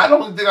 I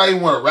don't think I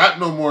even want to rap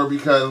no more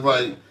because,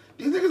 like,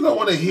 these niggas don't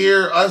want to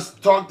hear us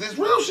talk this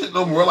real shit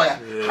no more. Like,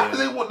 how do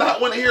they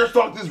not want to hear us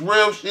talk this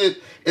real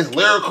shit? It's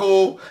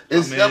lyrical.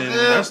 It's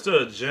that's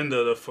the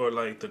agenda for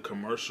like the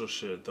commercial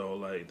shit though.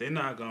 Like they're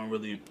not gonna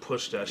really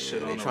push that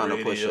shit on the radio. They trying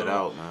to push it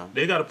out, man.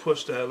 They gotta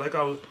push that. Like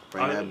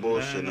bring that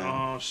bullshit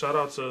in. Shout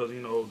out to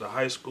the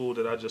high school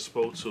that I just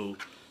spoke to,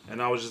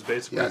 and I was just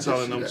basically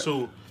telling them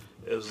too.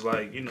 It's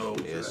like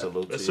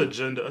it's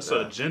agenda. It's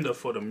an agenda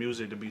for the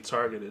music to be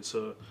targeted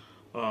to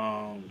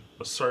a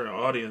certain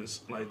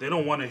audience. Like they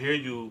don't want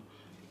to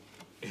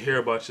hear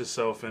about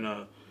yourself and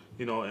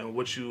and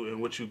what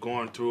you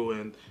going through,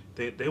 and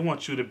they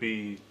want you to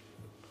be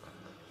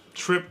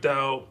tripped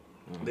out.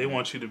 They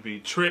want you to be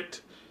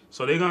tricked.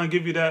 So they're gonna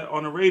give you that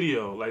on the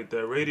radio, like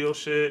that radio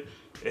shit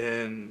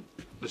and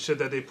the shit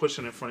that they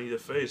pushing in front of your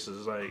face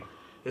is like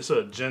it's an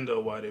agenda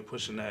why they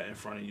pushing that in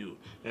front of you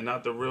and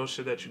not the real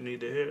shit that you need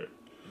to hear.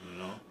 You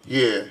know?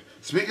 Yeah.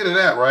 Speaking of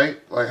that, right?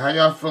 Like how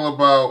y'all feel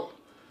about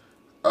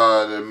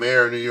the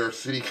mayor of New York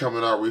City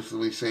coming out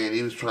recently saying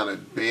he was trying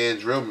to ban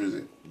drill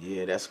music?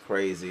 Yeah, that's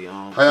crazy.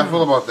 How y'all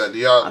feel about that? Do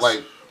y'all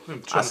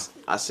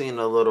I seen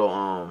a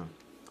little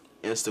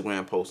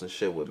Instagram post and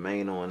shit with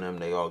Mano and them.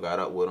 They all got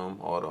up with him,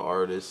 all the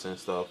artists and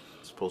stuff.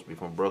 It's supposed to be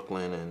from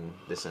Brooklyn and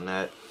this and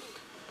that.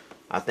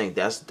 I think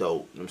that's dope. You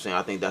know what I'm saying?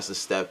 I think that's a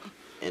step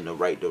in the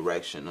right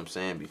direction. You know what I'm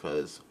saying?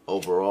 Because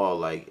overall,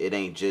 like, it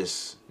ain't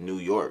just New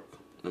York. You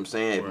know what I'm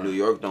saying? Right. If New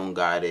York don't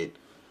got it,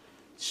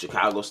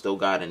 Chicago still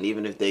got it. And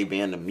even if they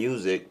ban the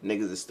music,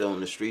 niggas is still in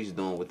the streets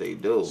doing what they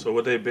do. So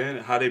what they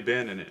ban? How they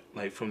banning it?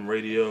 Like from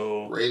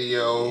radio,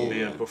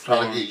 being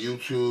trying to get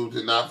YouTube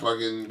to not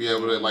fucking be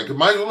able to like.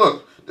 Mind you,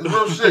 look, this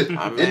real shit.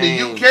 In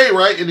the UK,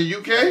 right? In the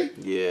UK,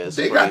 yeah,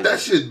 they got that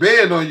shit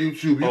banned on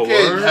YouTube. You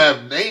can't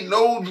have ain't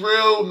no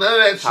drill, none of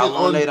that shit. How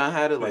long they done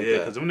had it like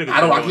that?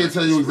 I can't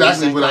tell you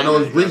exactly, but I know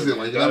it's recent.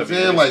 Like you know what I'm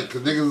saying? Like,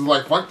 cause niggas is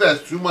like, fuck that,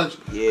 it's too much.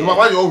 Yeah. Cause my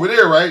buddy over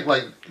there, right?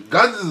 Like,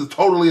 guns is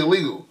totally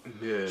illegal.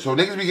 Yeah. So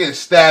niggas be getting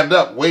stabbed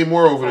up way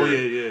more over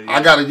there. Yeah.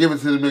 I gotta give it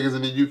to the niggas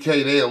in the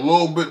UK. They a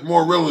little bit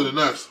more realer than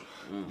us.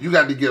 You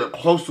got to get up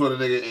close to a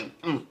nigga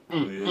and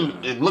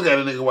look at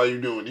a nigga while you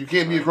doing it. You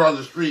can't be across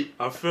the street.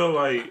 I feel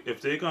like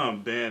if they gonna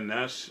ban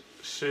that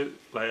shit,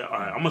 like, all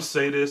right, I'm gonna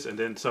say this and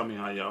then tell me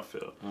how y'all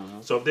feel.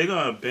 So if they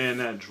gonna ban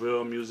that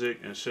drill music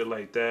and shit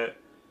like that,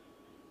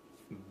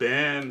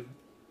 ban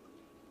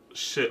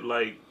shit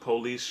like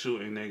police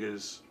shooting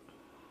niggas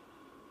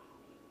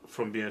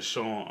from being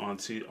shown on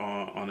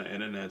the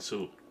internet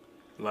too.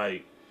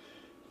 Like,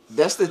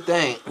 that's the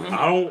thing.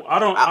 I don't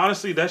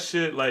honestly, that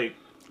shit, like,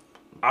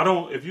 I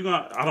don't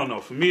know.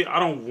 For me, I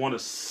don't want to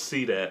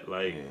see that.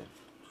 Like,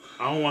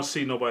 I don't want to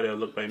see nobody that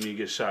look like me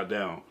get shot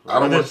down. I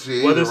don't want to see it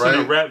either, whether it's right?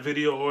 in a rap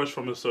video or it's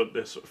from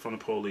the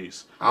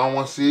police. I don't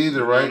want to see it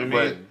either, right? You know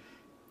what I mean?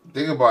 But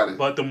think about it.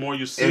 But the more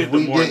you see it, the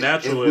more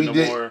natural and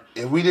the more...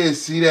 If we didn't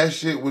see that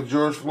shit with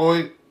George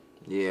Floyd...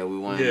 Yeah, we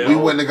wouldn't. We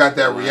wouldn't have got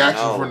that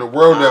reaction from the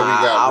world that we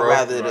got, bro.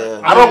 I'd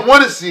rather I don't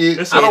want to see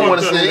it. I don't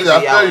want to see it either.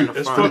 I tell you,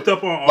 it's fucked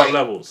up on all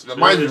levels.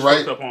 Mind you,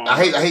 right?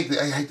 I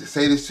hate to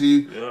say this to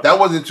you. Yeah. That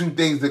wasn't two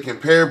things to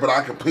compare, but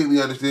I completely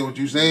understand what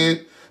you're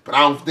saying. But I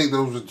don't think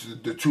those are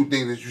the two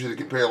things that you should have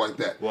compared like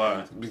that.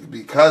 Why?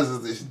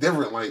 Because it's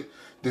different. Like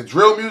the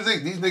drill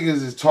music, these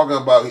niggas is talking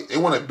about. They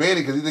want to ban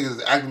it because these niggas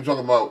is actually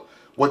talking about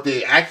what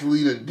they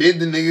actually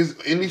did to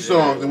niggas in these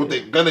songs and what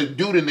they gonna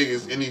do to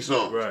niggas in these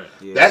songs. Right.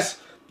 Yeah.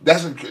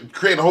 That's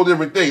creating a whole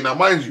different thing. Now,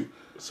 mind you.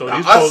 So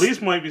these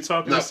police might be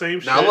talking the same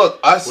shit. Now,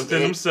 look,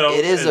 within themselves.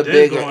 It is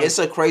it's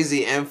a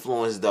crazy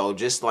influence, though.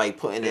 Just like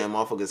putting in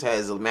motherfuckers'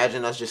 heads.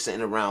 Imagine us just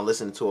sitting around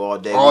listening to it all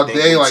day. All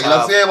day, like, you know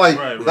what I'm saying? Like,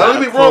 now, let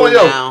me be wrong,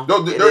 yo.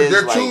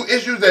 There are two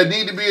issues that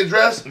need to be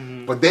addressed,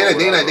 but they're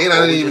not even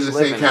in the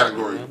same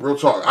category. Real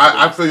talk.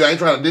 I feel you. I ain't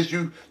trying to diss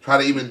you, try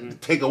to even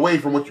take away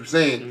from what you're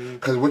saying.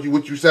 Because what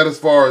you said as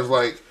far as,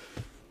 like,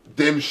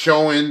 them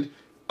showing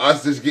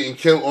us just getting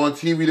killed on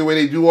TV the way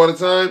they do all the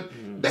time,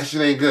 that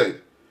shit ain't good.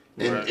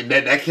 And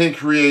that can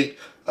create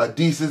a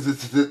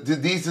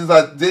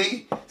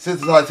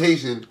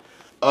desensitization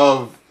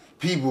of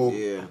people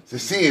to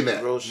seeing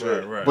that. Real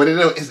shit. Right. But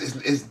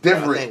it's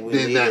different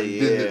than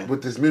that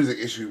with this music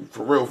issue.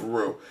 For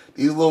real.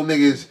 These little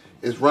niggas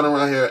is running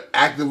around here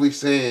actively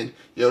saying,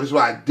 yo, this is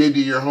what I did to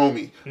your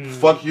homie.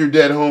 Fuck your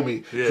dead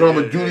homie. So I'm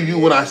going to do to you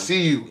when I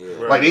see you.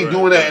 Like, they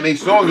doing that in they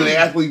songs and they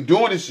actually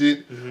doing this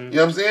shit. You know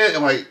what I'm saying?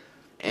 And like,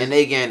 and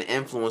they getting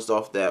influenced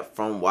off that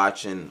from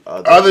watching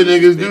other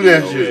niggas do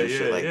that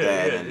shit like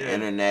that, and the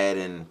internet,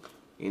 and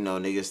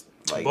niggas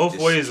like both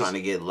just ways trying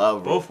to get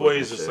love. Both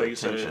ways, it's like you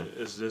said,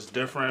 it's just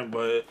different,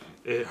 but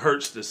it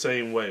hurts the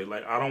same way.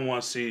 Like, I don't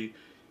want to see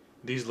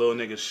these little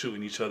niggas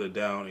shooting each other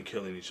down and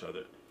killing each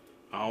other.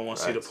 I don't want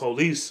to see the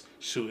police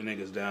shooting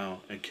niggas down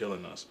and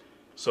killing us.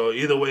 So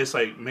either way, it's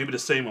like maybe the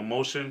same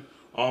emotion,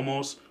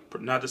 almost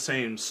not the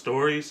same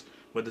stories,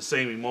 but the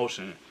same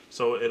emotion.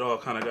 So it all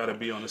kind of got to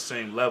be on the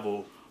same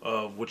level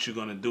of what you're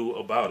gonna do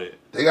about it.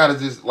 They gotta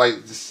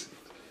that just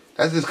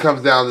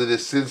comes down to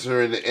this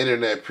censoring the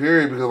internet,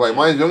 period. Because like,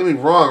 mind you, don't get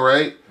me wrong,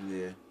 right?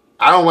 Yeah.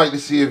 I don't like to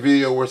see a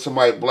video where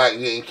somebody black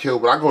getting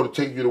killed, but I go to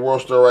take you to the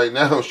World Star right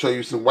now and show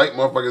you some white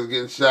motherfuckers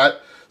getting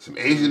shot, some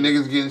Asian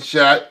niggas getting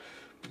shot.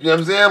 You know what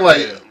I'm saying?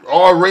 Like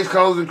all race,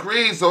 colors, and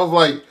creeds. So it's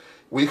like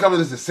when you come to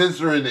this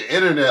censoring the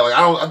internet, like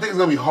I think it's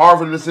gonna be hard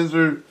for them to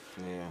censor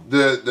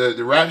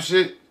the rap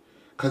shit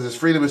because it's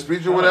freedom of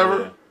speech or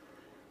whatever.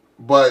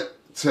 But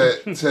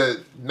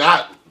to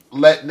not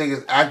let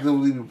niggas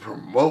actively be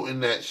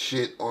promoting that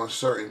shit on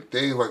certain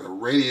things, like the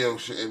radio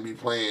shouldn't be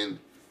playing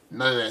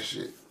none of that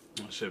shit.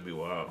 That should be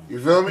wild.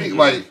 You feel me?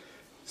 Like,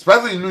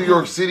 especially in New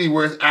York City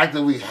where it's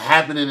actively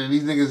happening and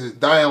these niggas is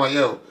dying. Like,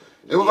 yo,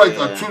 it was like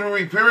a 2 to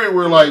 3 period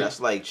where like that's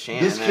like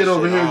this kid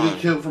over here get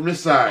killed from this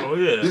side. Oh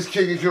yeah. This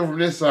kid get killed from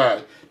this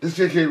side. This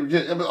kid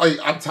get like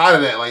I'm tired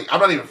of that. Like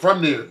I'm not even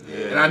from there,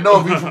 and I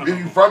know if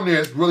you from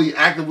there, it's really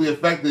actively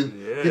affecting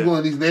people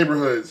in these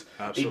neighborhoods.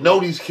 Absolutely. They know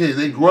these kids.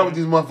 They grew up with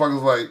these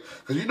motherfuckers. Like,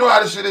 cause you know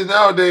how this shit is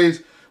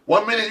nowadays.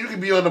 1 minute you can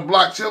be on the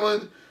block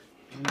chilling,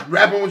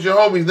 rapping with your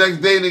homies. Next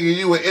day, nigga,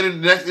 you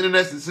an next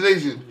internet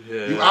sensation.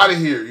 Yeah. You out of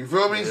here. You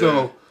feel me? Yeah.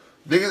 So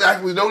niggas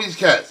actually know these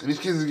cats, and these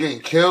kids are getting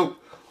killed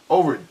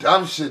over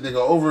dumb shit, nigga.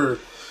 Over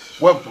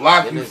what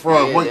block you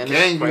from, what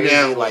gang you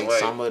down. Like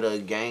some of the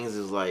gangs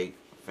is like,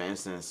 for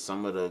instance,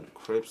 some of the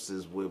Crips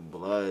is with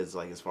Bloods,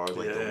 like as far as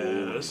like the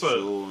Wu and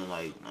Shoe and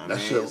like I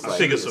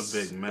think it's a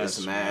big mess.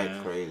 It's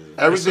mad crazy.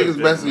 Everything is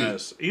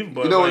messy. Even,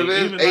 you know what it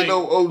is? Ain't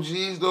no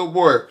OGs no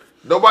more.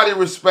 Nobody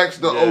respects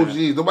the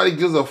OGs. Nobody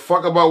gives a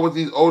fuck about what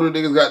these older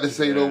niggas got to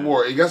say no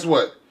more. And guess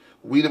what?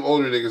 We them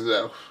older niggas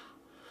now.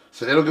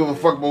 So they don't give a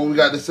fuck about what we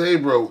got to say,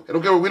 bro.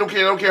 We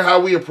don't care how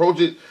we approach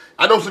it.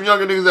 I know some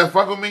younger niggas that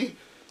fuck with me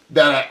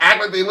that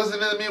act like they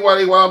listening to me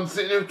while I'm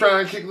sitting there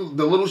trying to kick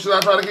the little shit I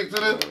try to kick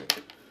to them.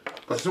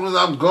 But as soon as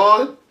I'm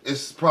gone,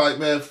 it's probably,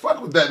 man, fuck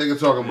what that nigga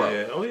talking about.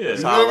 Yeah, oh yeah.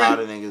 That's how a lot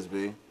of niggas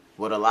be.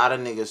 What a lot of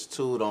niggas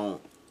too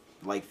don't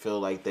like feel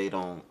like they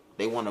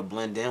want to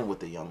blend in with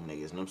the young niggas.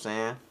 You know what I'm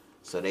saying?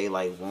 So they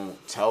like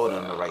won't tell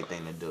them the right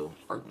thing to do.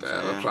 Fuck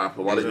that. I'm trying to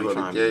put my niggas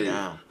on the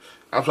game.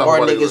 Or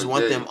niggas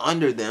want them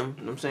under them.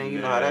 You know what I'm saying? You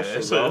know how that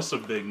shit goes. It's a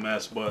big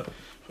mess, but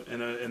in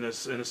the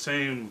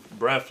same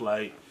breath,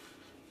 like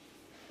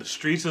the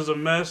streets is a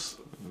mess,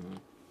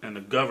 and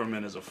the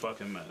government is a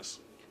fucking mess.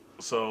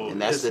 So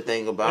and that's the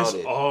thing about it.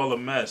 It's all a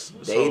mess.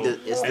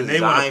 And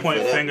they want to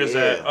point fingers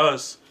at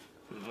us,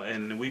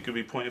 and we could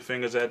be pointing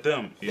fingers at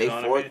them. You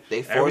know what I mean?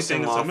 They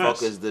forcing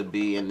motherfuckers to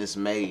be in this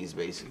maze,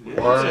 basically.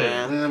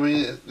 Yeah. I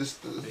mean, it's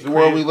the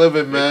world we live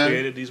in, man. They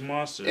created these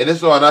monsters. And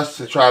it's on us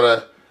to try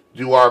to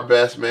do our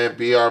best, man,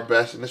 be our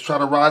best, and let's try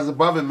to rise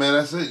above it, man.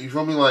 That's it. You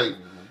feel me? Like,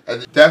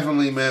 and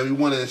definitely, man, we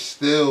want to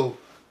instill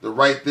the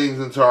right things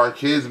into our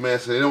kids, man,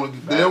 so they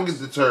don't get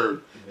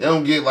deterred. They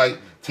don't get, like,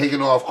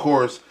 taken off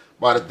course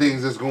by the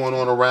things that's going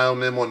on around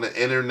them on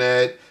the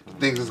internet, the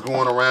things that's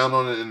going around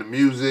in the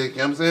music. You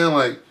know what I'm saying?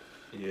 Like,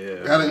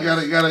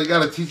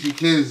 gotta teach your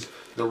kids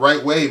the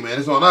right way, man.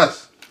 It's on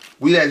us.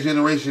 We that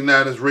generation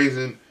now that's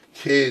raising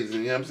kids,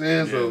 and you know what I'm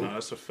saying? Yeah, no,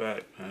 that's a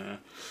fact, man.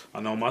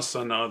 I know my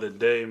son the other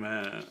day,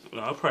 man.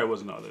 Well, I probably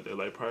wasn't the other day,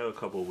 like probably a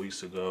couple of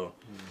weeks ago,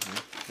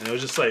 and it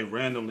was just like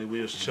randomly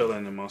we was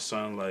chilling, and my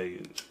son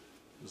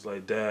was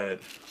like, Dad,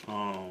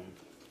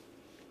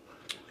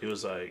 he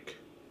was like,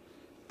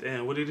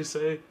 damn, what did he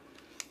say?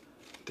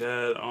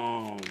 Dad,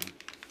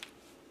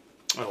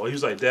 he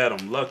was like, Dad,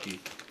 I'm lucky.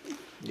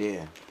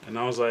 Yeah. And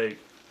I was like,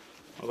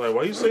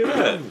 why you say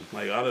that?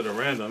 Like out of the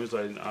random, he's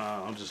like,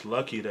 I'm just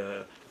lucky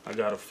that I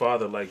got a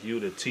father like you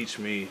to teach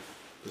me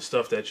the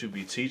stuff that you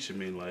be teaching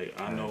me. Like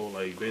I know,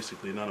 like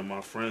basically none of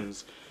my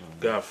friends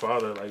got a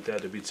father like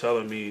that to be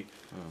telling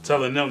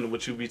them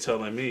what you be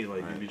telling me.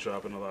 Like you be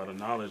dropping a lot of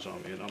knowledge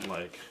on me, and I'm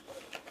like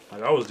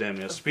I was damn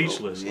near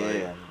speechless.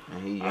 Yeah,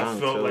 like I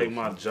felt like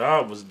my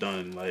job was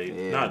done. Like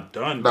not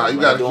done. Nah, but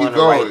you gotta doing keep the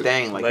going. right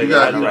thing. Like you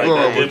gotta keep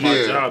going. I did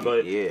my job,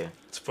 but yeah.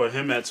 For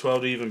him at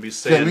 12 to even be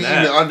saying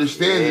that, even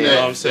understanding you that,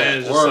 know what I'm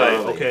saying? It's just like,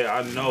 okay,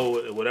 I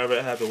know whatever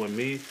happened with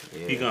me,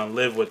 he gonna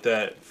live with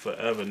that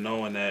forever,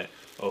 knowing that,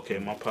 okay,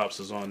 my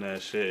pops is on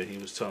that shit. He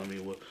was telling me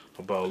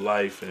about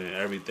life and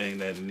everything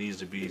that needs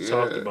to be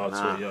talked about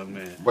to a young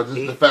man. But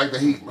just the fact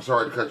that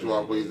sorry to cut you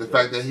off, please. The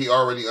fact that he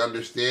already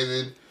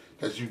understanding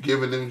that you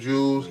giving them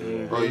jewels,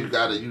 bro,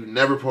 you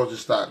never supposed to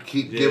stop.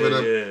 Keep giving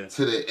them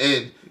to the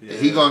end. And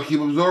he gonna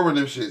keep absorbing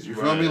them shits. You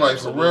feel me? Like,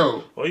 for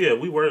real. Oh yeah,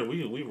 we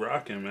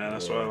rocking, man.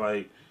 That's why,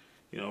 like,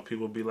 you know,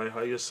 people be like,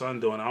 how your son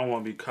doing? I don't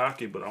want to be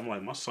cocky, but I'm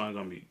like, my son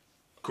gonna be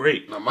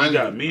great. Now, he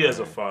got me as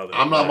a father.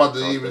 I'm not about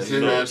to even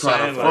sit here and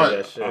try to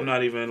front. I'm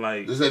not even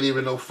like... This ain't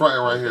even no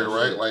fronting right here,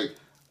 right? Like,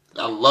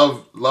 I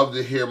love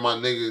to hear my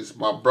niggas,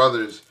 my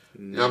brothers,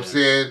 you know what I'm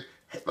saying?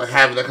 Like,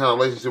 having that kind of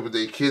relationship with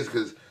their kids,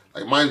 because...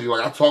 Like, mind you,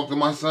 like, I talk to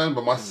my son,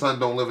 but my son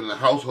don't live in the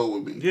household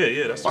with me.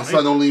 Yeah, that's my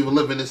son don't even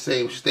live in the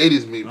same state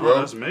as me, bro.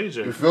 That's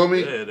major. You feel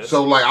me? Yeah,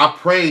 so, like, I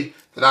pray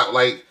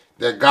that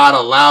that God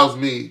allows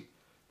me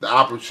the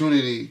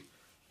opportunity. You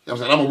know what I'm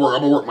saying? I'm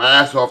gonna work my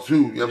ass off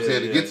too, you know what I'm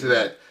saying, to get to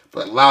that.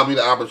 But allow me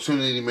the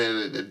opportunity,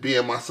 man, to be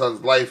in my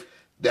son's life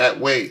that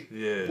way.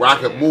 Yeah. Where I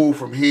could move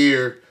from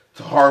here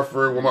to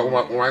Hartford, where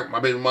my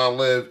baby mom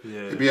lived,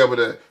 and be able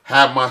to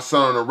have my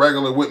son on a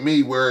regular with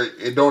me where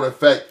it don't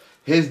affect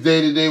his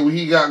day-to-day, what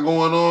he got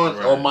going on,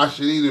 or my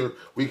shit either.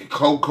 We could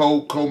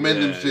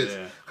co-mend them shits.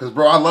 Because,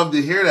 bro, I love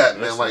to hear that,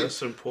 man. Like,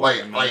 that's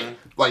important,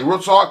 like, real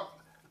talk,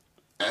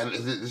 and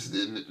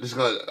this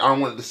gonna, I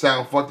don't want it to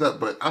sound fucked up,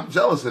 but I'm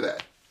jealous of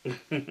that.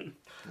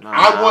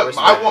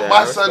 I want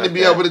my son to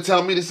be able to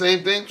tell me the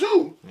same thing,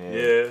 too.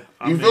 Yeah.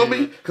 You feel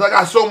me? Because I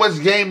got so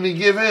much game to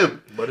give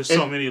him. But there's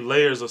so many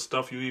layers of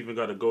stuff you even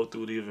got to go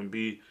through to even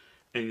be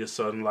in your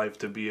son's life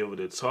to be able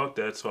to talk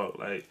that talk.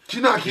 Like,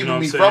 she's not keeping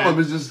me from him.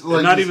 It's just like,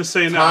 I'm not even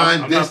saying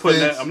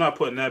that. I'm not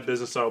putting that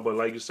business out. But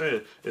like you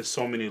said, it's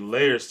so many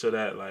layers to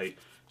that. Like,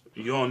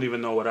 you don't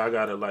even know what I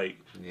gotta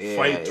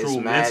fight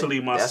through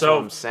mentally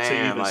myself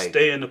to even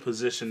stay in the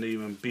position to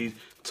even be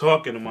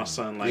talking to my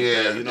son like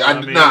that. You know what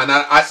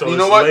I mean? So you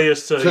know what?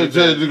 Layers to a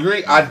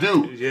degree, I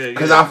do. Yeah,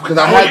 because I fought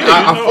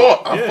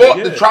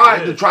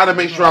to try to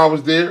make sure I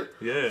was there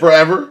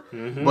forever.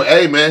 Mm-hmm. But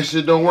hey, man,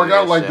 shit don't work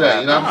out like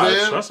that. You know what I'm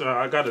saying? Trust me,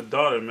 I got a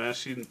daughter, man.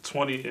 She's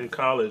 20 in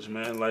college,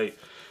 man. Like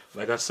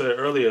I said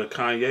earlier,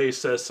 Kanye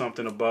said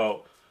something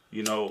about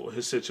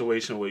his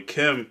situation with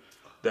Kim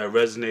that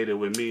resonated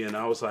with me, and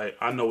I was like,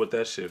 I know what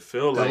that shit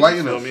feel like.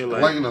 Liking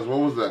us. What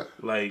was that?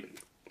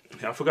 Like,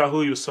 I forgot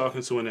who he was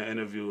talking to in the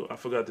interview. I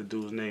forgot the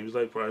dude's name. He's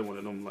like probably one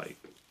of them like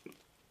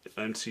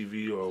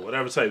MTV or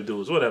whatever type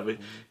dudes, whatever.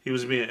 Mm-hmm. He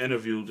was being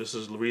interviewed. This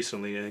is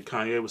recently, and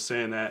Kanye was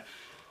saying that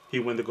he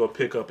went to go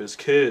pick up his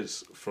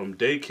kids from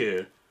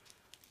daycare,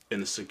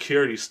 and the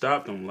security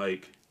stopped him.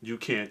 Like, you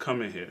can't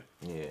come in here.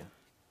 Yeah.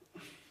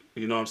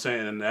 You know what I'm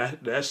saying? And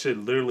that shit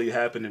literally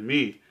happened to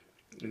me.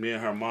 Me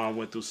and her mom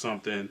went through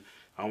something.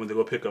 I went to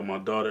go pick up my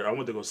daughter. I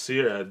went to go see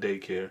her at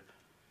daycare.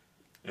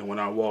 And when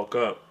I walk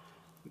up,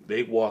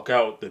 they walk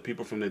out. The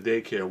people from the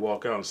daycare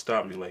walk out and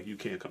stop me like, you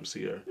can't come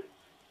see her.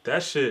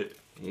 That shit.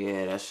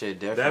 Yeah, that shit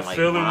different. That like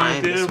feeling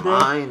right there, bro.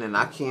 Mine and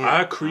I can't.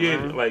 I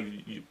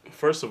created,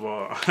 first of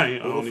all,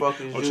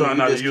 I'm trying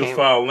not to use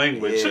foul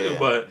language. Yeah.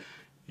 But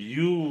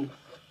you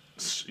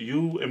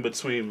in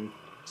between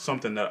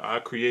something that I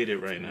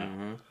created right now.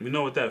 Mm-hmm. You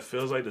know what that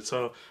feels like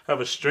to have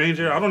a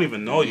stranger? I don't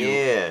even know you.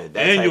 Yeah,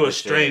 and you're a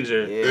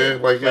stranger.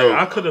 Yeah,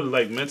 I could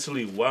have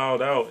mentally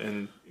wilded out,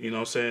 and you know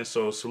what I'm saying?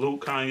 So salute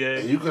Kanye.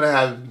 And you could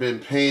have been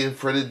paying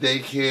for the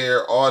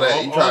daycare, all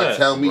that. You trying to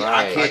tell me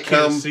I can't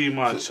come see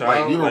my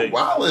child? Like, you're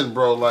wilding,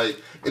 bro.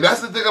 Like, and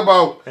that's the thing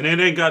about. And it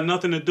ain't got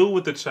nothing to do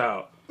with the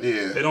child.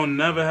 Yeah. They don't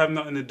never have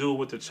nothing to do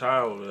with the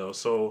child, though.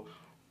 So,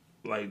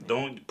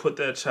 don't put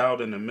that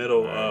child in the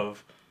middle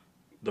of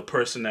the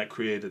person that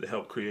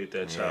helped create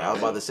that child. I was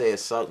about to say it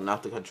sucks,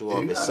 not to cut you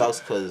off. It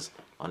sucks because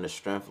on the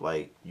strength,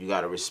 you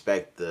got to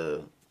respect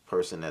the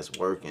person that's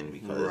working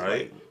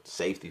because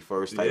safety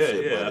first type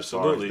shit. But as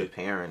far as the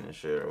parent and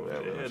shit or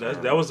whatever.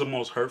 That was the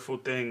most hurtful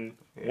thing.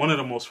 Yeah. One of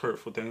the most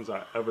hurtful things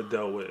I ever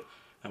dealt with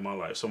in my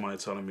life. Somebody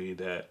telling me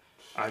that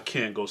I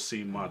can't go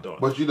see my daughter.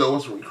 But you know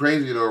what's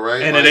crazy though,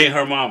 right? And it ain't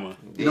her mama.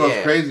 You know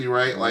what's crazy,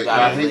 right? Like,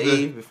 I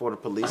hate before the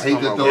police. I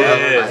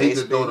hate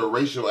to throw the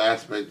racial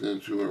aspect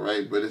into it,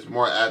 right? But it's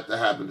more apt to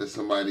happen to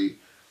somebody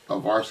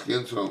of our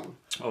skin tone.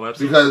 Oh,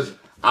 absolutely. Because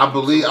I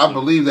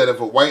believe that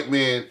if a white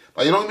man,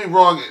 don't get me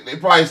wrong, they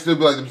probably still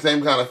be the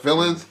same kind of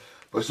feelings.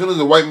 But as soon as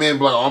a white man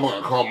be like, oh, I'm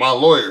gonna call my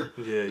lawyer,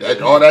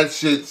 all that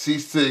shit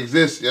ceased to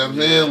exist. You know what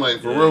I'm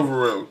saying?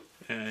 For real.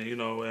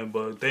 And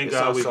but thank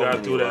God we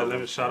got through that. Let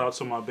me shout out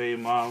to my baby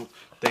mom.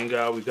 Thank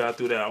God we got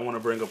through that. I want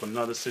to bring up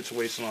another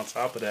situation on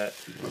top of that.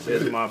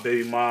 Is my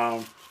baby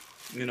mom,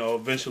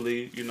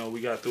 eventually,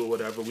 we got through it,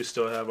 whatever. We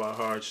still have our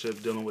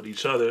hardship dealing with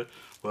each other,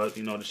 but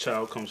the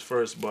child comes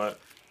first. But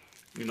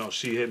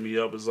she hit me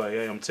up, was like,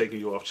 hey, I'm taking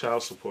you off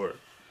child support.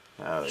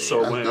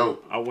 So when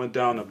I went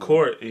down to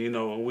court, and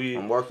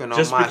I'm working on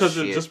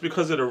just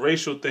because of the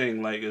racial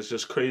thing, it's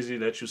just crazy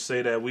that you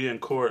say that. We in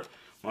court.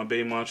 My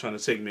baby mom trying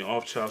to take me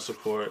off child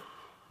support,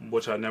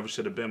 which I never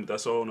should have been, but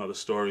that's a whole nother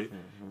story.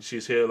 Mm-hmm.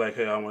 She's here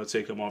hey, I want to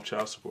take him off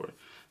child support.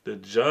 The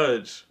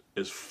judge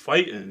is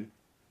fighting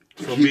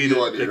for me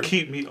to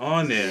keep me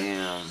on there.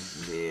 Damn,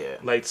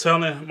 yeah.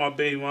 Telling my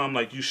baby mom,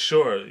 you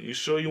sure? You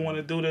sure you want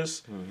to do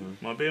this?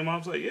 Mm-hmm. My baby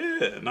mom's like,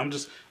 yeah. And I'm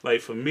just,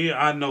 for me,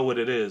 I know what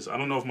it is. I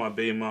don't know if my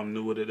baby mom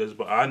knew what it is,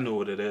 but I know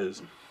what it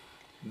is.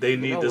 They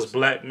need this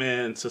black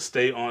man to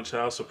stay on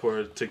child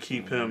support to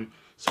keep him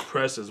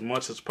suppressed as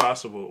much as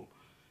possible.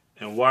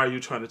 And why are you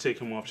trying to take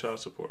him off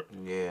child support?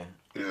 Yeah.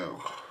 Yeah.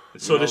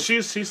 So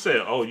she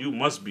said, oh, you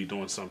must be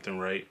doing something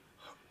right.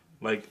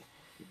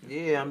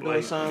 Yeah, I'm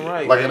doing something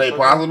right. It ain't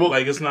possible?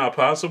 It's not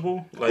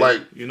possible?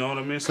 You know what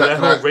I mean? So that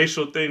whole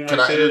racial thing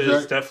right there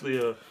is definitely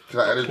a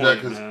Can I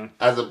interject? Because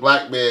as a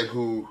black man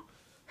who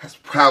has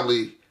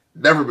probably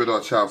never been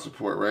on child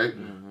support, right?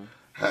 Mm-hmm.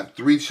 Have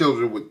 3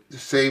 children with the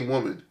same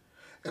woman.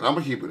 And I'm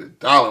going to keep it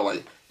 $1.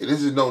 And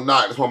this is no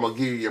knock. That's why I'm going to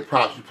give you your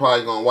props. You're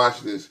probably going to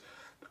watch this.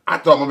 I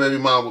thought my baby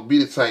mom would be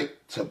the type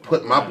to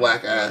put my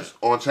black ass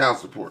on child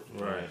support.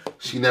 Right.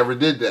 She never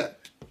did that.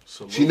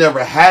 Salute. She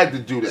never had to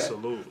do that.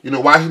 Salute. You know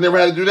why she never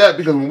had to do that?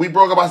 Because when we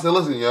broke up, I said,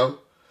 listen, yo,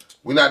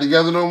 we're not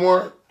together no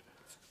more.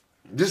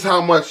 This is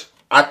how much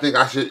I think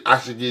I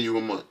should give you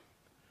a month.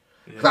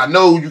 Because I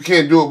know you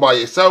can't do it by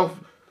yourself.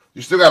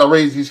 You still got to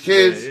raise these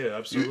kids. Yeah,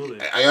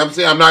 absolutely. I'm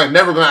saying I'm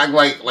never going to act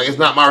like it's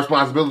not my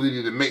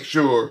responsibility to make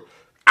sure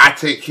I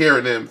take care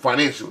of them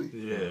financially.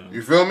 Yeah.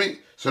 You feel me?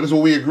 So this is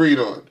what we agreed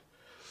on.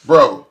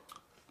 Bro,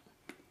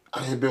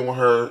 I ain't been with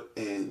her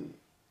in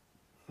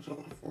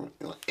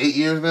 8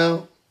 years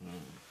now.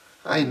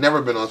 I ain't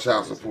never been on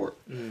child support.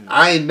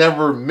 I ain't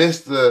never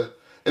missed and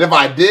if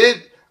I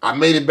did, I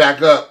made it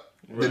back up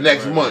the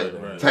next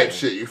month type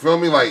shit. You feel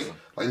me?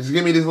 Like, just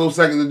give me this little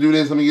second to do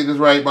this. Let me get this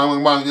right. Bang,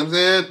 bang, bang. You know what I'm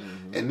saying?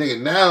 Mm-hmm. And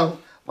nigga, now,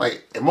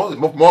 like, and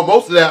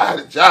most of that, I had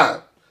a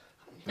job.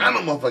 I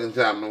don't no motherfucking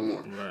job no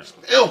more. Right.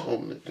 Still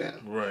holding it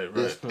down. Right.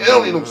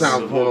 Still need no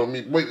time to hold on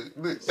me. Wait,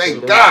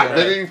 thank God,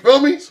 nigga. You feel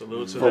me?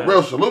 Salute to For that.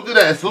 real, salute to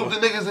that. And salute to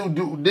niggas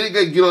who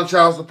did get on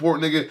child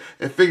support, nigga,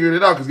 and figured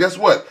it out. Because guess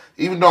what?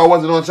 Even though I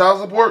wasn't on child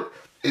support,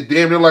 it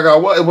damn near like I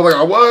was. It was like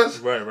I was.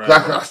 Right.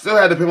 I still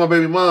had to pay my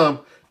baby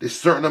mom this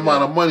certain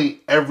amount of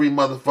money every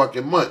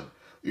motherfucking month.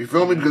 You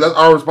feel me? Because that's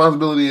our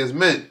responsibility as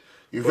men.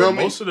 You feel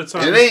me? Most of the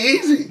time, it ain't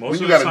easy. Most when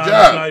of you the got time, a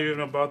job. it's not even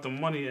about the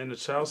money and the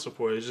child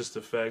support. It's just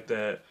the fact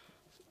that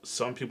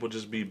some people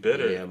just be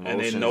bitter, and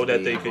they know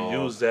that they could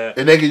use that,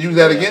 and they can use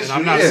that against you.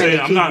 I'm not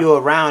saying keep you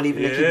around,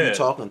 even to keep you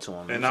talking to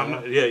them. And I'm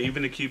not,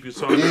 even to keep you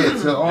talking.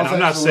 And I'm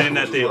not saying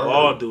that they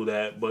all do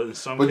that, but in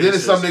some. But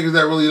cases, then there's some niggas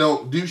that really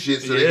don't do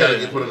shit, so they gotta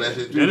get put on that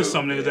shit too. Then there's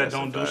some niggas that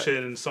don't do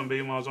shit, and some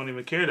baby moms don't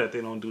even care that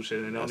they don't do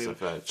shit, and they don't even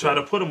try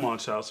to put them on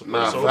child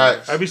support. So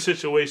every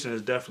situation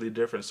is definitely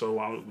different.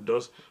 So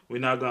we're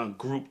not gonna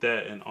group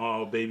that in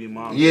all baby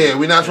moms. Yeah,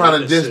 we're not trying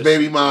to diss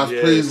baby moms.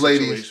 Please,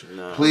 ladies,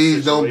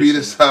 please don't beat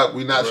us up.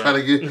 We're not trying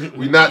to get.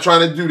 We're not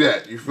trying to do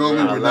that. You feel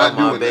me? We're not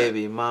doing that.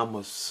 Baby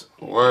mamas.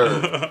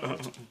 Word.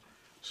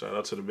 Shout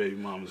out to the baby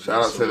mamas.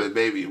 Shout out to the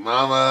baby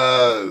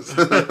mamas.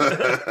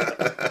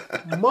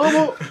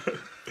 Mama.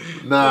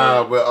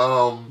 Nah,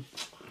 but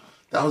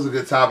that was a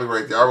good topic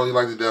right there. I really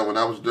liked it that one.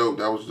 That was dope.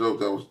 That was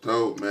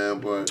dope,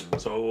 man.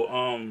 But so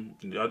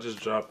y'all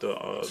just dropped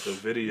the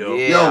video.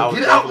 Yeah, yo,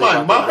 get out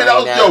my mind.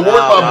 Yo, word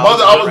my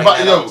mother. I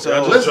was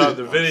about listen.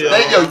 The video.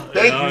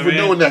 Thank you for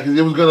doing that because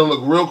it was gonna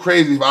look real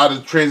crazy if I had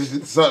to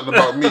transition to something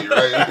about me,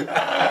 right?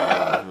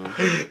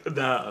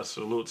 Nah,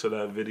 salute to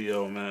that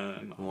video,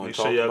 man. Make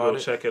sure y'all go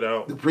check it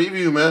out. The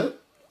preview, man.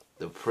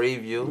 The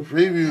preview,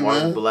 man.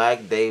 Mark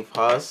Black, Dave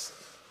Huss,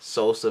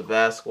 Sosa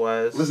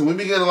Vasquez. Listen, we've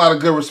been getting a lot of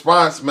good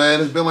response,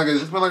 man. It's been like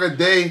a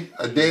day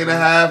and a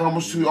half,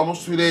 almost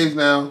 2 days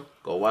now.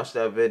 Go watch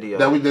that video.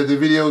 The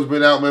video's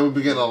been out, man. We've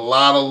been getting a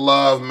lot of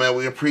love, man.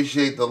 We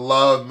appreciate the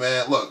love,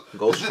 man. Look,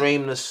 go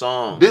stream the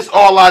song. This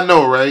all I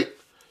know, right?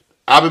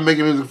 I've been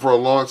making music for a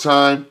long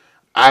time.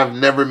 I've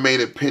never made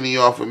a penny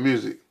off of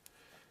music.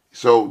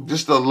 So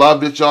just the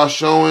love that y'all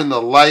showing,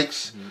 the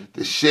likes,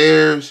 the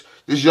shares,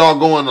 just y'all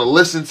going to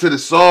listen to the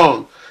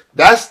song.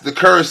 That's the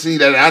currency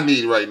that I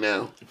need right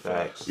now.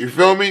 Facts. You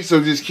feel me?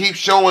 So just keep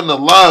showing the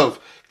love.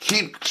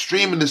 Keep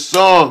streaming the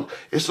song.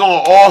 It's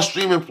on all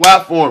streaming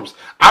platforms.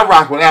 I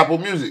rock with Apple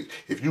Music.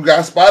 If you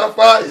got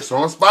Spotify, it's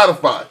on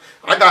Spotify.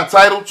 I got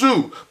Tidal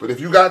too. But if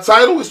you got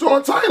Tidal, it's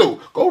on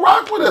Tidal. Go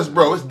rock with us,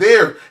 bro. It's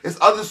there. It's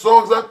other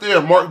songs up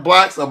there. Mark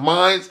Black's, of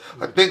Mines,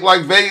 I Think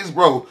Like Vegas,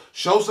 bro.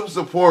 Show some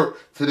support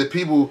to the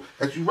people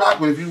that you rock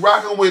with. If you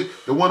rocking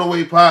with the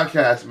 108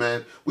 podcast,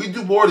 man, we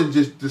do more than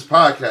just this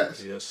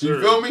podcast. Yes, sir.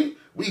 You feel me?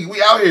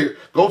 We out here.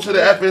 Go to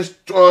the FS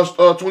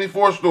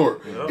 24 store.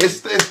 Yep.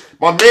 It's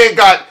my man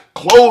got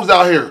clothes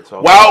out here.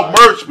 Wild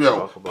merch,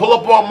 yo. Pull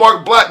up on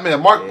Mark Black,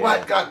 man. Mark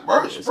Black got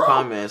merch, it's bro.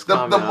 Coming. The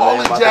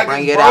bowling jackets,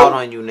 bring it bro. out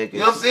on you, niggas. You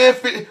know what I'm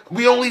saying?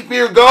 We only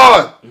fear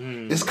God.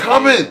 It's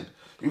coming.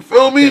 You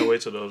feel me? Can't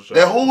wait till those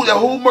that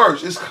who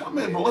merch is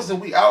coming, bro.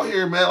 Listen, we out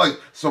here, man. Like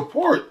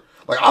support.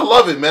 Like I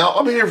love it, man.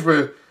 I'm here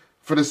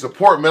for the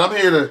support, man. I'm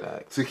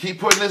here to keep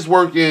putting this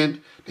work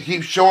in, to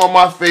keep showing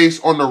my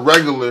face on the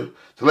regular.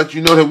 To let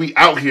you know that we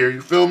out here, you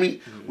feel me?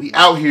 We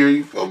out here,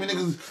 you feel me?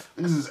 Niggas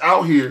is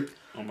out here.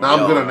 Now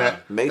I'm good on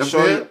that.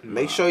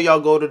 Make sure y'all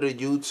go to the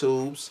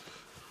YouTubes,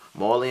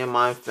 Marley and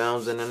Mind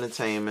Films and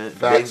Entertainment,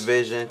 Big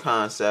Vision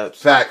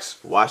Concepts.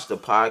 Facts. Watch the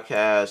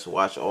podcast,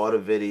 watch all the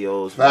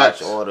videos,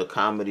 watch all the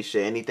comedy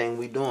shit, anything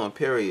we doing,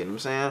 period. You know what I'm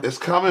saying? It's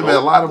coming, man.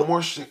 A lot of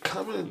more shit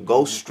coming.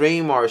 Go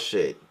stream our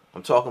shit.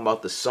 I'm talking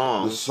about the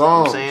songs. The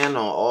songs. I'm saying on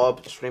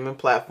all streaming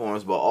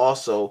platforms, but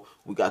also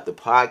we got the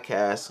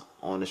podcast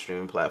on the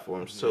streaming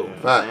platforms too.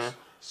 Facts.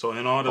 So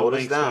in all the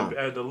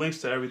links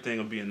to everything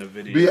will be in the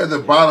video. Be at the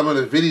bottom of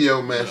the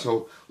video, man.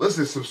 So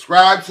listen,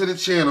 subscribe to the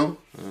channel.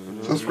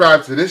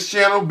 Subscribe to this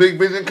channel, Big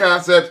Vision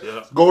Concepts.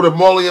 Go to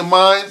Marley and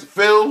Minds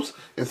Films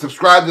and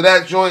subscribe to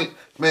that joint.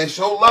 Man,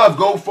 show love.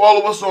 Go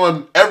follow us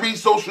on every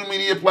social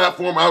media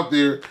platform out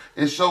there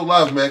and show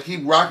love, man.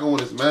 Keep rocking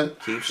with us, man.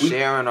 Keep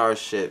sharing our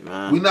shit,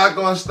 man. We not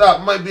gonna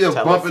stop. Might be a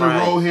bump in the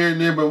road here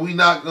and there, but we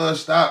not gonna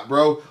stop,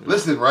 bro.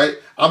 Listen, right?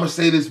 I'm gonna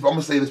say this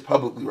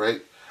publicly,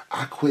 right?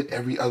 I quit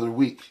every other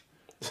week.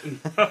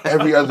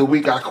 Every other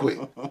week I quit.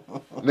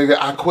 Nigga,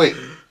 I quit.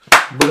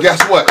 But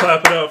guess what?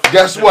 Clap it up.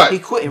 Guess what? He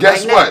quitting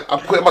guess right what?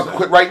 Now. I'm about to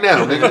quit right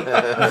now,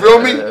 nigga. You feel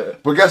me?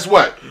 But guess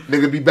what?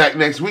 Nigga be back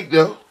next week,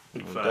 though.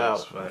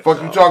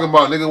 Fuck you talking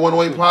about, nigga?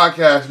 108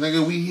 podcast,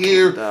 nigga. We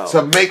here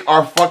to make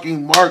our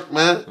fucking mark,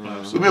 man.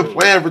 We've been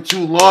playing for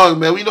too long,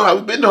 man. We've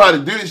been know how to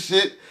do this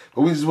shit,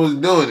 but we just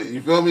wasn't doing it.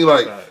 You feel me?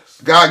 Like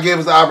God gave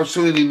us the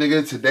opportunity,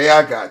 nigga. Today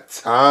I got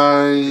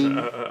time.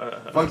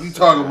 Fuck you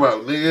talking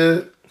about,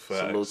 nigga?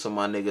 Salute to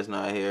my niggas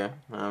not here.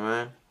 Know what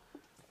I mean?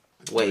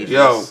 Wait,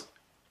 yo,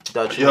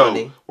 Dutch Yo,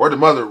 Money. word the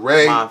mother,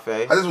 Ray.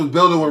 Mafe. I just was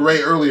building with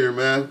Ray earlier,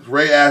 man.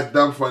 Ray ass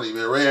dumb funny,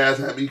 man. Ray ass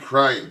had me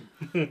crying.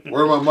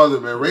 Word my mother,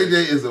 man. Ray J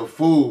is a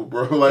fool,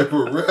 bro. Like,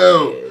 for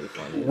real.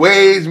 Yeah,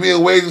 Waves, me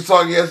and Waves was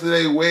talking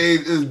yesterday.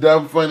 Waves is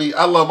dumb funny.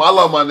 I love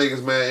my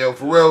niggas, man. Yo,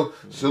 for real.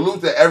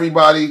 Salute to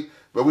everybody.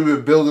 But we've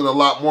been building a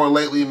lot more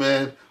lately,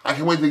 man. I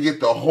can't wait to get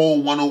the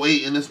whole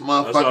 108 in this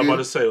motherfucker. That's what I'm about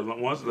to say.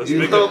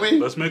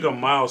 Let's make a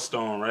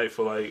milestone, right,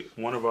 for like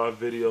one of our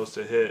videos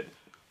to hit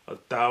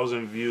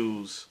 1,000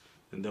 views,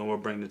 and then we'll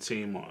bring the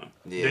team on.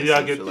 Yeah, then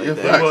y'all get. like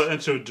then we'll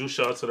introduce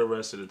y'all to the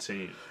rest of the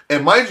team.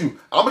 And mind you,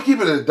 I'm gonna keep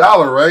it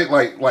 $1, right?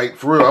 Like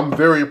for real, I'm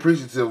very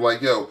appreciative.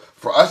 Like, yo,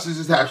 for us to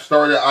just have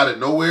started out of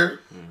nowhere,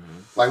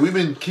 like we've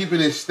been keeping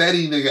it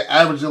steady, nigga,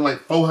 averaging like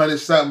 400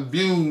 something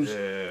views.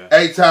 Yeah.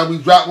 Every time we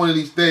drop one of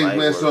these things, Like,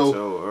 man.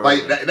 So,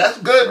 like that's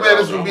good, man.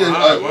 This would be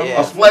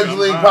a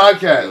fledgling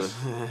podcast.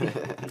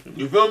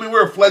 You feel me?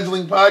 We're a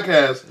fledgling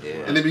podcast.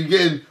 Yeah. And they be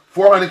getting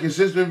 400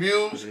 consistent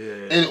views. Yeah.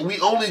 And we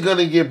only going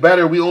to get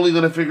better. We only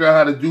going to figure out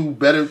how to do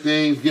better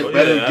things, get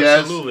better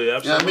guests. Absolutely. You know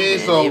what I mean?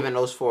 And so, even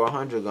those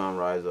 400 going to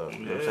rise up.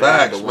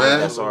 Facts, the man.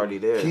 That's already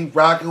there. Keep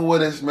rocking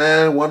with us,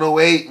 man.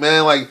 108,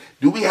 man. Like,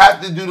 do we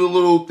have to do the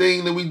little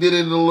thing that we did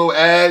in the little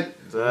ad?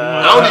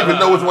 I don't even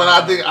know which one.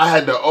 I think I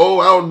had the O.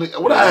 I don't think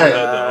what I had.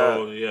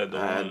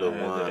 I had the 1.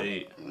 You know what I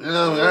mean?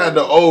 I had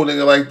the O,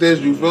 nigga, like this.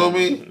 You feel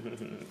me?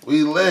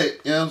 We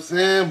lit. You know what I'm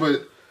saying?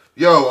 But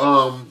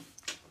yo,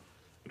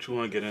 what you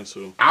want to get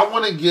into? I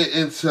want to get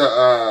into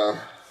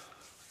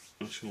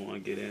what you want to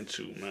get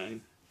into,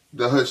 man?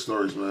 The hood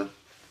stories, man.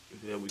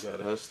 Yeah, we got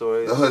it. Hood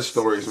stories. The hood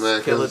stories,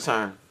 man. Killer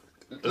turn.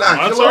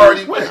 Nah, Killer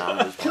already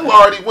went. Killer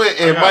already went.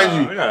 And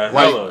mind you,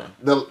 like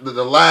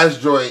the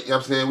last joint, you know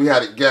what I'm saying, we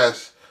had a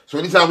guest. So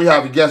anytime we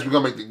have a guest, we're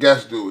gonna make the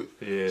guest do it.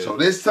 Yeah. So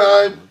this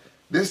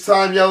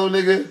time, yellow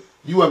nigga,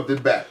 you up the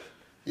back.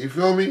 You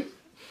feel me?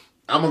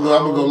 I'm gonna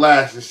go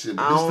last and shit.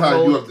 But this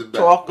time you up the back.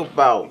 Talk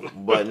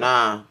about, but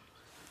nah.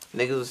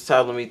 Niggas was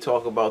telling me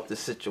talk about the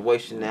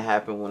situation that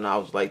happened when I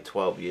was like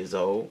 12 years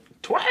old.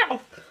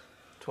 12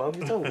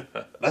 years old.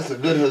 That's a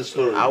good hood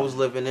story. I was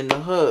living in the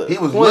hood. He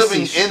was Quincy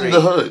living Street. in the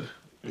hood.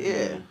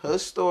 Yeah, hood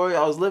story.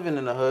 I was living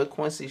in the hood,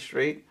 Quincy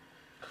Street.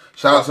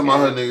 Shout out to my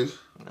hood niggas.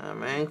 Nah,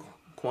 man.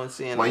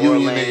 Quincy and my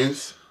Orleans. Union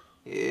niggas.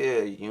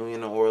 Yeah,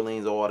 Union and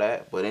Orleans, all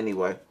that. But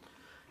anyway,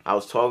 I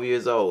was 12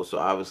 years old, so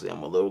obviously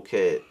I'm a little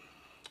kid.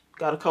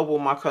 Got a couple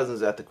of my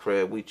cousins at the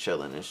crib. We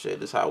chilling and shit.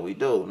 That's how we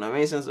do. Know what I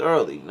mean? Since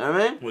early. Know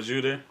what I mean? Was you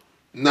there?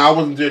 No, I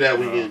wasn't there that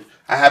weekend.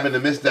 I happened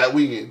to miss that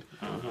weekend.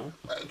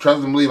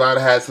 Trust and believe, I'd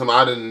have had some.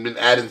 I'd have been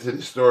adding to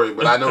the story,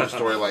 but I know the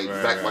story like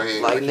back of my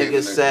hand. Like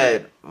niggas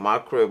said, my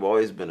crib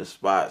always been a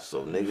spot,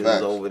 so niggas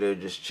was over there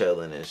just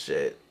chilling and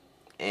shit.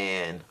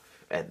 And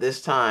at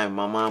this time,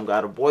 my mom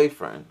got a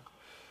boyfriend.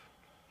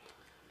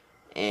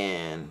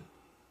 And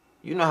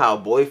you know how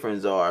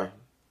boyfriends are.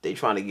 They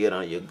trying to get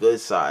on your good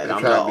side.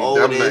 I'm the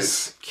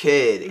oldest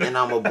kid, and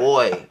I'm a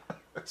boy.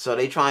 So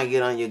they trying to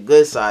get on your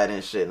good side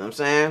and shit. Know what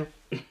I'm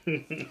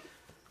saying?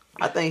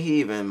 I think he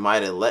even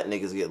might have let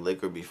niggas get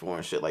liquor before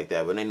and shit like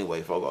that. But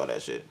anyway, fuck all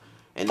that shit.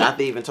 And not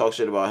to even talk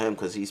shit about him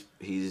because he's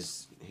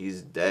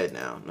dead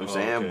now. Know what I'm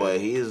saying? Okay. But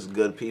he's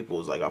good people.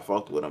 It's like I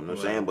fucked with him. Know what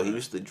I'm saying? But he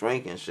used to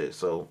drink and shit.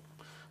 So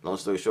long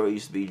story short, he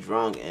used to be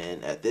drunk.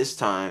 And at this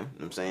time, know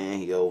what I'm saying,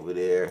 he over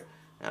there.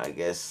 And I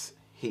guess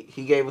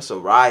he gave us a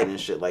ride and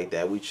shit like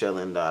that. We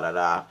chilling,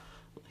 da-da-da.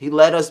 He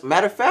let us,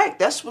 matter of fact,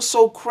 that's what's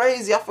so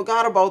crazy. I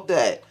forgot about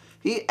that.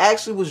 He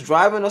actually was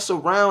driving us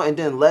around and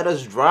then let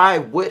us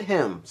drive with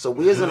him. So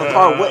we was in the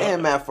car with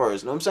him at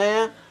first. Know what I'm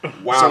saying?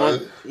 Wow.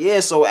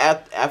 So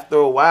after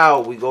a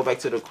while, we go back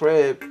to the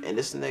crib and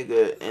this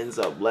nigga ends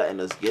up letting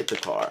us get the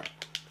car.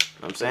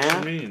 Know what I'm saying?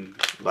 What do you mean?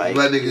 Like,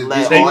 let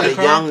all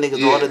the young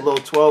niggas, all the little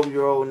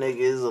 12-year-old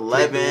niggas,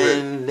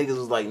 11, niggas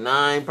was like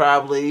 9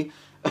 probably.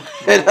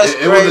 That's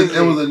crazy. It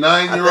was a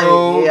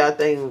 9-year-old. I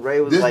think Ray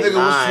was this like 9. This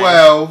nigga was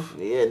 12.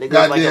 Yeah, nigga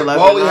was like 11.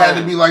 Wally had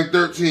to be like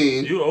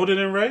 13. You older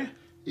than Ray?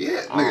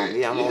 Yeah, nigga.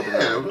 Yeah, I'm older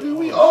than Ray.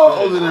 We all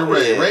older than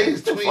Ray. Ray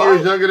is 2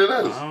 years younger than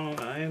us.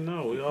 I didn't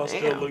know. We all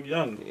still look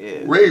young.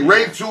 Yeah. Ray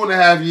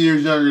 2.5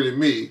 years younger than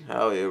me.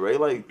 Hell yeah, Ray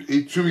like...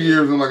 He 2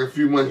 years and like a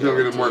few months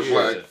younger than Mark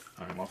Black.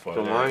 Alright, my fault.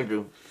 So mind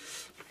you,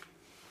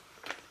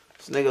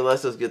 this nigga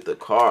lets us get the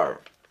car.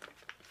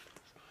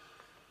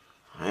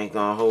 I ain't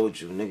gonna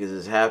hold you. Niggas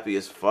is happy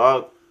as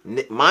fuck.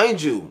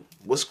 Mind you,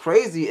 what's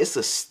crazy, it's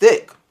a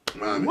stick.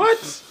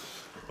 What?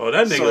 Oh,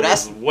 that nigga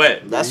was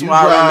wet. That's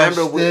why I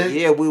remember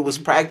we was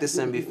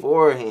practicing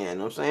beforehand,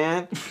 know what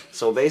I'm saying?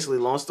 So basically,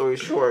 long story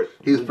short,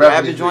 we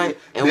grabbed the joint,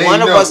 and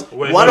one of us...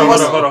 Hold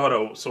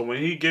on. So when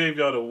he gave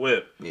y'all the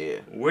whip,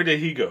 where did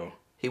he go?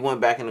 He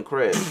went back in the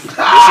crib. This is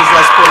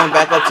us pulling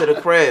back up to the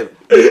crib.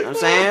 You know what I'm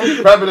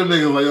saying? Prepping them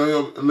niggas like,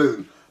 yo,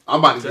 listen. I'm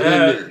about to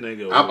get in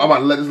there. I'm about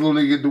to let this little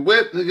nigga get the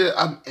whip, nigga.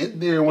 I'm in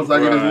there once I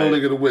get this little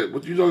nigga the whip.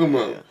 What you talking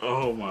about?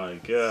 Oh my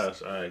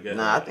gosh! All right,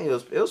 I think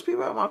it was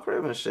people at my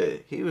crib and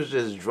shit. He was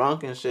just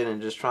drunk and shit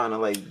and just trying to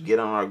like get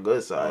on our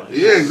good side.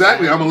 Yeah,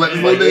 exactly. I'm gonna let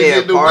this little nigga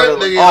get the whip,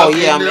 nigga. Oh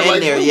yeah, I'm in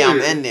there. Yeah,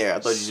 I'm in there. I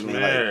thought you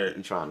mean like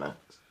you trying to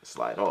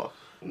slide off.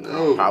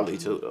 No. Probably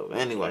two though.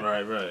 Anyway.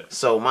 Right.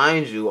 So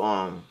mind you,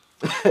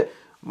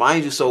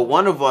 so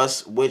one of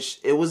us, which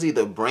it was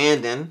either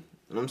Brandon,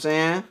 you know what I'm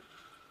saying?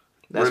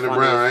 That's Brandon funny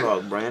Brown, as right?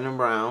 fuck. Brandon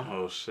Brown.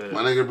 Oh shit.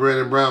 My nigga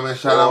Brandon Brown, man.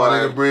 Shout out my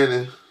nigga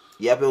Brandon.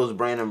 Yep, it was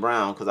Brandon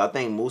Brown because I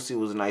think Moosey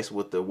was nice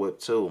with the whip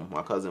too.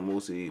 My cousin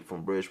Moosey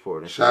from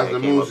Bridgeport and shit Shout out to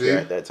came up Moosey. there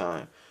at that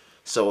time.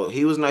 So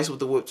he was nice with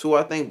the whip too,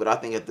 I think. But I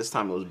think at this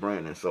time it was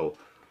Brandon. So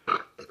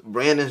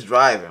Brandon's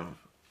driving.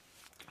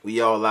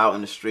 We all out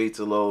in the streets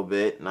a little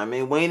bit. And I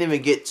mean, we ain't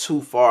even get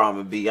too far, I'm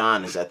going to be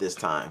honest, at this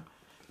time. You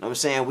know what I'm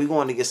saying? We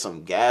going to get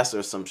some gas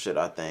or some shit,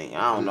 I think.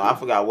 I don't know. I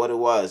forgot what it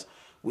was.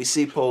 We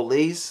see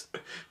police.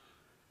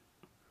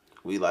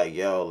 We like,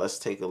 yo, let's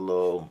take a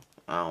little,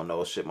 I don't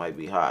know, shit might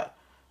be hot.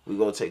 We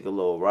go take a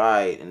little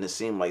ride, and it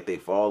seemed like they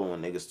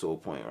following niggas to a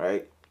point,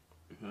 right?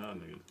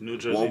 New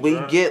Jersey when we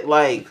get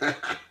like,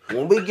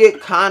 when we get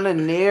kind of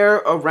near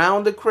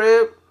around the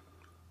crib,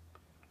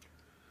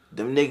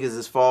 them niggas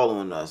is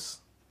following us.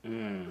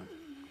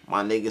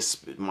 My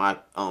niggas,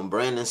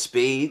 Brandon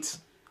speeds,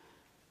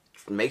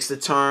 makes the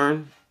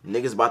turn.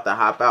 Niggas about to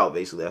hop out,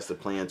 basically. That's the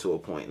plan to a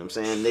point. You know what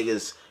I'm saying?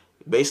 Niggas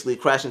basically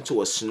crash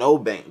into a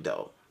snowbank,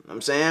 though. You know what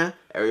I'm saying?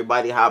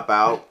 Everybody hop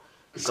out.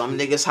 Some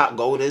niggas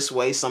go this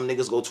way. Some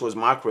niggas go towards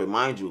my crib.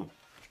 Mind you,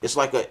 it's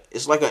like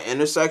an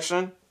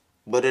intersection,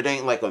 but it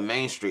ain't like a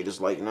main street. It's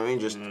like, you know what I mean?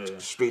 Just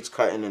streets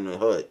cutting in the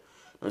hood. You know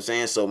what I'm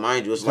saying? So,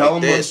 mind you, it's Tell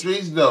like them this. What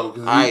streets, though. All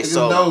right,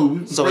 so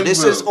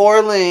this is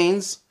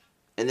Orleans,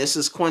 and this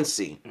is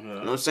Quincy. You know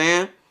what I'm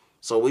saying?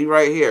 So we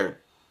right here.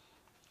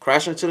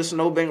 Crashing into the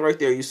snowbank right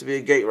there. Used to be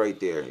a gate right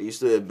there. Used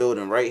to be a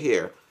building right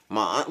here.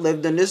 My aunt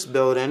lived in this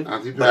building,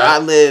 but I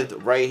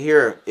lived right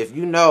here. If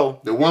you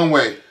know, the one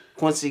way.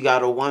 Quincy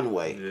got a one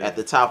way at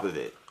the top of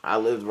it. I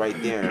lived right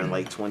there in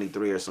like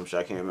 23 or some shit.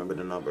 I can't remember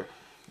the number.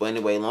 But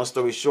anyway, long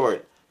story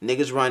short,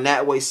 niggas run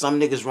that way. Some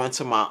niggas run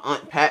to my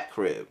aunt Pat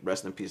crib.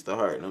 Rest in peace to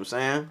her. You know what I'm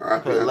saying?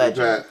 Her legend.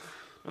 You know what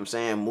I'm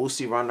saying?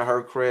 Moosey run to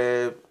her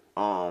crib.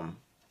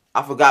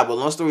 I forgot, but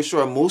long story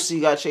short,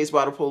 Moosey got chased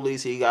by the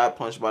police. He got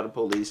punched by the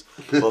police.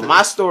 But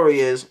my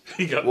story is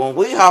when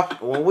we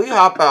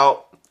hop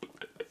out,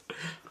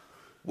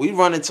 we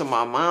run into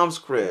my mom's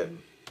crib.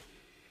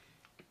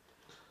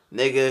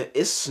 Nigga,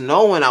 it's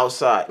snowing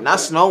outside. Not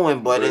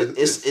snowing, but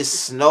it's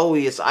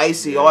snowy, it's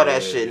icy, all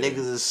that shit. Niggas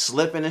is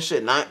slipping and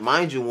shit.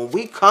 Mind you, when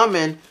we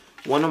coming,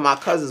 one of my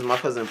cousins, my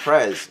cousin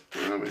Prez,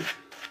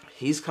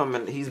 he's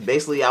coming, he's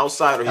basically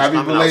outside or he's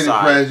coming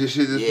outside. Prez, this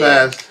shit is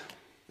fast.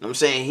 You know what I'm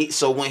saying?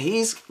 So when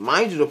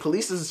mind you, the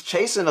police is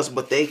chasing us,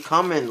 but they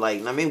coming,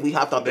 like, I mean, we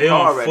hopped out the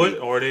car already. They on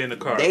foot or they in the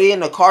car? They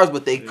in the cars,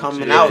 but they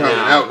coming out now. You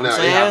know what I'm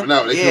saying?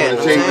 They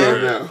coming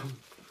out now.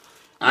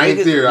 I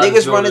ain't there.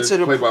 Niggas running to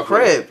the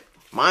crib.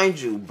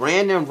 Mind you,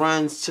 Brandon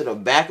runs to the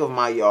back of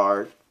my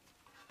yard.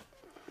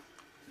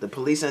 The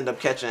police end up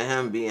catching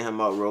him, beating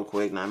him up real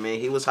quick. I mean,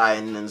 he was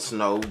hiding in the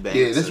snow. Yeah,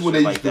 this is when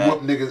they used to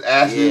whoop niggas'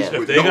 asses. Yeah.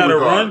 If they gotta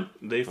run,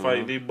 they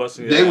fight. They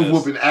busting your ass. They was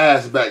whooping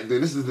ass back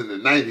then. This is in the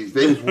 90s.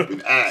 They was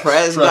whooping ass.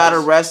 Prez got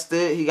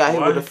arrested. He got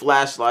hit with a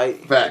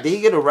flashlight. Facts. Did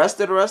he get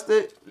arrested?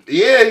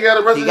 Yeah, he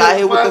got arrested. He got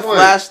hit with the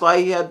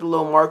flashlight. He had the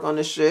little mark on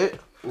the shit.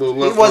 He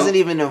wasn't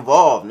even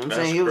involved. You know what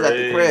I'm saying? He was at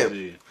the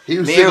crib. He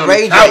was sitting on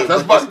the couch.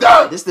 That's fucked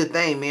up. This is the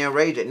thing, me and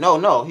Ray J.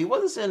 No, he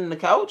wasn't sitting on the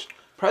couch.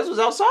 Prez was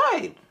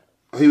outside.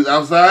 He was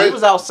outside? He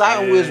was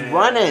outside and we was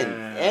running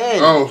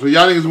in. Oh, so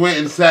y'all niggas went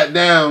and sat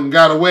down,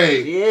 got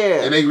away.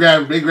 Yeah. And they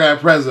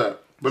grabbed Prez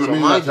up. But let me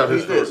not tell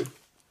his story.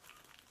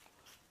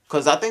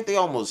 Because I think they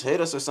almost hit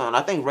us or something.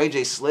 I think Ray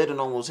J slid and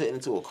almost hit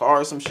into a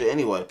car or some shit.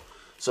 Anyway,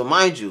 so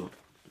mind you,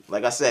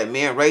 like I said,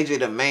 me and Ray J,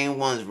 the main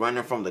ones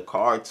running from the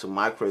car to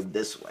my crib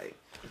this way.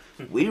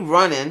 We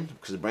running,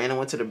 because Brandon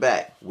went to the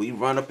back. We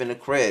run up in the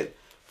crib.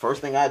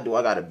 First thing I do,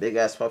 I got a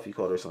big-ass puffy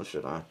coat or some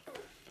shit on.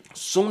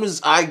 Soon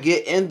as I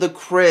get in the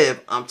crib,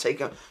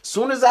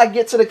 soon as I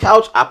get to the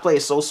couch, I play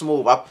it so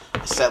smooth. I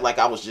said like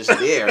I was just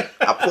there.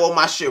 I pulled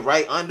my shit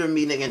right under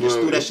me, nigga, and just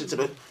threw that shit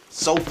to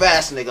so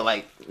fast, nigga,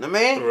 like, you know what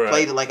I mean? Right.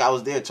 Played it like I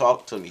was there.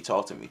 Talk to me. Like, I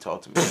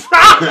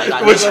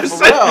nigga,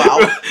 for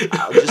real.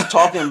 I was just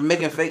talking,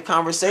 making fake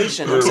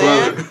conversation. You know what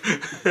I'm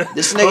saying?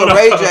 This nigga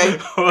Ray J.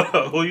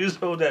 Who you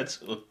told that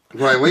to?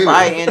 Right,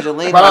 probably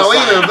Angelina. Because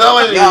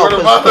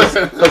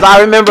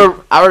I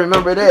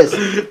remember this.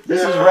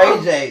 This is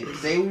Ray J.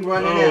 Say we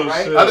running in,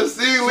 right? I done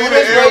seen Lena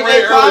and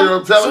Ray earlier.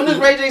 I'm telling you. As soon as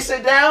Ray J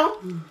sit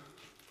down,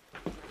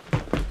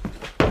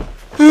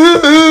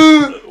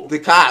 the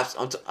cops.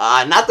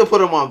 Not to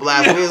put him on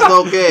blast. We was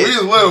little kids. We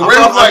was little.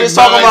 I'm just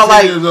talking about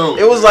like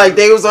it was like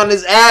they was on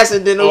his ass,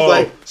 and then it was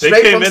like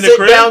straight from sit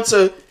down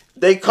to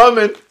they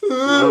coming.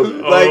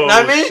 Like,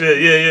 I mean,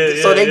 shit.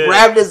 Yeah. So they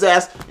grabbed his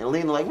ass and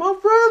Lena like, my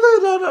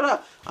brother. Da da da.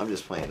 I'm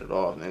just playing it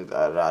off, nigga.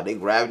 Da, da, da. They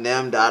grabbed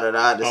them. Da da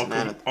da. This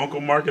man.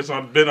 Uncle Marcus,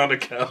 I've been on the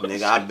couch.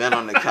 Nigga, I've been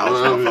on the couch.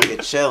 I'm fucking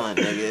chilling,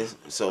 niggas.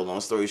 So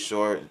long story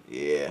short,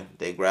 yeah,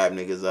 they grabbed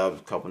niggas up.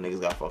 A couple niggas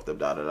got fucked up.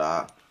 Da da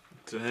da.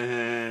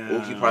 Damn.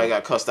 Uki probably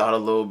got cussed out a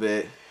little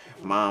bit.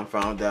 Mom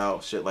found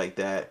out, shit like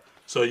that.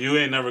 So you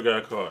ain't never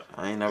got caught.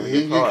 I ain't never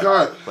He get get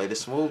caught. caught. Played it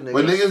smooth, nigga.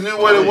 But niggas knew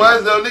what it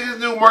was, though. Niggas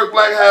knew Mark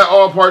Black had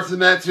all parts in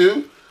that, too. You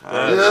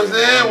know what I'm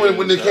saying?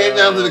 When it came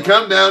down to the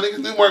come down, niggas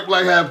knew Mark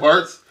Black had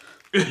parts.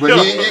 But he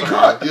didn't get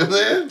caught. You know what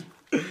I'm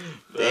saying?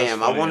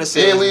 Damn, I want to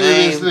say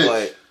his name,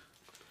 but...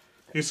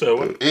 You said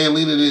what? And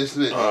Lena didn't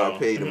snitch.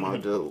 R.I.P. to my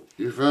dude.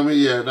 You feel me?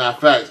 Yeah, nah,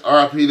 facts.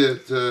 R.I.P.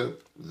 to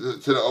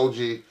the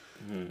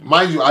OG.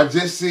 Mind you, I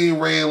just seen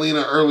Ray and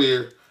Lena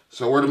earlier.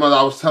 So word of mother,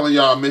 I was telling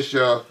y'all I miss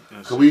y'all.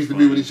 Because we used to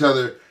be with each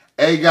other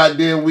a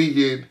goddamn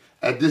weekend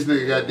at this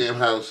nigga goddamn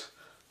house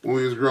when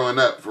we was growing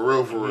up. For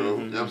real, for real.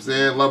 You know what I'm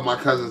saying? Love my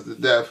cousins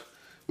to death.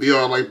 We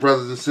all like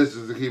brothers and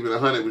sisters to keep it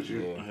 100 with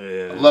you.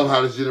 Yeah. I love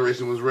how this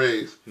generation was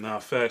raised. Nah,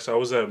 facts. I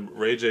was at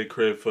Ray J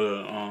crib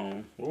for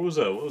what was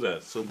that? What was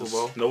that? Super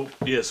Bowl? Nope.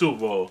 Yeah, Super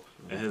Bowl.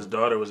 And his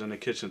daughter was in the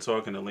kitchen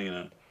talking to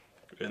Lena.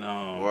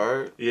 And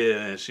Word?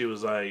 Yeah, and she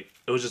was like,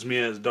 it was just me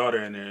and his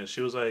daughter in there, and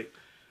she was like,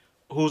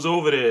 "Who's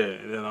over there?"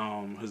 And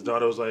then his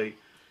daughter was like,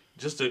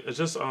 just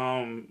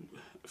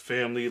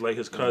family, like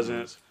his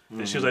cousins.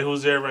 And she was like,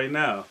 "Who's there right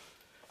now?"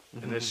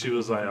 And then she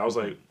was like, I was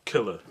like,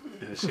 "Killer."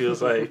 And she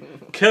was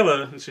like,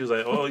 "Killer?" And she was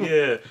like, "Oh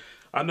yeah,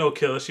 I know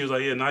Killer." She was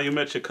like, "Yeah, now you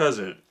met your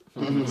cousin."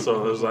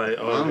 So it was like,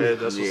 "Oh okay,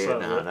 that's what's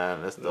up." Nah,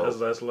 that's dope.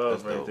 That's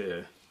love That's right dope.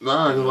 there.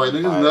 Nah, cause like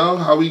niggas know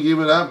how we give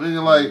it up,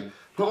 nigga. Like,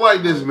 put it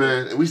like this,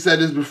 man. And we said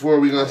this before,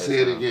 we gonna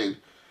say it again.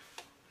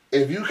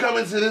 If you come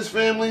into this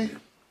family,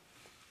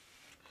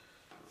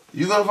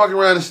 you gonna fuck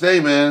around and stay,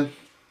 man.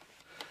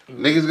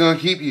 Niggas gonna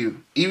keep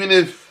you. Even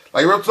if,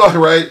 like, real talk,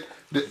 right?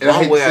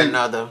 One way or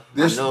another.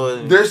 There's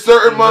certain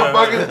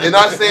motherfuckers, and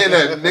not saying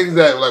that niggas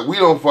that, like, we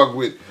don't fuck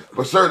with,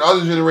 but certain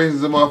other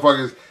generations of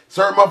motherfuckers,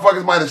 certain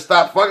motherfuckers might have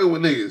stopped fucking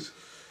with niggas.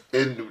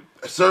 And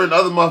certain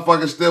other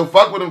motherfuckers still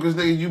fuck with them because,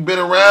 nigga, you been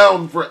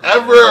around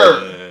forever.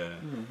 Yeah.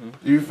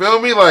 You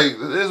feel me? Like,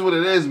 it is what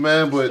it is,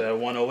 man. But It's that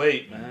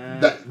 108,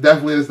 man.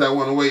 Definitely is that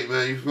 108,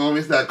 man. You feel me?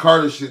 It's that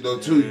Carter shit, though,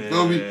 too. You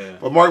feel me? Yeah.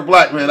 But Mark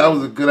Black, man, that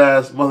was a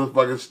good-ass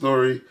motherfucking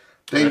story.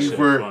 Thank That you shit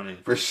for funny.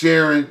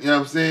 sharing, you know what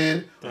I'm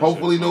saying? That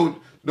Hopefully shit funny.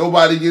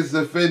 nobody gets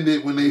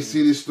offended when they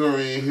see this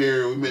story in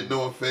here. We meant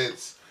no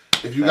offense.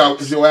 If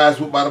your ass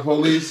whooped by the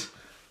police,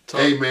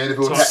 hey, man, if it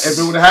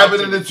would have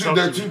happened in the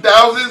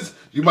 2000s,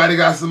 you might have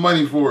got some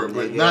money for it,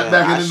 but not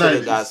back in the 90s. I should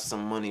have got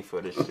some money for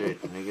this shit,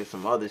 nigga.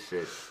 Some other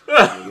shit.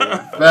 Facts,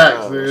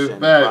 nigga. Facts.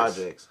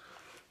 Projects.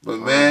 But,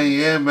 man,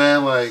 yeah,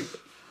 man, like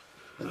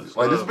this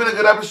has been a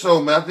good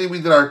episode, man. I think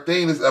we did our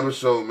thing this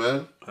episode,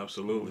 man.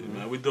 Absolutely,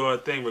 man. We do our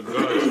thing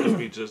regardless if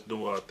we just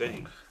do our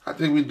thing. I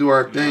think we do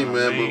our You thing, know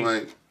what I man, mean? but,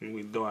 like...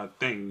 We do our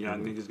thing. Y'all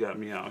niggas got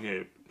me out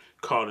here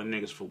calling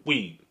niggas for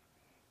weed.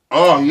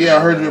 Oh, yeah, I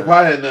heard you in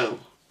Pothead now.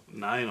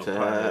 Nah, I ain't no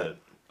pothead,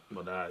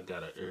 but I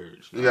got an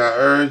urge. You got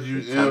urge,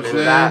 you know what I'm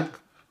saying? Back.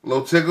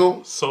 Little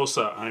tickle.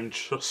 Sosa, I'm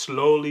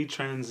slowly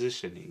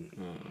transitioning.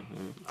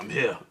 I'm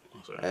here.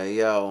 Hey,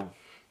 yo.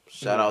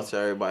 Shout out to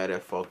everybody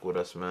that fuck with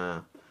us,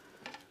 man.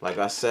 Like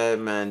I said,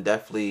 man,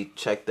 definitely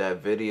check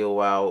that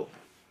video out,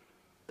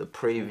 the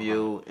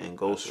preview, and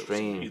go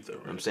stream. You know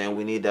what I'm saying?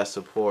 We need that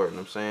support, you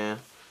know what I'm saying?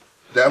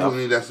 Definitely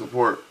need that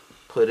support.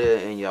 Put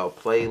it in y'all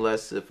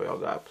playlists if y'all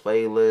got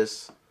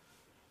playlists.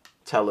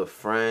 Tell a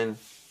friend.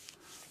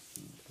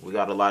 We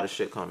got a lot of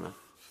shit coming.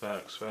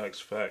 Facts.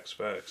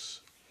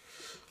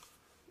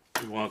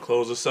 You want to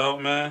close us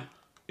out, man?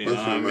 You know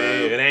what I mean?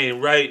 It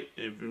ain't right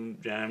if you know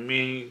what I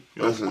mean.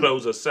 You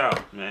close us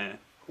out, man.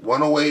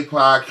 108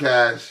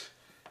 Podcast,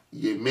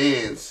 your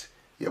mans,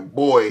 your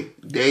boy,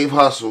 Dave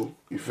Hustle.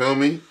 You feel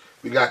me?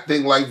 We got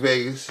Think Like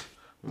Vegas,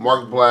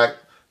 Mark Black.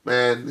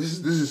 Man, this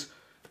is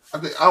I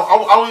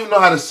don't even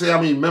know how to say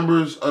how many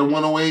members of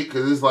 108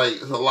 because it's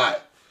a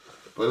lot.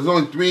 But there's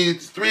only three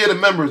of the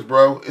members,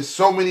 bro. It's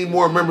so many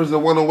more members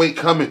of 108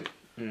 coming.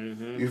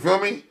 You feel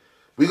me?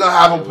 We gonna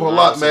have them pull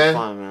up, man.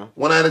 Fun, man.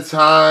 One at a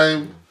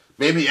time.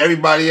 Maybe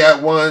everybody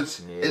at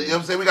once. Yeah. You know what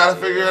I'm saying? We gotta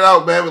figure it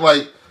out, man.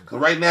 Cause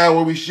right now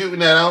where we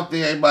shooting at, I don't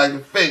think anybody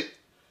can fit.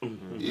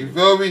 You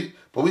feel me?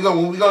 But we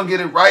gonna get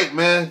it right,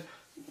 man.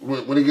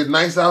 When it gets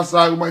nice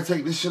outside, we might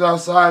take this shit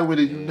outside with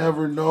it. You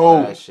never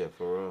know. That shit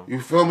for real.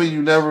 You feel me?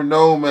 You never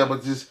know, man.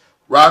 But just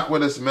rock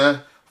with us, man.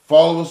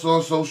 Follow us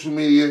on social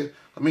media.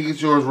 Let me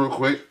get yours real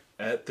quick.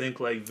 At Think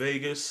Like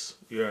Vegas,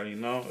 you already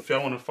know. If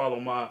y'all want to follow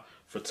my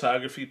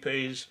photography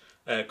page,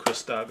 at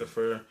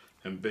Christographer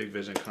and Big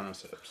Vision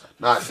Concepts.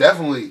 Nah,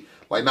 definitely.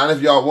 Like, not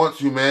if y'all want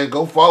to, man.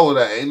 Go follow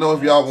that. Ain't no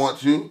if y'all want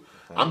to.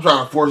 I'm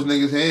trying to force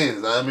niggas'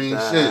 hands. I mean,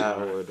 shit.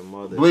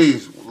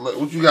 Please,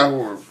 what you got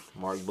for him?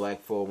 Mark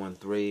Black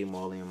 413,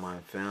 Marley and Mine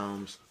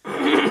Films.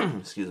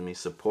 Excuse me.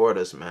 Support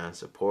us, man.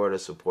 Support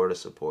us.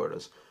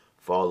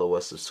 Follow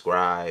us,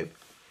 subscribe,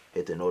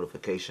 hit the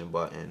notification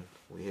button.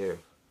 We here.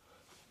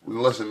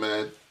 Listen,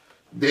 man.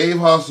 Dave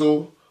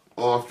Hustle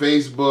on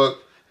Facebook.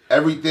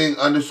 Everything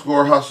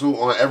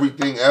 _hustle on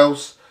everything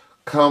else.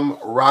 Come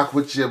rock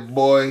with your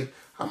boy.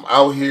 I'm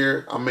out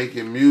here. I'm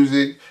making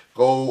music.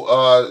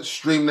 Go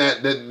stream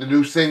the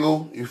new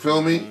single. You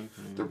feel me?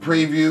 The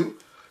preview.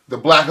 The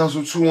Black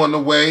Hustle 2 on the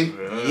way.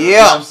 Yeah. You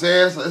know what I'm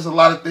saying? So there's a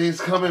lot of things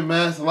coming,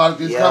 man. It's a lot of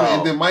things coming.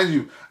 And then, mind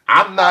you,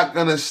 I'm not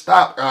gonna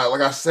stop.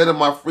 Like I said in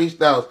my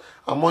freestyles,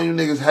 I'm on you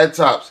niggas' head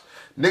tops.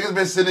 Niggas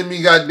been sending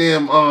me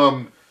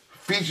goddamn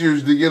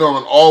features to get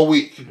on all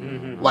week.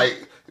 Mm-hmm.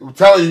 Like, I'm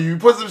telling you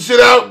put some shit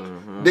out,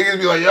 niggas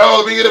be like, yo,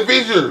 let me get a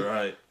feature.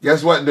 Right.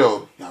 Guess what,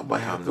 though? Y'all might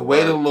have to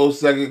wait a little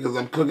second because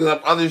I'm cooking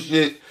up other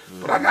shit.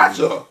 But I got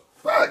y'all.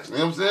 Facts, you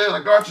know what I'm saying?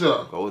 I got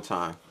y'all. Go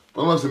time.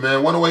 But listen,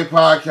 man, One Away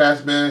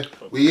Podcast, man.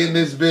 We in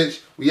this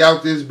bitch. We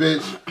out this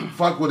bitch.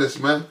 Fuck with us,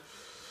 man.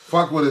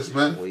 Fuck with us,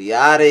 man. We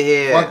out of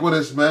here. Fuck with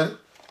us, man.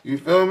 You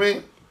feel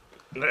me?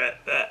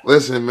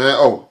 Listen, man.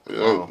 Oh,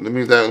 let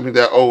me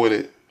that O with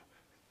it.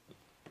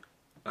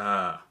 You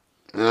know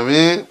what I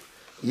mean?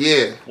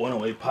 Yeah. One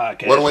Away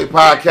Podcast. One Away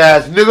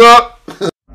Podcast, nigga.